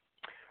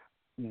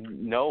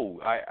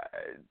 No,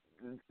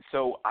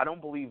 so I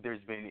don't believe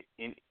there's been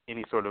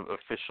any sort of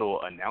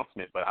official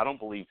announcement, but I don't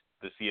believe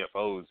the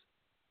CFOs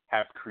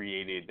have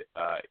created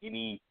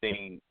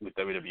anything with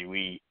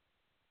WWE.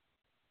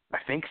 I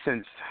think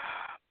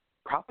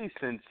probably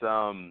since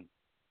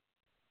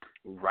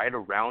right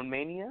around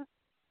Mania,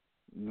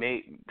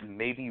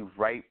 maybe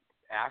right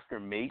after,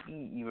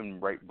 maybe even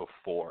right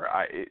before.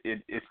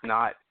 It's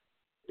not.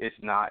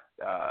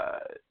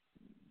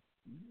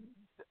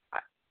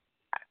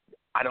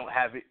 I don't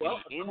have it. Well,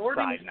 inside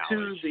according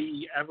knowledge. to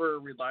the ever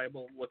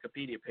reliable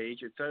Wikipedia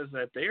page, it says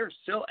that they are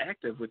still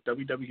active with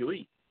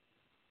WWE.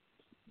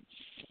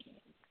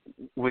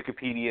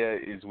 Wikipedia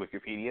is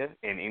Wikipedia,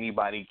 and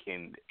anybody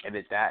can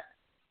edit that.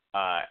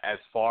 As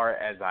far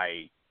as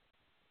I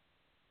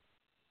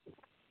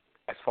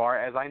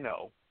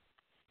know,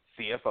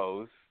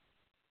 CFOs,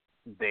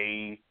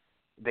 they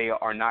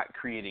are not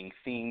creating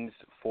themes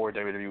for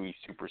WWE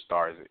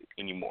superstars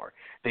anymore.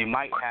 They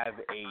might have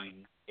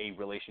a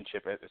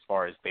relationship as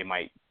far as they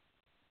might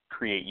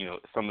create,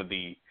 some of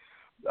the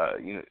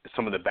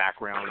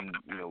background,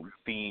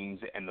 themes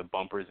and the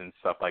bumpers and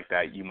stuff like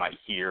that you might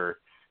hear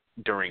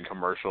during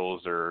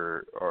commercials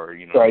or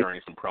right.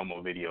 During some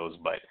promo videos.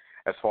 But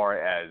as far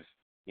as,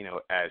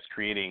 as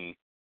creating,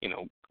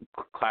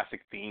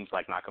 classic themes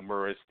like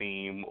Nakamura's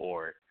theme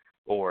or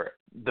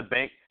the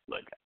bank,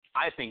 look,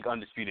 I think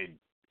Undisputed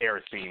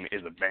Era's theme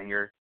is a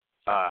banger.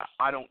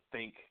 I don't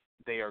think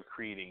they are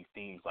creating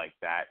themes like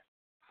that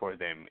for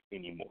them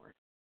anymore.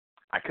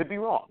 I could be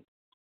wrong,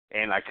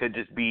 and I could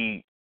just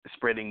be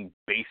spreading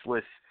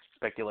baseless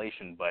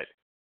speculation, but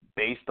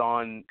based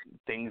on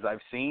things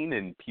I've seen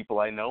and people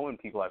I know and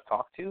people I've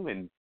talked to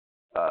and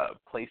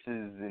places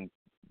and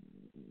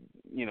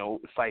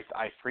sites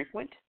I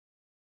frequent,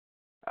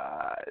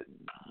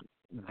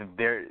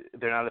 they're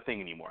not a thing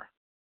anymore.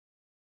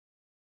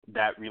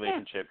 That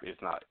relationship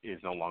is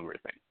no longer a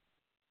thing.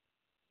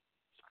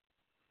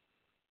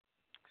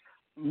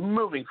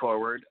 Moving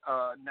forward,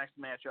 next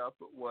matchup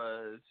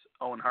was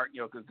Owen Hart and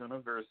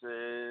Yokozuna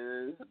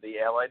versus the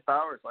Allied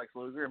Powers, Lex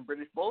Luger and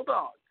British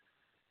Bulldog.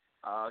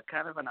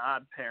 Kind of an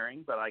odd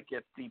pairing, but I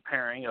get the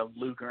pairing of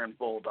Luger and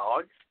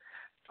Bulldog.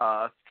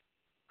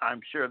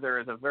 I'm sure there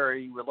is a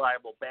very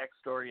reliable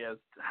backstory as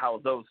to how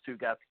those two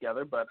got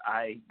together, but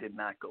I did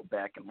not go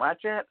back and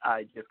watch it.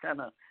 I just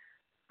kind of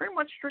pretty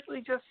much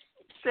strictly just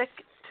stick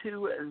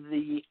to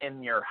the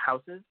In Your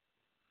Houses.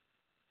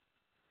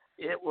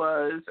 It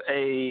was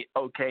a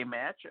okay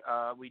match.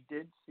 We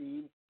did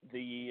see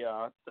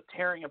the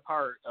tearing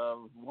apart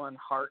of one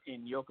Hart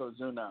in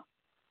Yokozuna.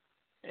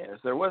 Yes,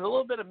 there was a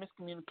little bit of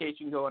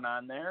miscommunication going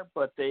on there,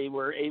 but they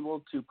were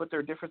able to put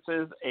their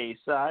differences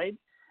aside.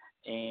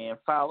 And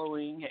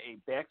following a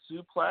back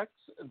suplex,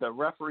 the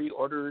referee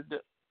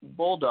ordered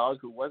Bulldog,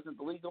 who wasn't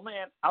the legal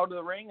man, out of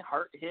the ring.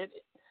 Hart hit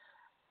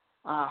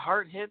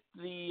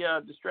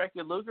the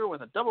distracted Luger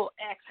with a double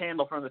axe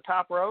handle from the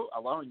top rope,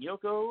 allowing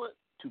Yoko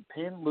to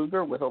pin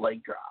Luger with a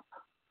leg drop.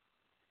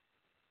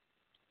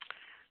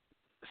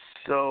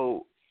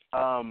 So,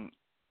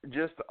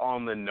 just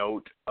on the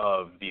note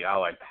of the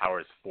Allied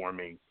Powers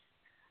forming,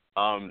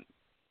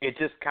 it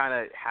just kind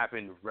of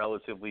happened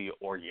relatively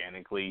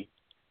organically.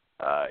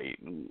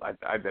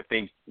 I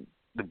think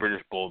the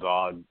British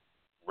Bulldog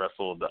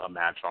wrestled a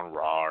match on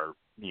Raw or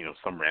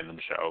some random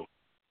show,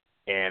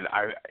 and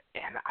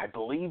I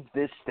believe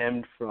this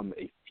stemmed from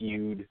a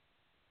feud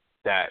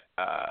that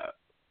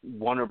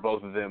one or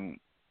both of them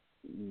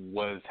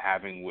was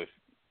having with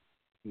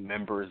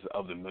members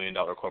of the $1 Million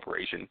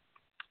Corporation,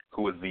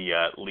 who was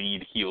the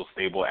lead heel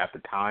stable at the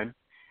time.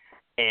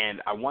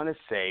 And I want to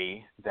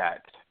say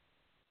that,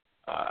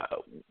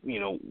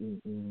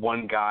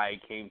 one guy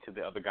came to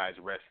the other guy's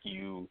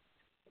rescue.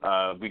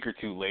 A week or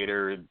two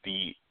later,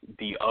 the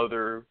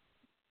other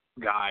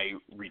guy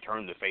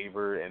returned the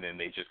favor, and then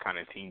they just kind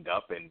of teamed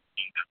up, and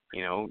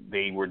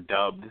they were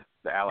dubbed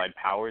the Allied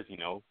Powers.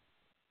 The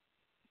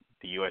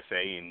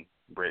USA and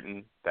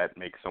Britain. That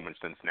makes so much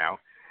sense now.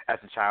 As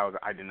a child,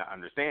 I did not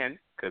understand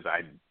because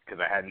I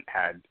hadn't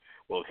had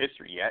world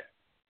history yet,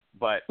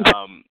 but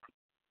but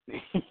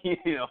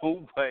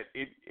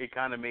it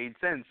kind of made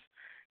sense.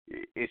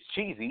 It's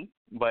cheesy,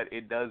 but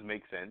it does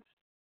make sense.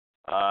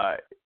 I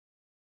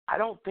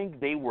don't think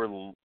they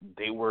were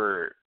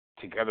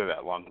together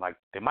that long. Like,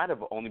 they might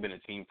have only been a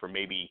team for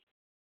maybe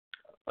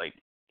like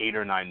 8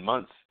 or 9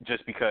 months,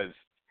 just because,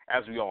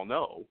 as we all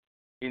know,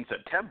 in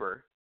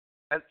September,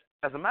 as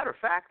a matter of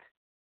fact,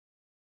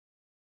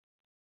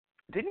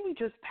 didn't we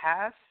just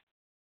pass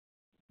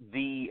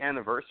the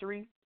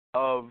anniversary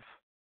of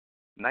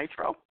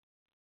Nitro?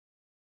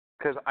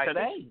 Because I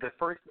think the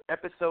first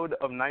episode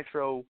of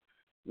Nitro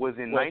was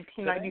in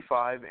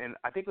 1995, and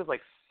I think it was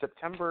like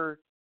September.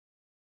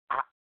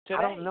 I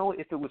don't know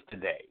if it was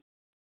today.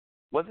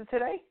 Was it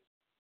today?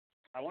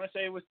 I want to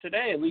say it was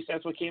today. At least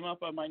that's what came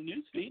up on my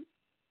news feed.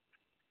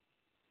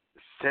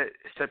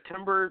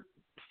 September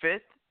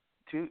 5th,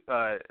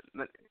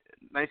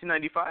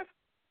 1995?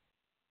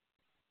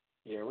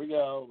 Here we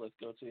go. Let's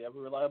go to the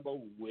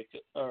ever-reliable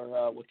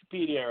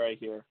Wikipedia right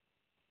here.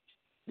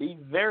 The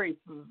very,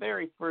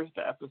 very first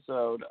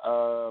episode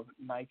of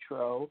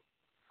Nitro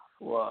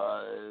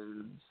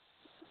was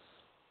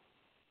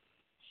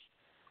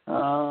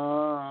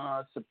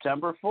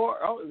September 4th.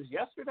 Oh, it was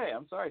yesterday.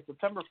 I'm sorry.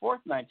 September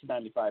 4th,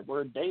 1995.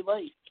 We're a day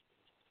late.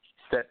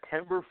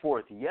 September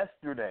 4th,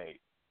 yesterday,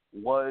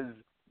 was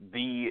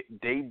the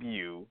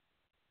debut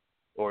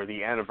or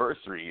the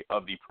anniversary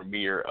of the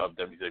premiere of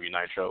WW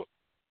Nitro,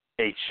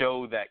 a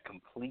show that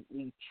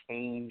completely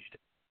changed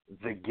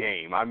the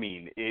game. I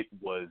mean, it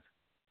was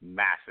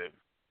massive.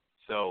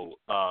 So,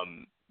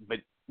 but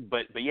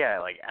yeah,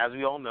 like, as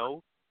we all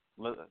know,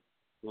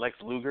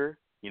 Lex Luger,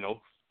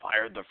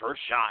 fired the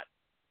first shot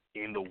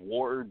in the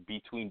war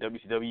between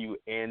WCW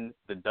and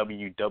the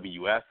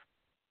WWF.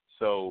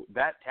 So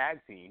that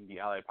tag team, the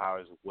Allied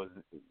Powers,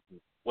 wasn't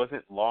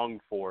long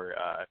for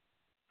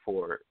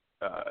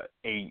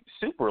a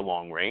super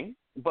long reign,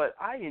 but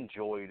I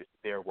enjoyed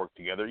their work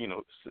together,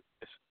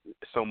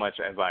 so much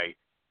as I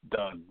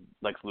dug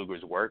Lex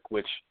Luger's work,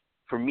 which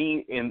for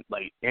me,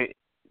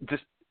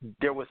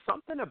 there was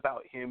something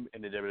about him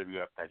in the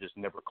WWF that just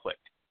never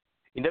clicked.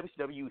 In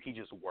WCW, he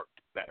just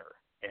worked better,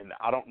 and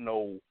I don't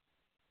know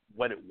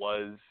what it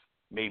was.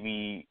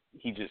 Maybe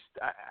he just,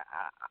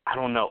 I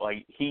don't know.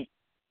 Like,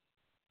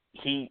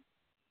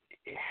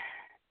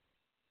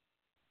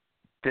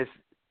 this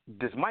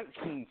might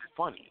seem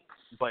funny,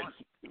 but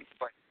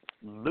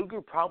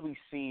Luger probably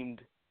seemed,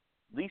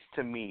 at least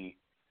to me,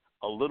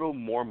 a little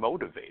more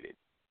motivated,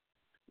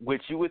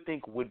 which you would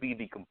think would be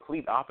the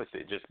complete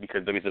opposite just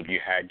because WCW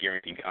had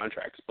guaranteed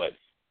contracts. But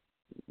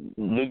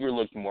Luger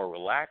looked more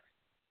relaxed.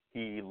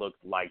 He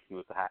looked like he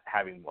was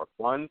having more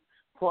fun.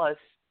 Plus,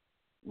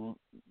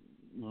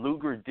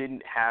 Luger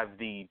didn't have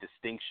the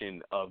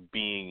distinction of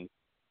being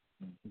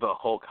the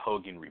Hulk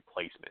Hogan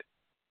replacement.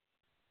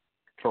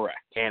 Correct.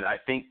 And I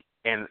think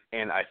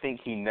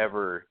he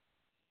never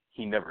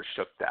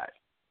shook that,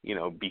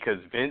 because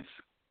Vince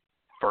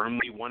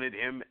firmly wanted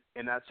him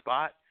in that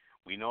spot.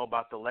 We know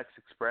about the Lex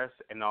Express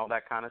and all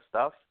that kind of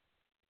stuff,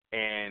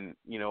 and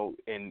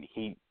and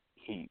he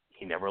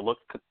never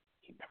looked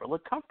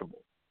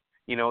comfortable.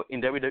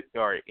 In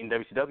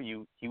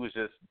WCW, he was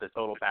just the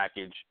total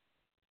package.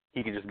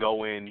 He could just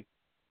go in,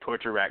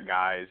 torture rat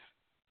guys,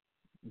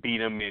 beat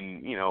them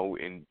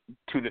in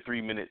 2 to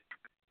 3 minute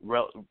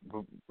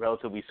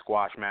relatively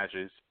squash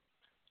matches,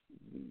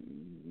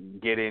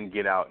 get in,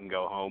 get out, and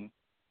go home.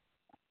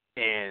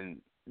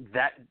 And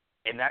that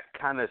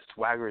kind of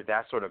swagger,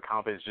 that sort of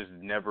confidence just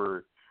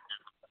never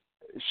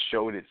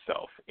showed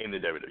itself in the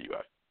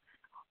WWF.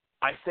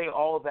 I say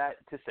all of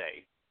that to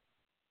say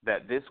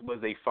that this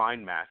was a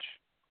fine match.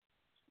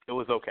 It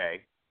was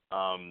okay.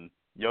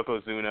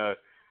 Yokozuna,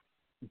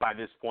 by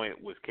this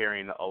point, was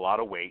carrying a lot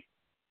of weight.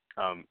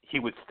 He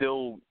would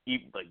still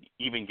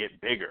even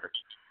get bigger,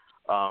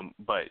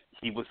 but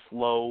he was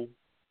slow.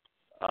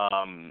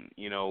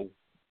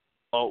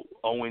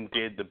 Owen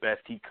did the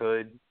best he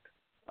could.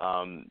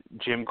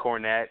 Jim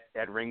Cornette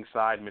at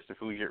ringside, Mr.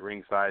 Fuji at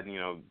ringside.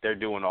 They're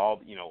doing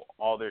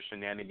all their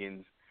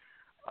shenanigans.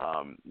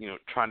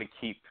 Trying to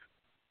keep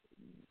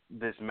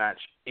this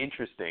match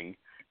interesting.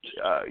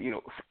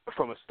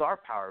 From a star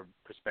power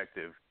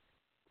perspective,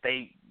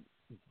 they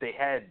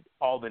had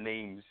all the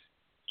names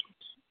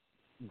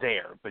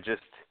there, but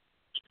just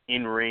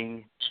in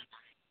ring,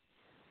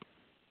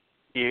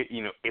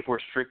 if we're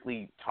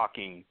strictly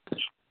talking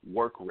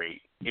work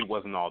rate, it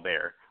wasn't all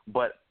there.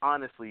 But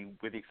honestly,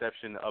 with the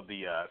exception of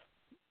the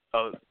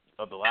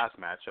last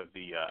match, of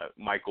the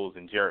Michaels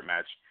and Jarrett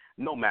match,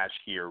 no match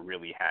here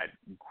really had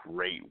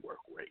great work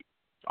rate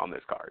on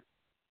this card.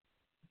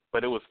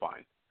 But it was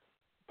fine.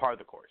 par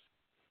the course.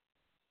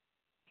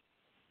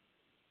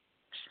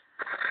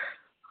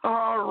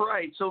 All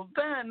right. So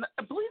then,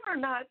 believe it or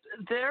not,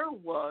 there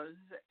was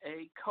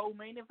a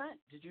co-main event.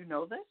 Did you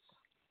know this?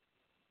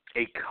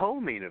 A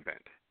co-main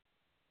event?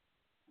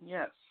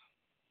 Yes.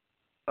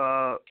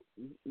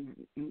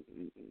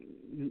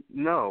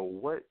 No.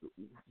 What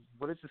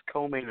is this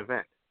co-main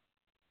event?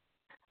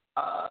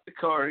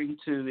 According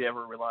to the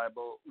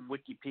ever-reliable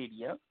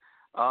Wikipedia,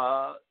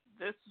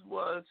 this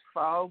was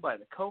followed by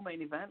the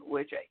co-main event,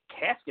 which a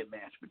casket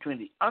match between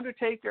The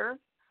Undertaker,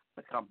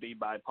 accompanied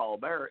by Paul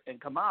Bearer, and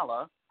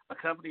Kamala,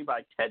 accompanied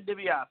by Ted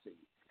DiBiase.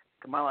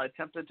 Kamala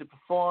attempted to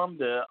perform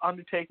The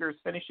Undertaker's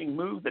finishing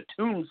move, the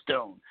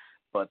Tombstone,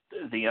 but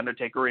The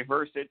Undertaker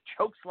reversed it,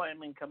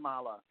 chokeslamming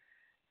Kamala.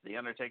 The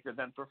Undertaker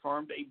then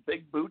performed a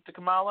big boot to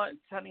Kamala and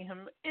sending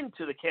him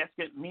into the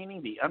casket,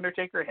 meaning The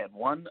Undertaker had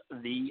won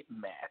the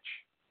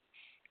match.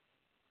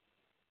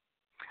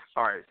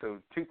 All right, so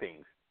two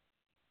things.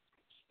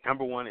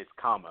 Number one is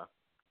Kama,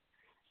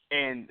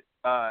 and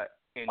I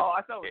thought it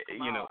was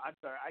Kamala. I'm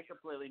sorry, I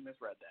completely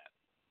misread that.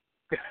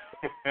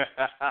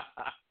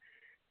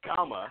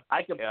 Kama.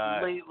 I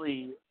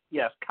completely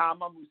yes,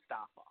 Kama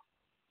Mustafa.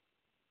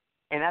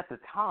 And at the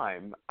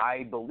time,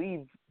 I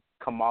believe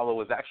Kamala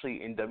was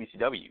actually in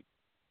WCW.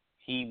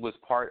 He was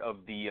part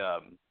of the.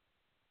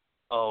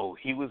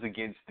 He was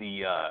against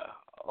the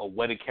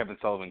what did Kevin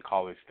Sullivan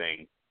call this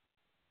thing?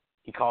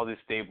 He called his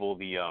stable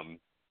the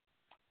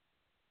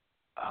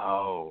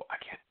I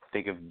can't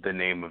think of the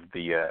name of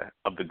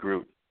the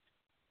group.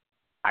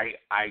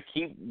 I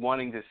keep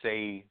wanting to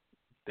say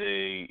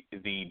the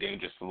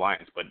Dangerous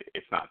Alliance, but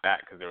it's not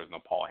that because there was no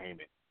Paul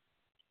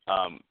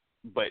Heyman.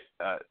 But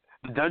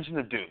the Dungeon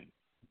of Doom.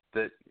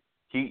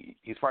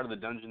 He's part of the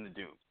Dungeon of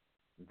Doom.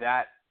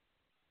 That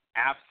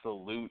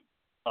absolute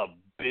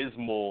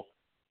abysmal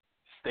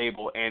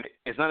stable, and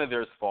it's none of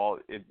their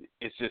fault.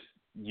 It's just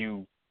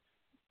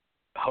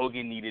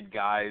Hogan needed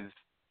guys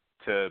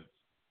to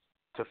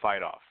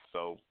fight off,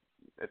 so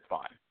it's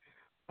fine.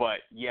 But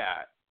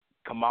yeah,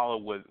 Kamala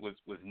was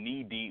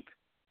knee deep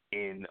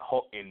in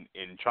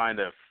trying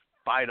to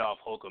fight off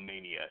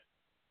Hulkamania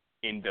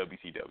in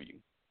WCW.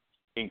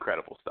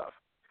 Incredible stuff.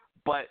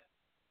 But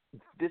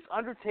this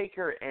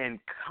Undertaker and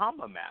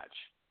Kama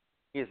match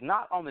is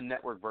not on the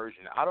network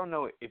version. I don't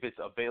know if it's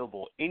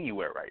available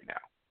anywhere right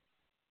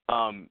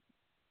now.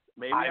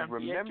 Maybe on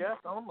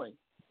VHS only.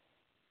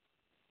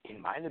 It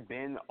might have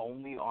been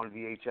only on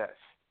VHS.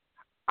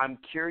 I'm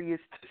curious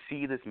to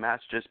see this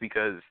match just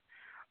because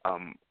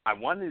I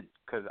want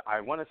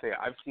to say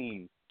I've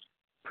seen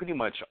pretty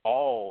much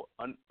all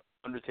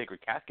Undertaker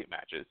casket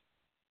matches,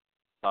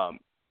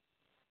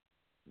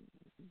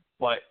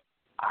 but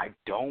I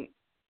don't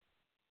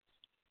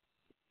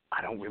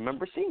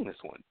remember seeing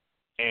this one.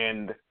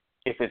 And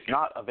if it's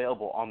not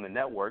available on the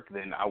network,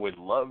 then I would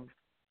love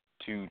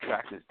to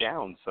track this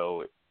down.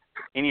 So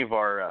any of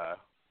our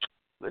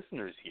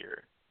listeners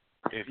here,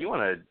 if you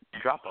want to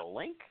drop a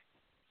link,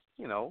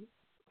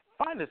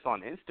 find us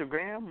on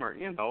Instagram or,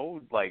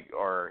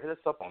 or hit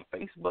us up on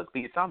Facebook,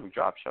 The Atomic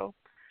Drop Show,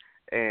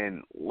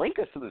 and link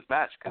us to this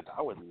match because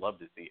I would love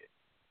to see it.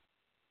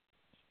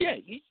 Yeah,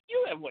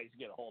 you have ways to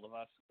get a hold of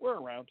us. We're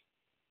around.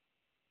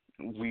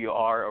 We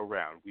are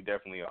around. We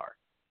definitely are.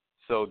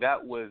 So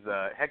that was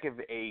a heck of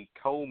a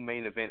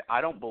co-main event.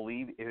 I don't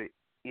believe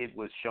it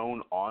was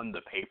shown on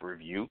the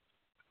pay-per-view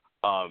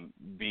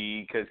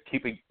because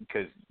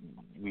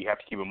we have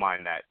to keep in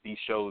mind that these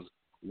shows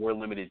were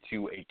limited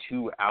to a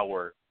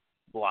 2-hour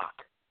block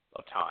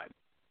of time.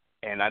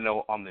 And I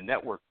know on the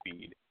network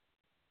feed,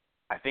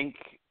 I think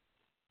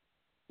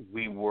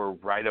we were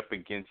right up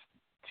against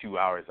 2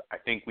 hours. I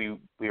think we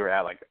were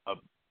at like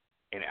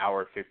an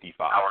hour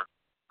 55.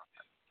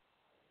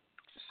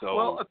 So,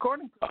 well,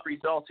 according to the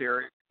results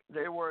here,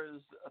 there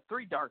was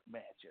 3 dark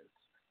matches.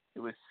 It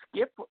was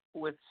Skip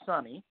with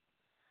Sonny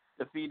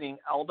defeating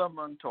Aldo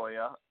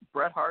Montoya,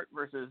 Bret Hart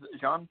versus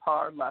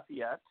Jean-Paul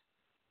Lafitte,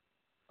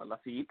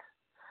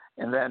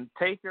 and then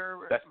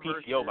Taker. That's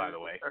PCO, by the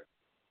way.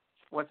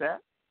 What's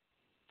that?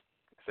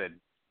 I said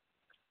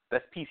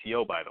that's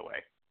PCO, by the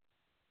way.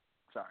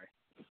 Sorry.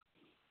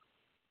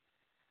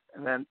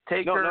 And then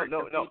Taker.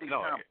 No.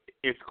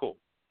 It's cool.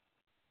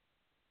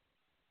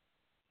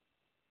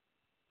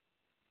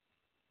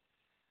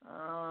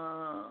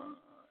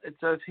 It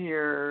says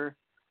here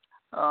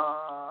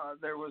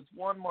there was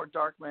one more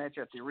dark match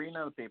at the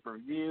arena, the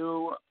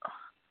pay-per-view.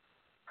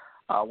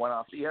 Went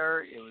off the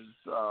air. It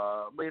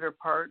was later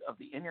part of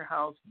the In Your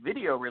House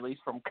video release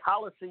from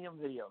Coliseum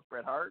Videos.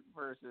 Bret Hart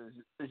versus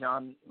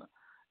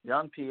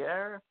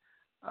Jean-Pierre.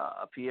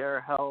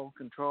 Pierre held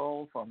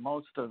control for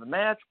most of the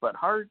match, but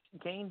Hart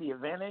gained the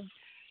advantage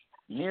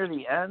near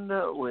the end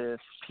with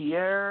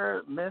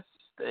Pierre missed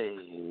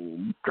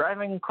a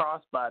driving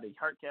crossbody.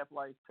 Hart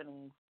capitalized,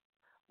 pinning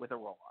with a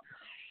roll-up.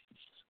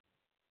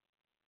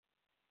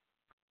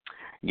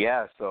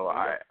 Yeah, so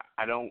I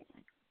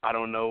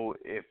don't know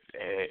if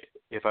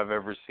I've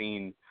ever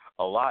seen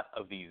a lot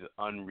of these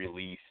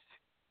unreleased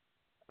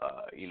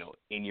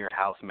In Your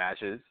House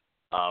matches.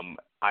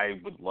 I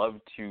would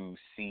love to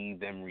see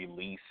them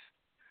release,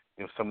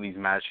 some of these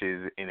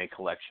matches in a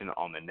collection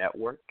on the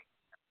network,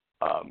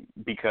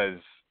 because,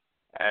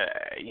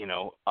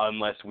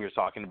 unless we're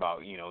talking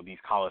about, these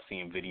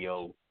Coliseum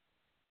video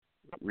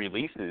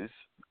releases,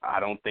 I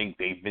don't think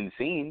they've been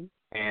seen.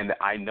 And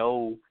I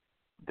know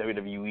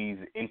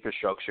WWE's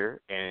infrastructure,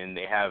 and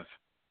they have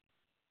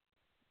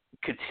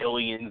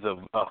cotillions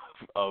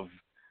of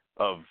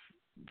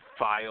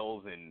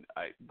files, and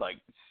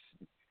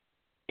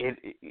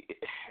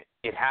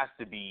it has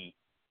to be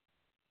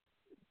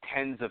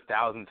tens of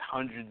thousands,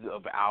 hundreds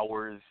of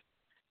hours,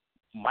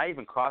 might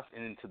even cross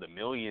into the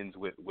millions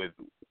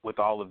with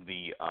all of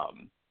the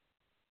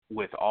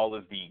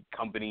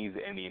companies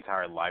and the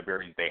entire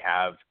libraries they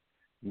have.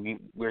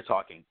 We're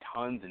talking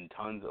tons and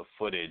tons of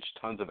footage,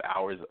 tons of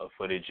hours of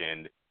footage,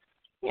 and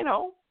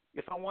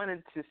if I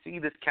wanted to see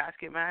this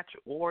casket match,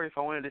 or if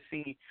I wanted to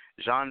see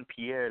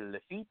Jean-Pierre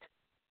Lafitte,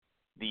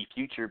 the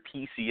future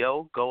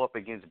PCO, go up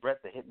against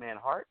Bret the Hitman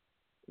Hart,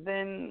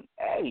 then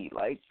hey,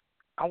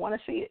 I want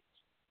to see it,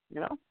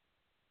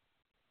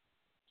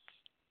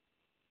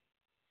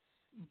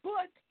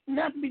 But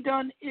not to be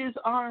done is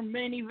our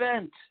main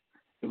event.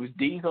 It was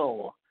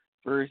Diesel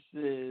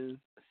versus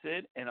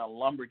Sid in a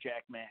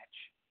lumberjack match.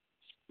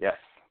 Yes.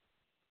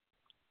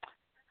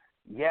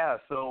 Yeah.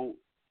 So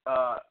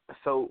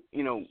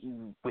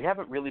we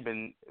haven't really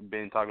been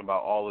talking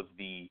about all of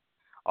the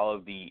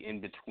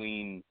in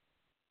between,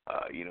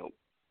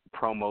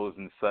 promos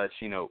and such.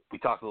 We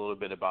talked a little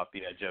bit about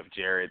the Jeff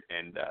Jarrett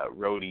and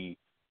Rhodey,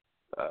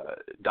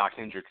 Doc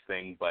Hendricks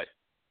thing, but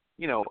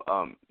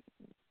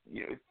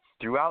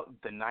throughout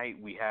the night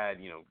we had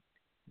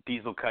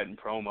Diesel cutting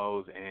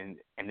promos, and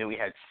then we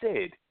had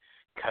Sid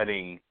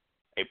cutting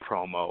a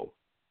promo,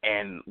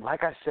 and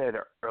like I said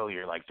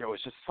earlier, there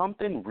was just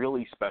something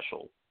really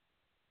special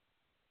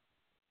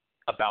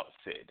about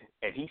Sid,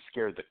 and he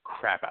scared the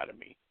crap out of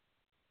me.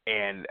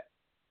 And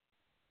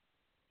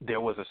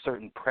there was a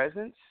certain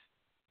presence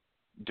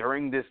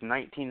during this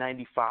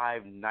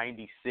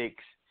 1995-96.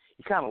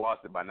 He kind of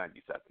lost it by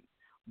 97,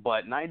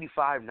 but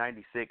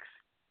 95-96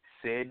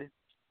 Sid,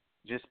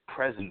 just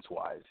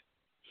presence-wise,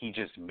 he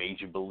just made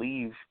you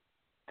believe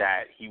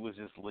that he was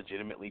just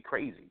legitimately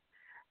crazy.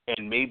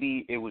 And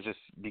maybe it was just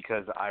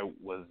because I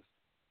was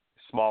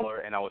smaller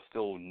and I was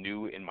still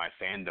new in my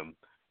fandom,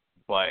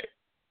 but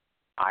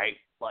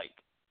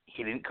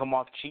he didn't come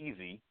off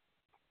cheesy.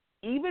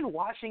 Even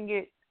watching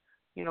it,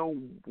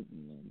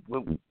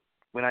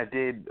 when I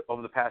did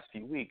over the past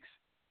few weeks,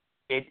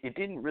 it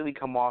didn't really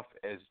come off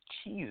as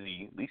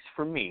cheesy, at least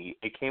for me.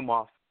 It came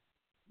off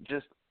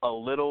just a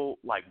little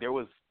there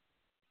was,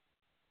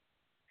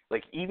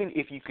 even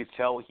if you could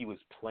tell he was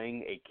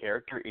playing a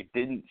character, it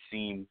didn't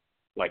seem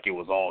like it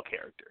was all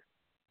character.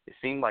 It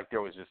seemed like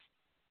there was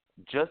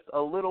just a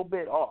little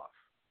bit off.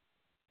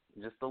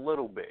 Just a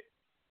little bit.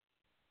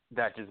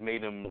 That just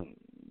made him,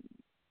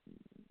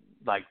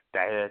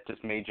 that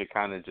just made you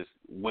kind of just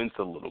wince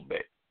a little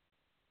bit.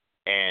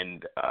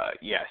 And,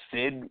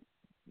 Sid,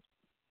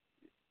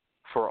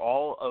 for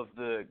all of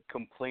the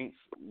complaints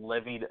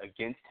levied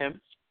against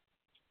him,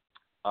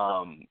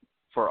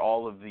 for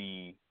all of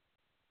the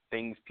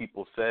things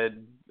people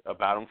said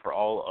about him, for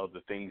all of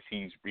the things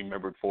he's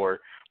remembered for,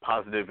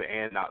 positive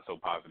and not so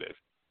positive,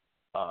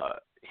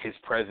 his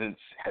presence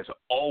has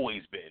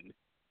always been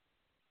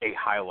a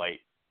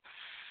highlight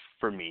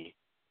for me,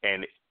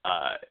 and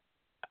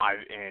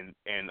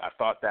I've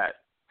thought that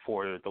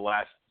for the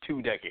last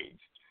 2 decades,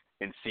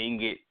 and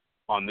seeing it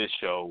on this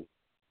show,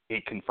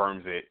 it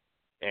confirms it.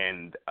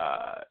 And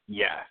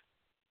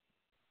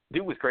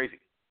dude was crazy,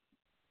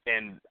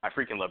 and I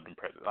freaking loved him.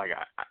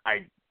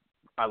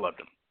 I loved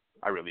him.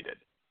 I really did.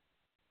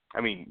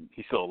 I mean,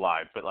 he's still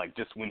alive, but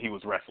just when he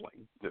was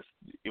wrestling,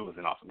 it was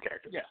an awesome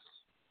character. Yes.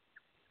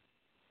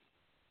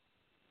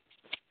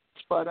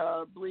 But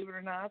believe it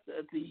or not,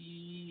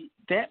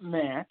 that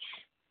match,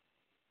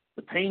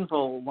 the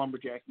painful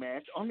lumberjack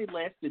match, only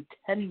lasted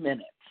 10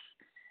 minutes,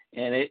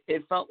 and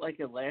it felt like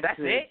it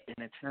lasted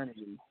an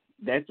eternity.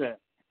 That's it.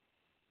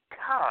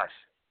 Gosh,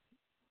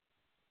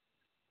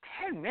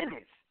 10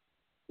 minutes?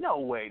 No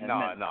way.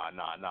 No.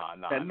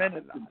 10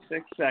 minutes and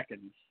 6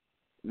 seconds.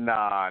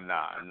 Nah.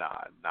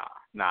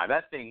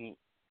 That thing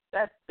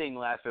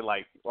lasted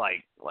like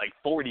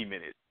 40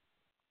 minutes.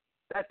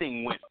 That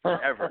thing went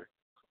forever.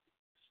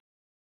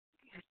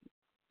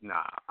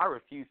 Nah, I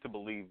refuse to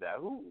believe that.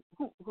 Who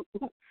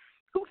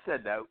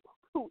said that?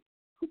 Who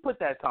put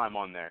that time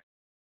on there?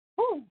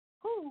 Who?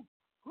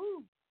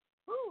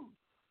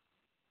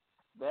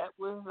 That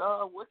was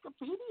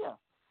Wikipedia.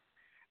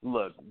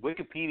 Look,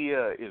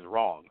 Wikipedia is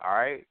wrong, all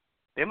right?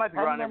 They might be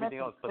wrong on everything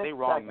else, but they're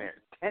wrong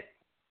there.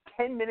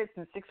 10 minutes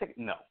and 6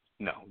 seconds?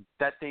 No.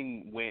 That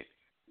thing went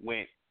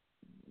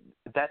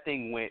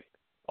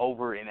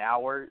over an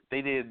hour.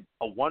 They did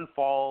a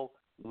one-fall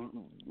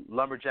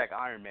lumberjack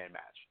Iron Man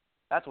match.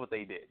 That's what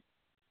they did.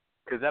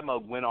 Because that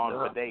mug went on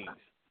for days.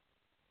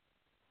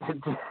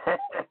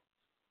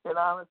 It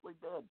honestly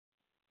did.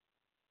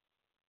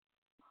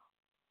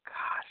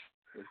 Gosh.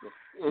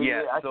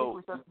 I think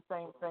we said the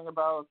same thing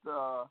about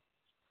the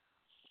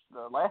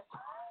last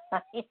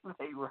time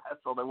they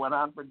wrestled. It went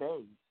on for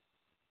days.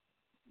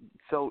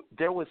 So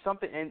there was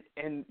something,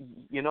 and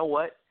you know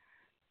what?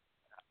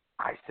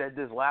 I said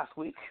this last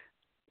week,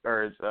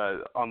 or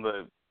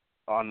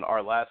on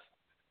our last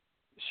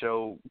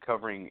show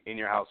covering In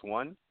Your House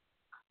 1.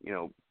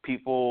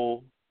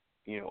 People,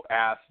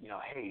 ask,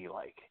 hey,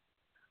 like,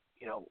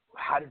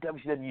 how did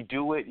WCW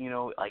do it?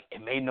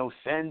 It made no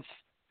sense.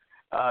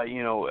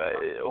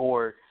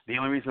 Or the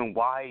only reason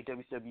why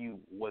WCW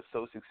was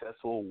so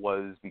successful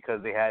was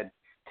because they had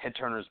Ted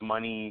Turner's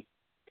money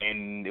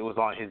and it was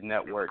on his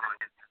network.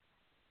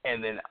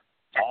 And then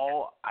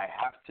all I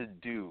have to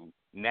do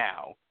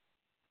now,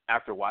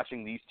 after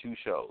watching these two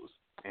shows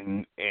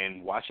and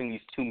watching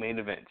these two main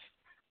events,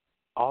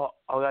 all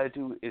I got to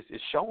do is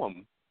show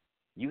them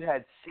you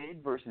had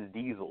Sid versus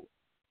Diesel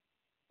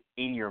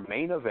in your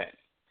main event.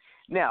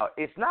 Now,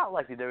 it's not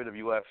like the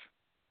WWF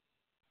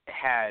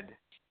had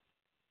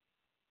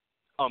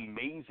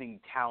amazing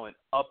talent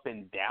up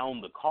and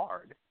down the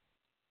card.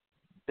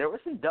 There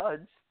were some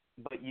duds,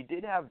 but you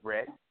did have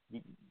Brett.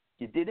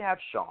 You did have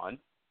Shawn.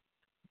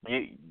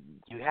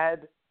 You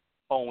had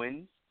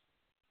Owen,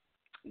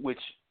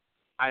 which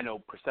I know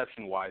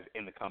perception-wise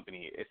in the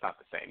company it's not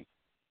the same.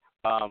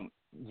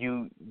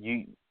 You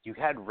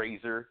had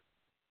Razor.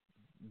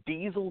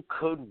 Diesel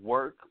could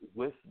work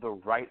with the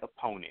right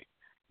opponent.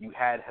 You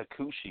had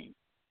Hakushi.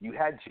 You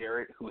had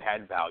Jarrett, who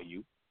had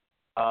value.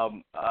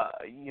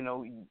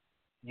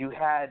 You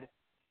had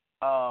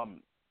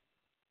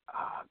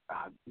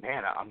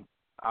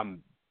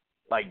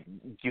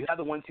you had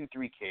the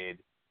 1-2-3 Kid.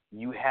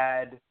 You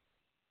had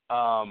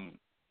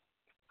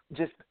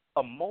just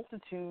a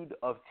multitude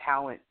of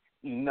talent,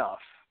 enough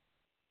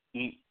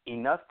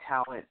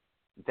talent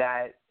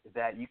that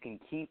you can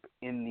keep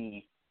in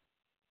the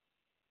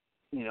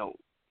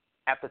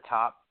at the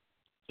top.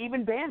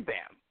 Even Bam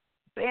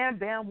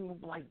Bam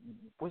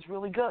was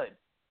really good,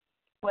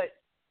 but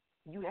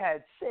you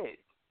had Sid,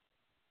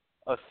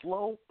 a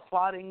slow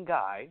plodding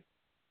guy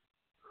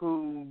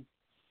who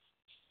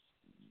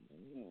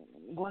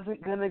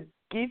wasn't gonna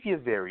give you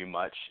very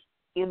much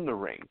in the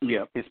ring.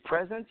 Yep. His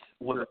presence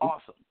was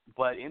awesome,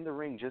 but in the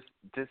ring, just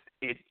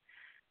it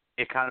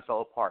kind of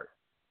fell apart.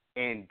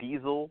 And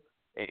Diesel,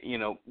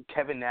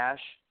 Kevin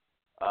Nash,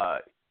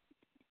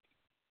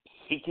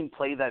 he can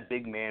play that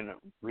big man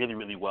really,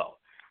 really well.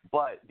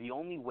 But the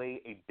only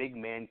way a big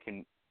man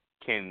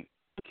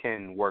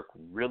can work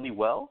really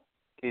well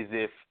is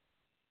if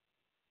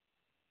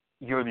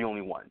you're the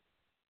only one.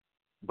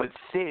 But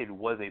Sid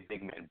was a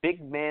big man.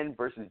 Big man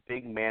versus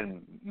big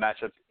man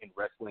matchups in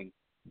wrestling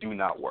do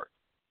not work.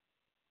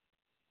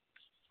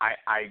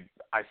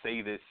 I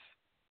say this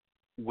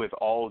with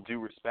all due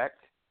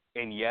respect,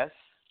 and yes,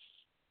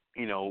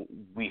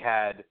 we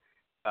had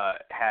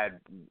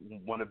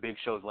one of Big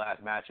Show's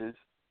last matches,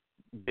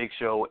 Big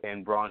Show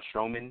and Braun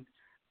Strowman,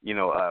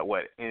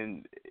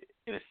 in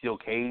a steel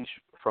cage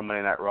from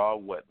Monday Night Raw,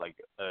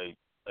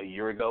 a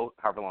year ago,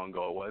 however long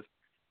ago it was.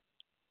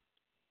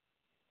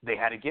 They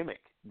had a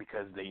gimmick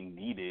because they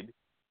needed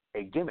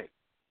a gimmick.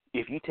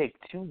 If you take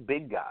two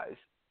big guys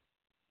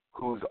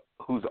whose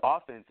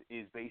offense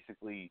is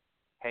basically,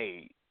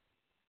 hey,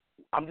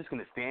 I'm just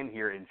going to stand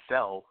here and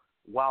sell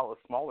while a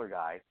smaller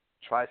guy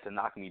tries to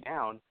knock me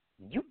down,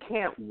 you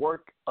can't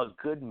work a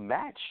good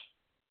match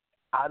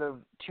out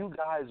of two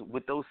guys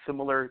with those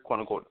similar,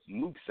 quote-unquote,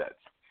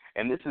 movesets.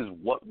 And this is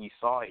what we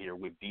saw here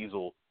with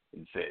Diesel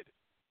and Sid.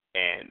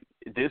 And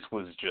this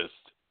was just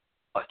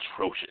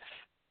atrocious.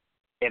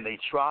 And they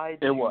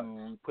tried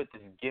to put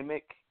this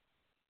gimmick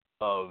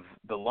of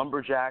the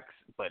lumberjacks,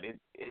 but it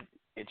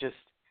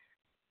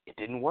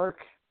didn't work.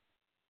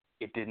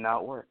 It did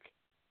not work.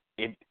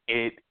 It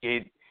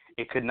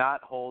could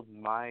not hold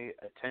my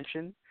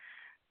attention.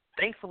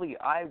 Thankfully,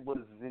 I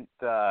wasn't.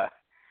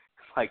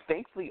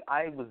 Thankfully,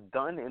 I was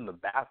done in the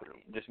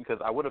bathroom, just because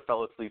I would have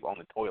fell asleep on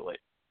the toilet,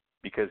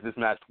 because this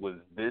match was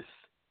this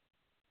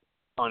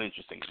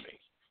uninteresting to me.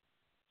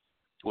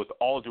 With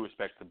all due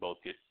respect to both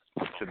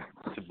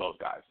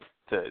guys,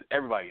 to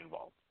everybody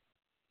involved,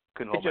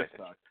 couldn't hold my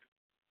attention. Sucked.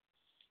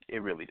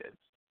 It really did.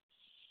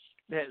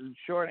 Yeah,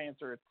 short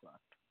answer, it sucked.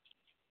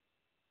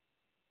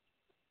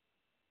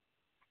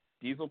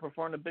 Diesel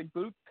performed a big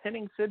boot,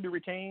 pinning Sid to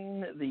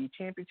retain the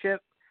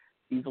championship.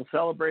 Diesel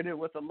celebrated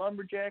with the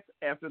Lumberjacks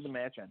after the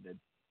match ended.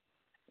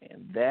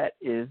 And that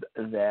is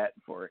that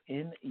for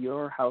In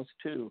Your House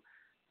 2.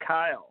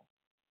 Kyle,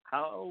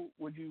 how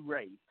would you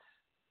rate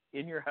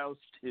In Your House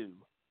 2,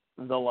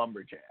 the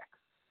Lumberjacks?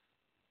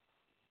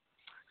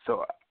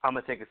 So I'm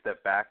going to take a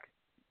step back,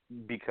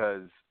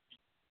 because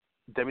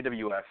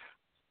WWF,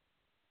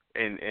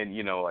 and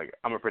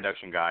I'm a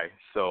production guy,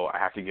 so I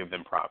have to give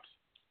them props.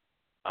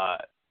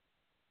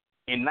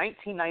 In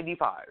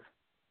 1995,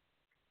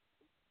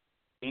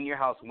 In Your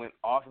House went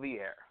off the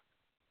air,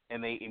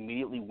 and they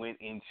immediately went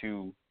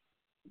into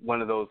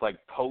one of those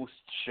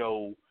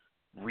post-show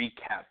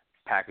recap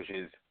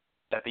packages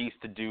that they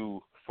used to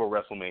do for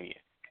WrestleMania.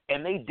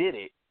 And they did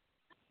it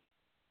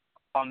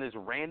on this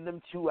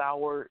random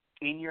 2-hour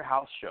In Your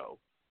House show,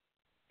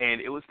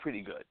 and it was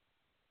pretty good.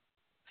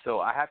 So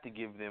I have to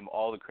give them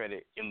all the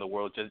credit in the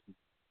world just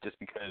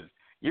because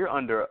you're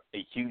under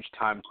a huge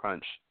time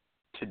crunch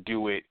to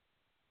do it,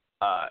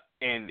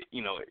 and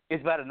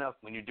it's bad enough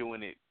when you're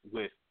doing it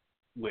with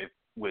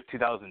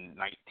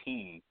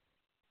 2019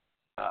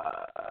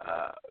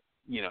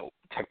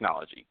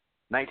 technology.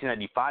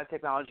 1995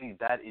 technology,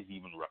 that is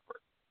even rougher.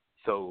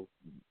 So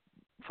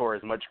for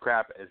as much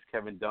crap as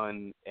Kevin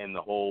Dunn and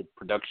the whole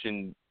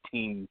production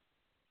team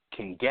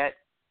can get,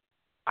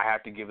 I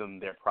have to give them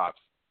their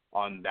props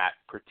on that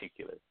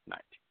particular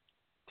night.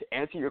 To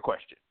answer your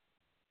question,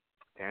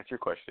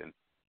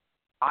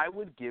 I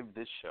would give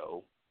this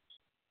show,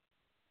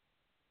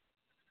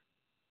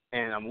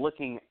 and I'm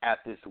looking at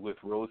this with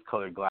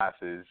rose-colored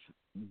glasses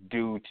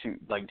due to,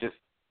 just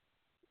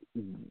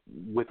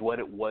with what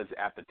it was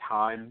at the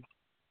time.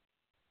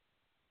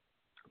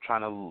 I'm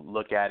trying to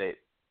look at it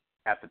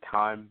at the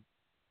time.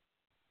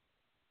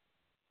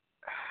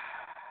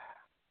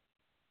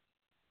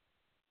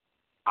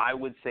 I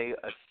would say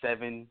a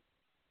 7.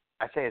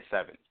 I say a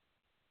 7.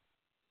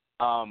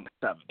 7.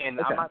 And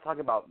okay. I'm not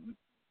talking about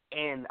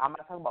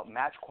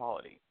match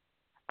quality.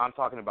 I'm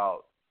talking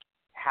about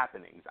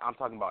happenings. I'm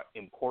talking about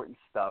important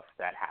stuff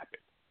that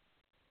happened.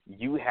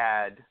 You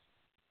had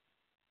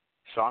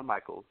Shawn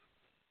Michaels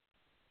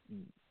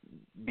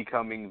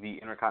becoming the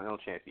Intercontinental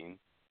Champion.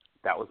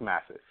 That was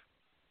massive.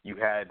 You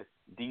had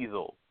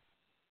Diesel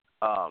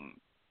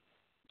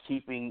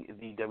keeping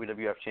the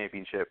WWF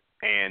Championship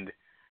and,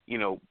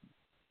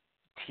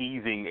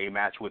 teasing a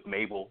match with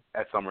Mabel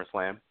at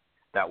SummerSlam.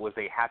 That was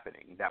a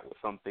happening. That was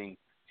something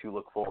to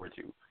look forward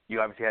to.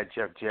 You obviously had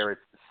Jeff Jarrett's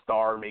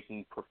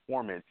star-making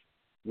performance,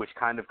 which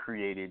kind of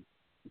created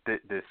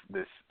this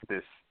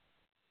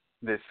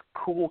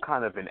cool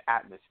kind of an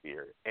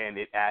atmosphere, and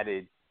it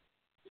added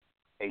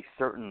a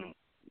certain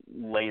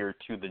layer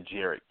to the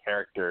Jarrett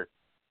character,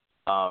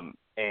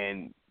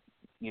 and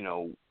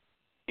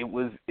it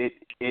was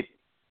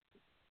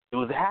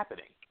a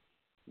happening,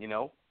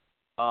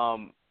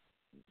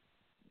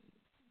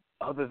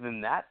 Other than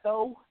that,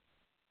 though,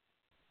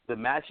 the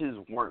matches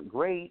weren't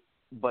great,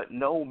 but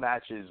no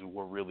matches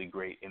were really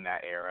great in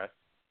that era.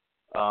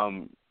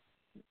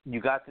 You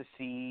got to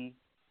see,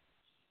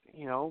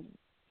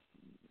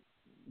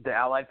 the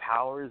Allied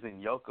Powers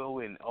and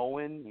Yoko and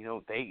Owen.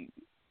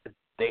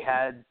 They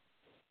had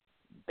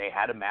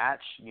a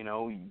match.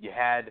 You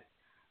had,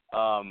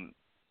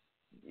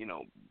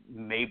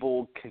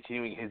 Mabel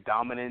continuing his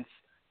dominance.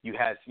 You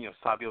had,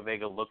 Savio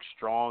Vega look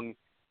strong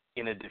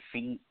in a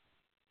defeat.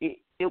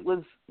 It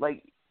was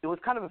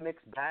kind of a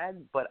mixed bag,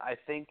 but I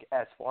think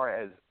as far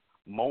as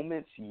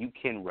moments you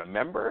can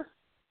remember,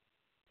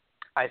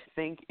 I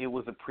think it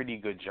was a pretty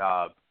good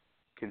job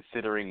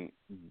considering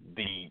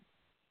the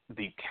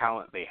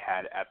talent they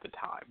had at the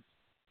time.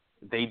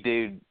 They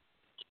did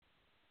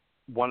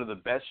one of the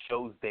best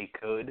shows they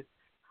could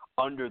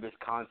under this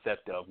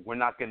concept of we're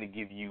not going to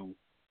give you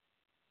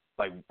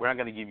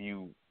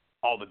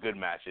all the good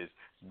matches.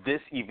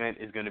 This event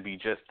is going to be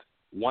just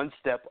one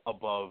step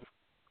above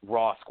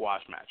Raw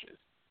squash matches.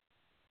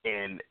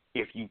 And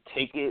if you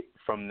take it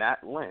from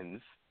that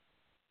lens,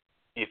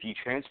 if you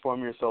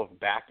transform yourself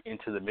back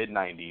into the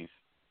mid-90s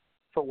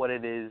for what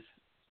it is,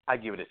 I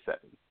give it a 7.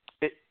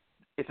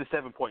 It's a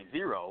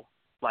 7.0.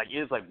 It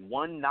is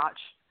one notch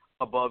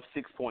above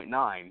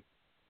 6.9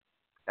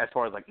 as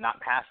far as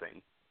not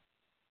passing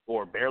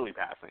or barely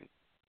passing.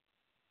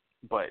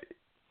 But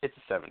it's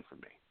a 7 for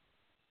me.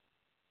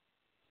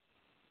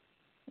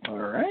 All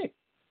right.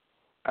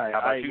 How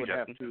about you, would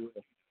Justin? have to.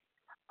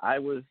 I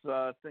was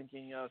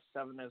thinking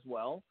 7 as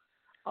well.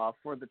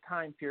 For the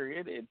time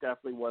period, it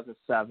definitely was a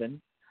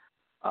 7.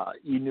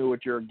 You knew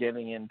what you were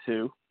getting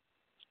into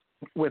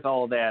with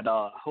all that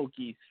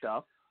hokey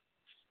stuff.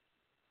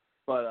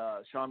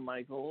 But Shawn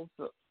Michaels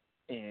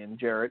and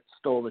Jarrett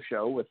stole the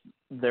show with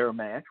their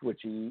match,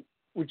 which you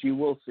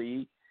will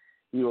see.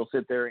 He will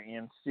sit there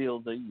and steal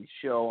the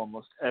show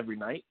almost every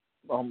night,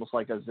 almost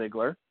like a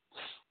Ziggler.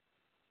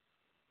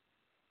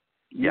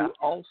 Yeah. You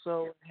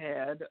also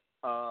had,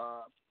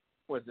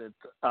 was it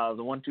the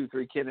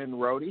 1-2-3 Kid and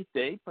Rhodey?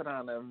 They put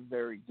on a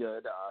very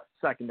good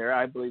secondary.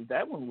 I believe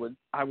that one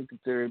I would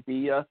consider to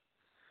be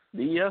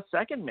the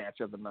second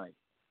match of the night.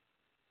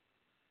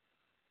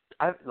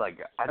 I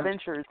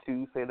venture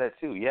to say that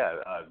too. Yeah.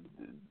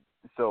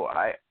 So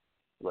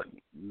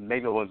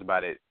maybe it was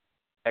about it.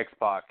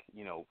 X-Pac,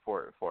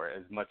 for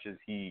as much as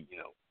he,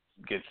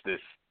 gets this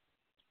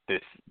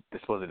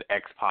was an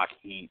X-Pac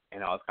heat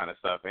and all this kind of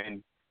stuff,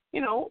 and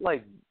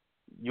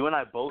you and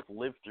I both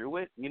lived through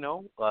it.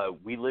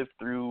 We lived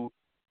through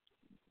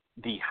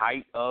the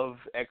height of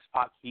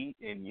X-Pac heat,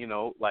 and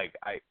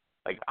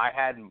I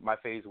had my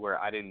phase where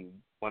I didn't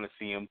want to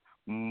see him,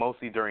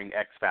 mostly during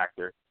X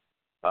Factor,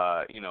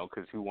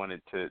 because who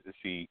wanted to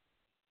see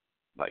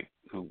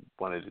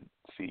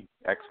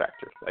X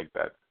Factor like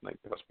that? That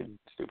was pretty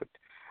stupid.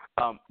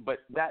 But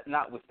that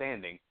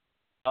notwithstanding,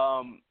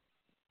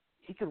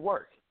 he could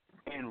work,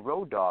 and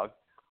Road Dogg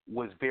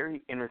was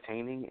very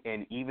entertaining.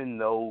 And even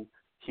though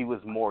he was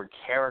more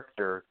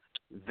character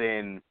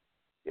than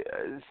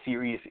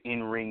serious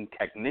in-ring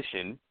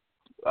technician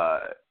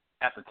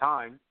at the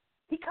time.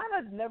 He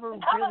kind of never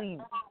really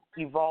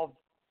evolved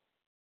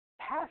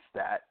past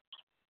that.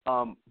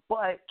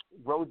 But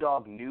Road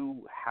Dogg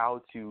knew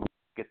how to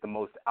get the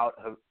most out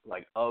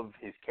of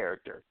his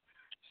character.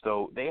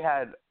 So they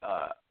had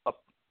a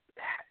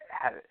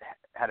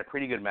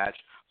pretty good match.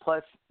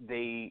 Plus,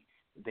 they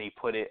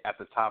put it at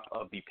the top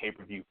of the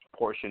pay-per-view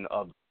portion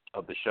of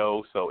the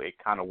show, so it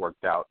kind of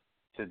worked out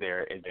to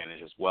their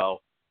advantage as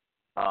well.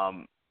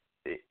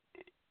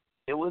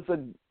 It was a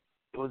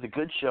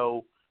good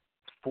show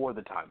for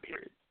the time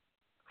period.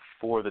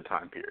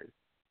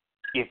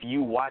 If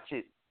you watch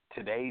it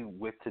today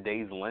with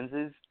today's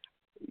lenses,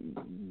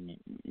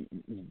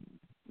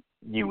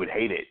 you would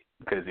hate it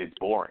because it's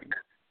boring.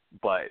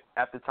 But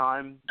at the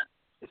time,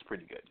 it's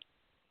pretty good.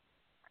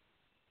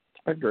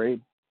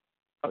 Agreed.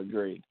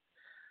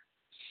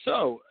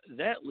 So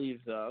that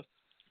leaves us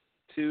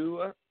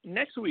to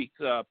next week's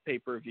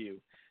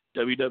pay-per-view,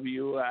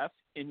 WWF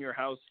In Your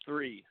House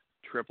 3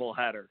 triple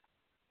header,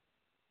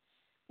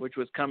 which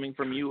was coming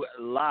from you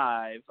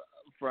live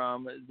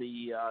from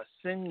the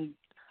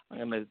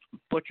I'm going to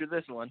butcher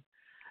this one,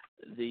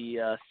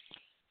 the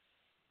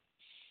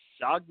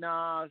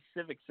Saginaw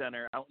Civic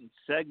Center out in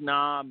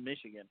Saginaw,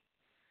 Michigan.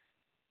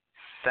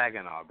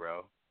 Saginaw,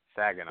 bro.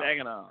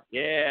 Saginaw.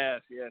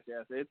 Yes.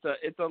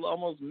 It's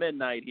almost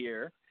midnight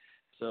here,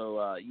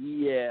 so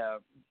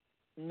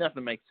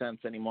nothing makes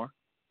sense anymore.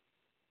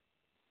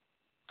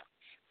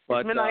 But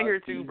it's midnight here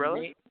too,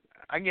 brother.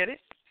 I get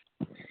it.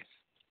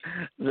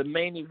 The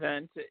main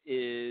event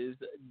is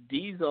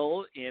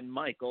Diesel and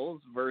Michaels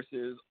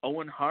versus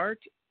Owen Hart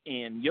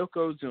and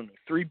Yokozuna.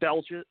 Three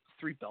belts.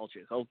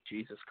 Oh,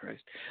 Jesus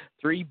Christ.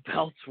 3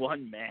 belts,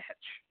 1 match.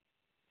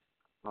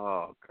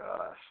 Oh,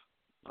 gosh.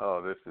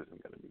 Oh, this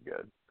isn't going to be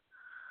good.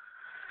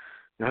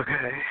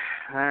 Okay.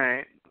 All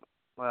right.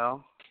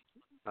 Well,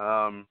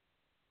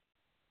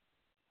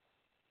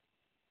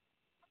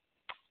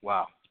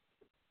 wow.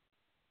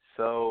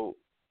 So,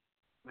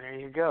 there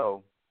you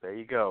go.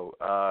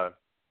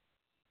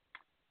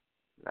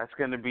 That's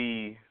going to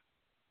be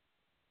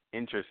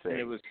interesting. And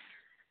it was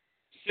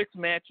 6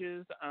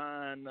 matches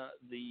on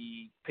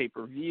the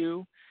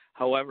pay-per-view.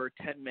 However,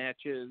 10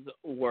 matches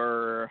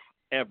were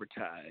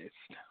advertised.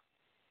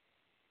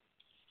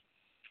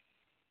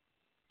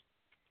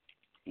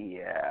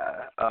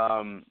 Yeah.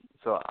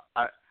 So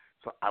I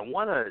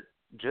want to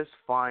just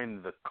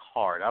find the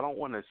card. I don't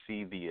want to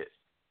see the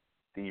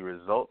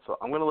results. So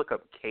I'm going to look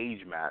up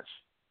cage match,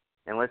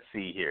 and let's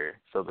see here.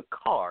 So the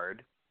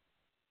card.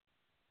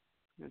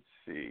 Let's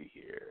see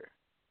here.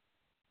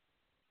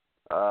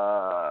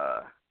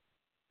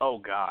 Oh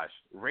gosh,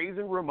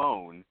 Razor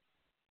Ramon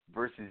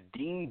versus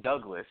Dean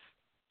Douglas.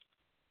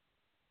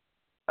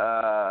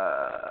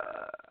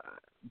 Bam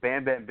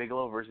Bam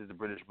Bigelow versus the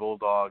British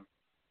Bulldog.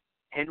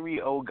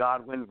 Henry O.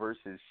 Godwin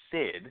versus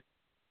Sid.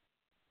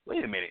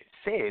 Wait a minute,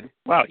 Sid?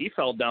 Wow, he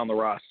fell down the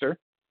roster.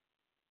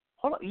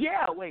 Hold on.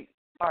 Yeah, wait.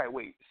 All right,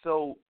 wait.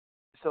 So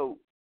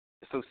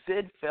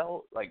Sid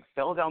fell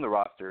down the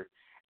roster,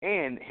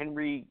 and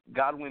Henry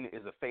Godwin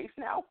is a face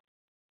now?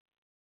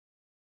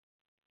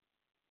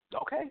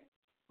 Okay,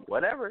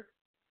 whatever.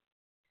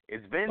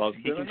 It's Vince.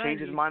 He can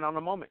change his mind on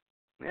the moment.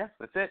 Yeah,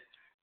 that's it.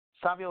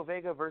 Savio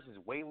Vega versus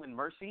Waylon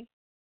Mercy.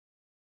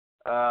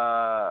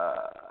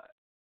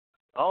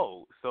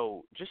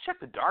 So just check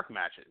the dark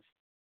matches.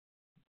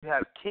 You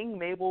have King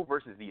Mabel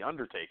versus The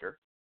Undertaker.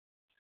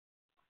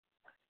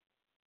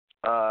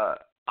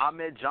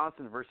 Ahmed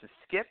Johnson versus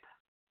Skip.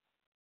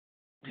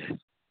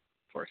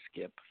 For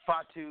Skip.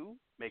 Fatu,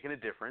 making a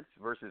difference,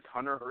 versus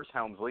Hunter Hearst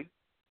Helmsley.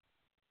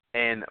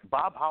 And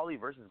Bob Holly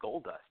versus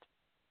Goldust.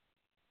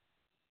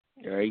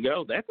 There you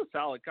go. That's a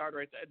solid card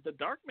right there. The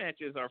dark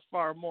matches are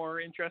far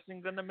more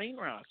interesting than the main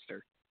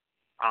roster.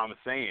 I'm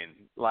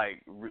saying,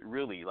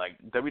 really,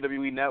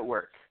 WWE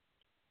Network,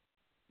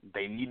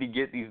 they need to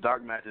get these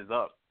dark matches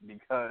up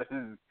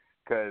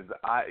because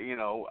I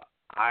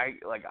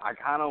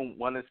kind of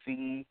want to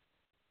see,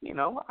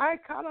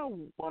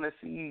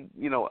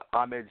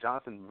 Ahmed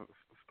Johnson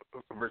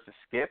versus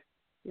Skip,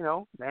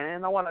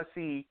 and I want to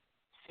see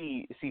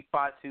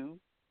Fatu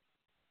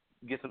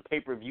get some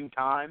pay-per-view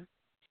time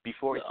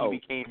before he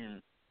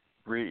became,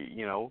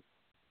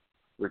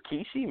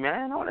 Rikishi,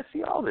 man. I want to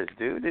see all this,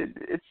 dude.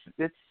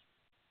 It's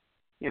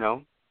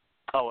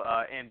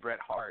and Bret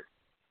Hart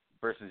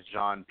versus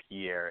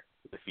Jean-Pierre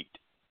Lafitte.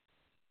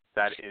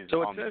 That is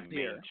on the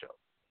main show.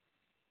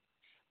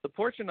 The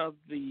portion of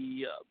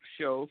the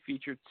show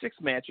featured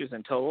 6 matches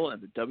in total,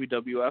 and the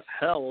WWF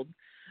held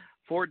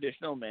 4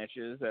 additional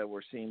matches that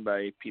were seen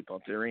by people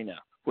at the arena.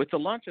 With the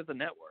launch of the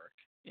network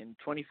in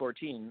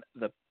 2014,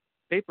 the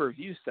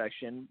pay-per-view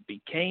section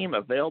became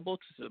available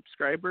to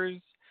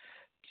subscribers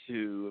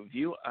to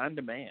view on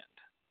demand.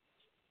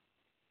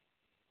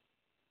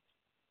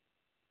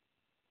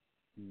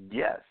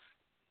 Yes,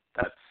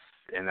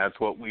 that's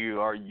what we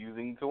are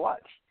using to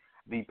watch.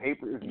 The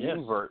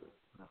pay-per-view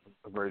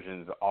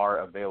versions are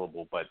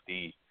available, but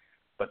the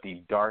but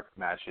the dark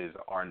matches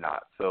are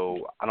not.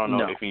 So I don't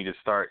know if we need to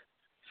start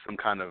some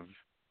kind of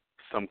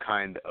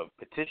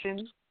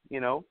petition.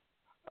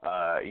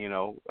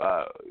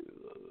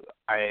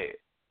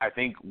 I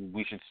think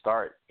we should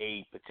start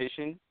a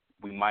petition.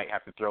 We might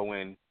have to throw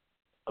in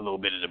a little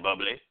bit of the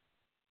bubbly.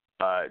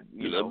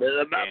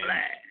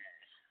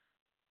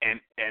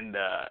 And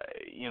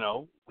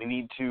we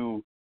need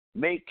to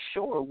make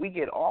sure we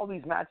get all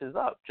these matches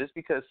up, just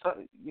because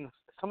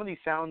some of these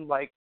sound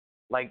like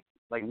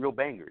real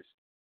bangers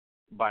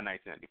by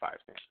 1995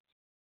 standards.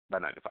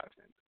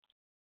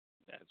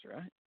 That's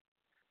right.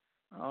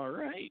 All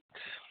right.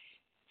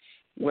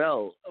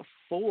 Well,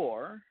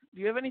 do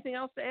you have anything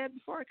else to add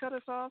before I cut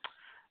us off?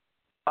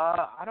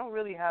 I don't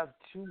really have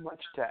too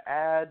much to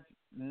add.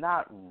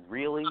 Not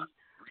really.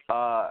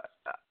 I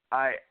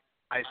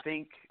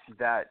think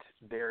that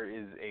there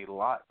is a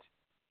lot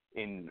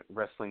in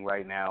wrestling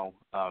right now.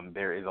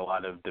 There is a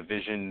lot of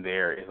division.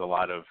 There is a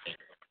lot of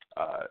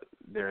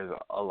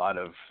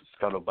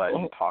scuttlebutt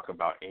and talk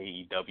about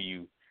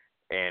AEW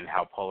and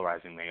how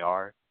polarizing they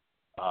are,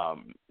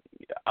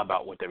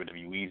 about what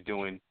WWE is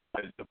doing.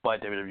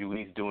 But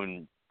WWE is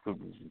doing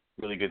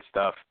really good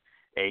stuff.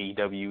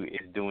 AEW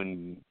is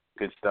doing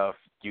good stuff.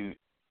 You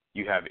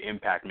have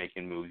Impact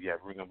making moves. You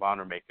have Ring of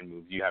Honor making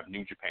moves. You have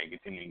New Japan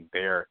continuing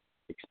their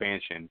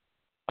expansion.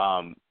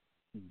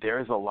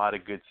 There's a lot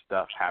of good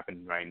stuff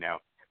happening right now.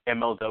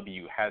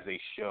 MLW has a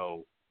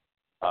show.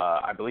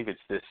 I believe it's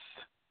this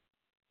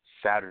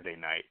Saturday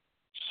night.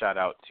 Shout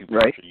out to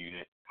Pressure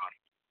Unit.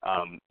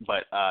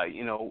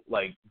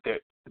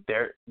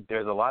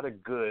 There's a lot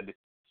of good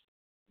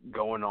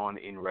going on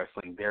in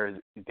wrestling. There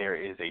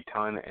is a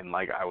ton, and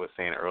like I was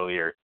saying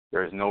earlier,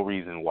 there is no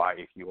reason why,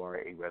 if you are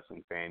a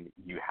wrestling fan,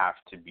 you have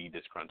to be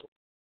disgruntled.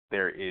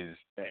 There is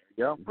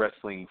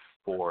wrestling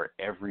for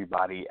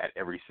everybody at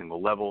every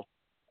single level.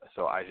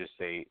 So I just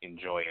say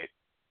enjoy it.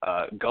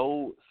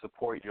 Go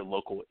support your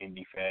local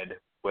indie fed,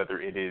 whether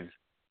it is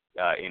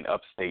in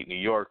upstate New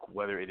York,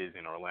 whether it is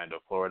in Orlando,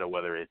 Florida,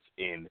 whether it's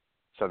in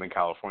Southern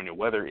California,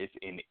 whether it's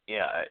in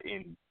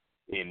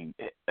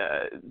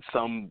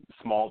some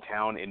small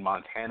town in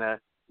Montana.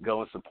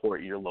 Go and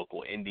support your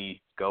local indie.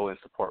 Go and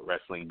support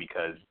wrestling,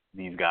 because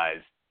these guys,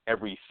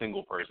 every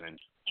single person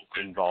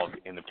involved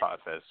in the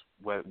process,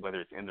 whether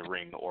it's in the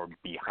ring or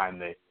behind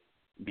the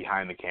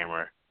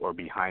camera or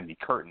behind the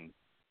curtain,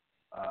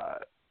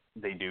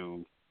 they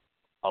do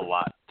a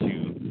lot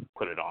to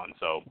put it on.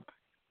 So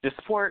just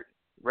support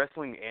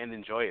wrestling and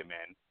enjoy it,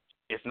 man.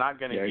 It's not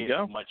going to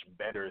get much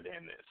better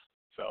than this.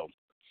 So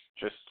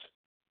just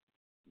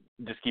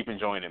keep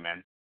enjoying it,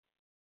 man.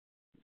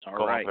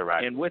 All right.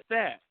 And with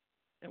that,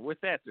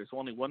 there's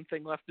only one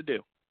thing left to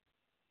do.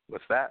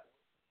 What's that?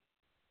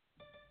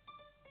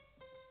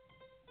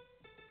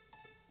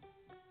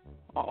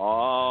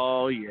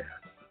 Oh, yeah.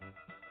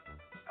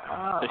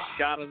 The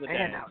shot of the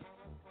day.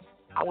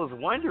 I was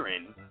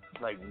wondering,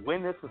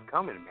 when this was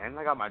coming, man.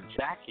 I got my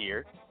jack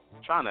here,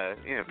 trying to,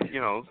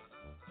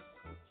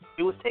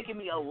 it was taking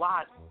me a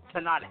lot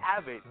to not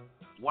have it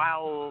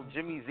while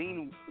Jimmy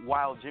Z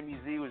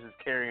was just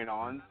carrying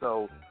on.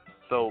 So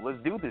let's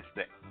do this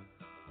thing.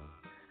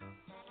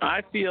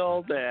 I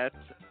feel that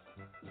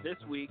this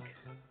week,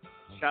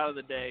 shot of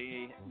the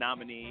day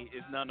nominee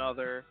is none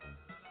other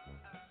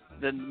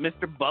than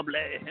Mr.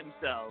 Bubbly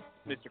himself,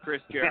 Mr.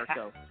 Chris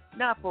Jericho.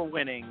 Not for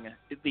winning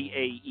the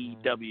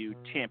AEW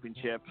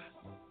championship,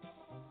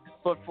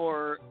 but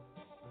for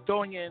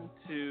going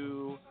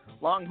into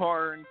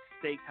Longhorn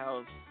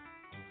Steakhouse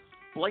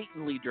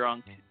blatantly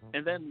drunk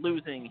and then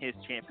losing his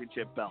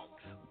championship belt.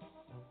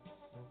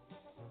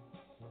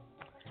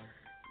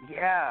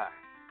 Yeah,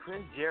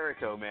 Chris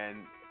Jericho,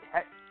 man.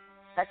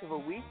 Heck of a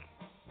week.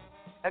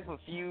 Heck of a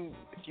few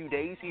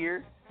days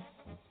here.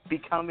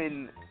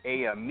 Becoming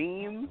a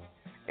meme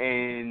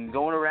and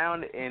going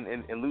around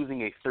and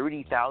losing a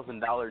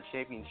 $30,000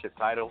 championship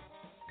title.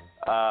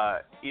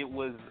 It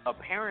was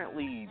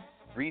apparently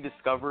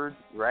rediscovered,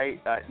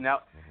 right?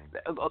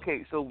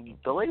 So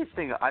the latest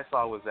thing I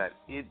saw was that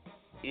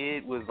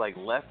it was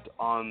left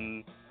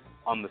on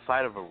the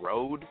side of a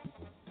road.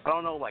 I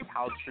don't know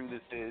how true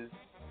this is.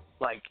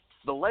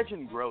 The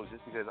legend grows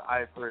just because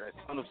I've heard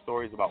a ton of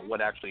stories about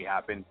what actually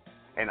happened,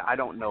 and I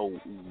don't know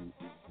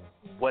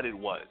what it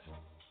was.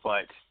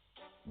 But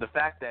the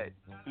fact that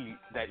he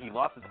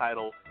lost the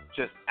title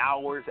just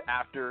hours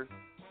after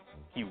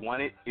he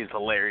won it is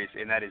hilarious,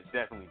 and that is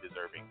definitely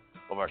deserving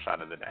of our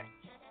shot of the day.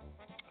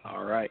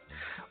 All right.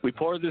 We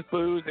pour this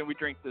booze and we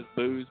drink this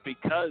booze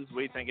because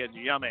we think it's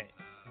yummy.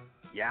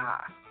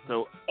 Yeah.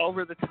 So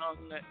over the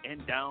tongue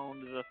and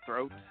down the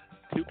throat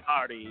to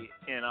party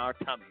in our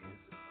tummies.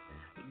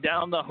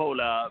 Down the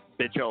hola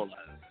bicholas.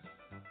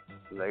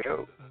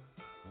 Leo.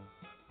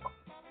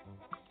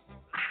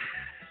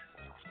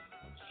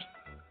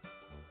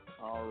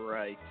 All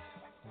right.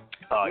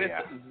 Oh, With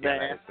yeah.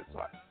 That, that's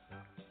why.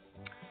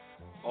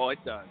 Oh, it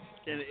does.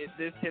 And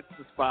this hits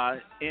the spot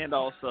and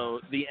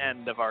also the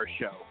end of our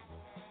show.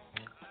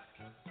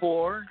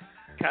 For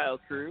Kyle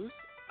Cruz,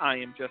 I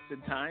am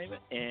Justin Time,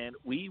 and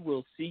we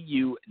will see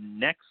you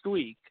next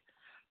week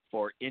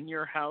for In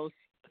Your House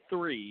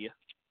 3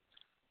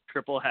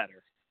 triple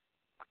header.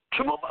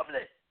 Triple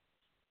bubbly.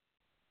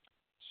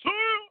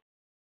 Sir!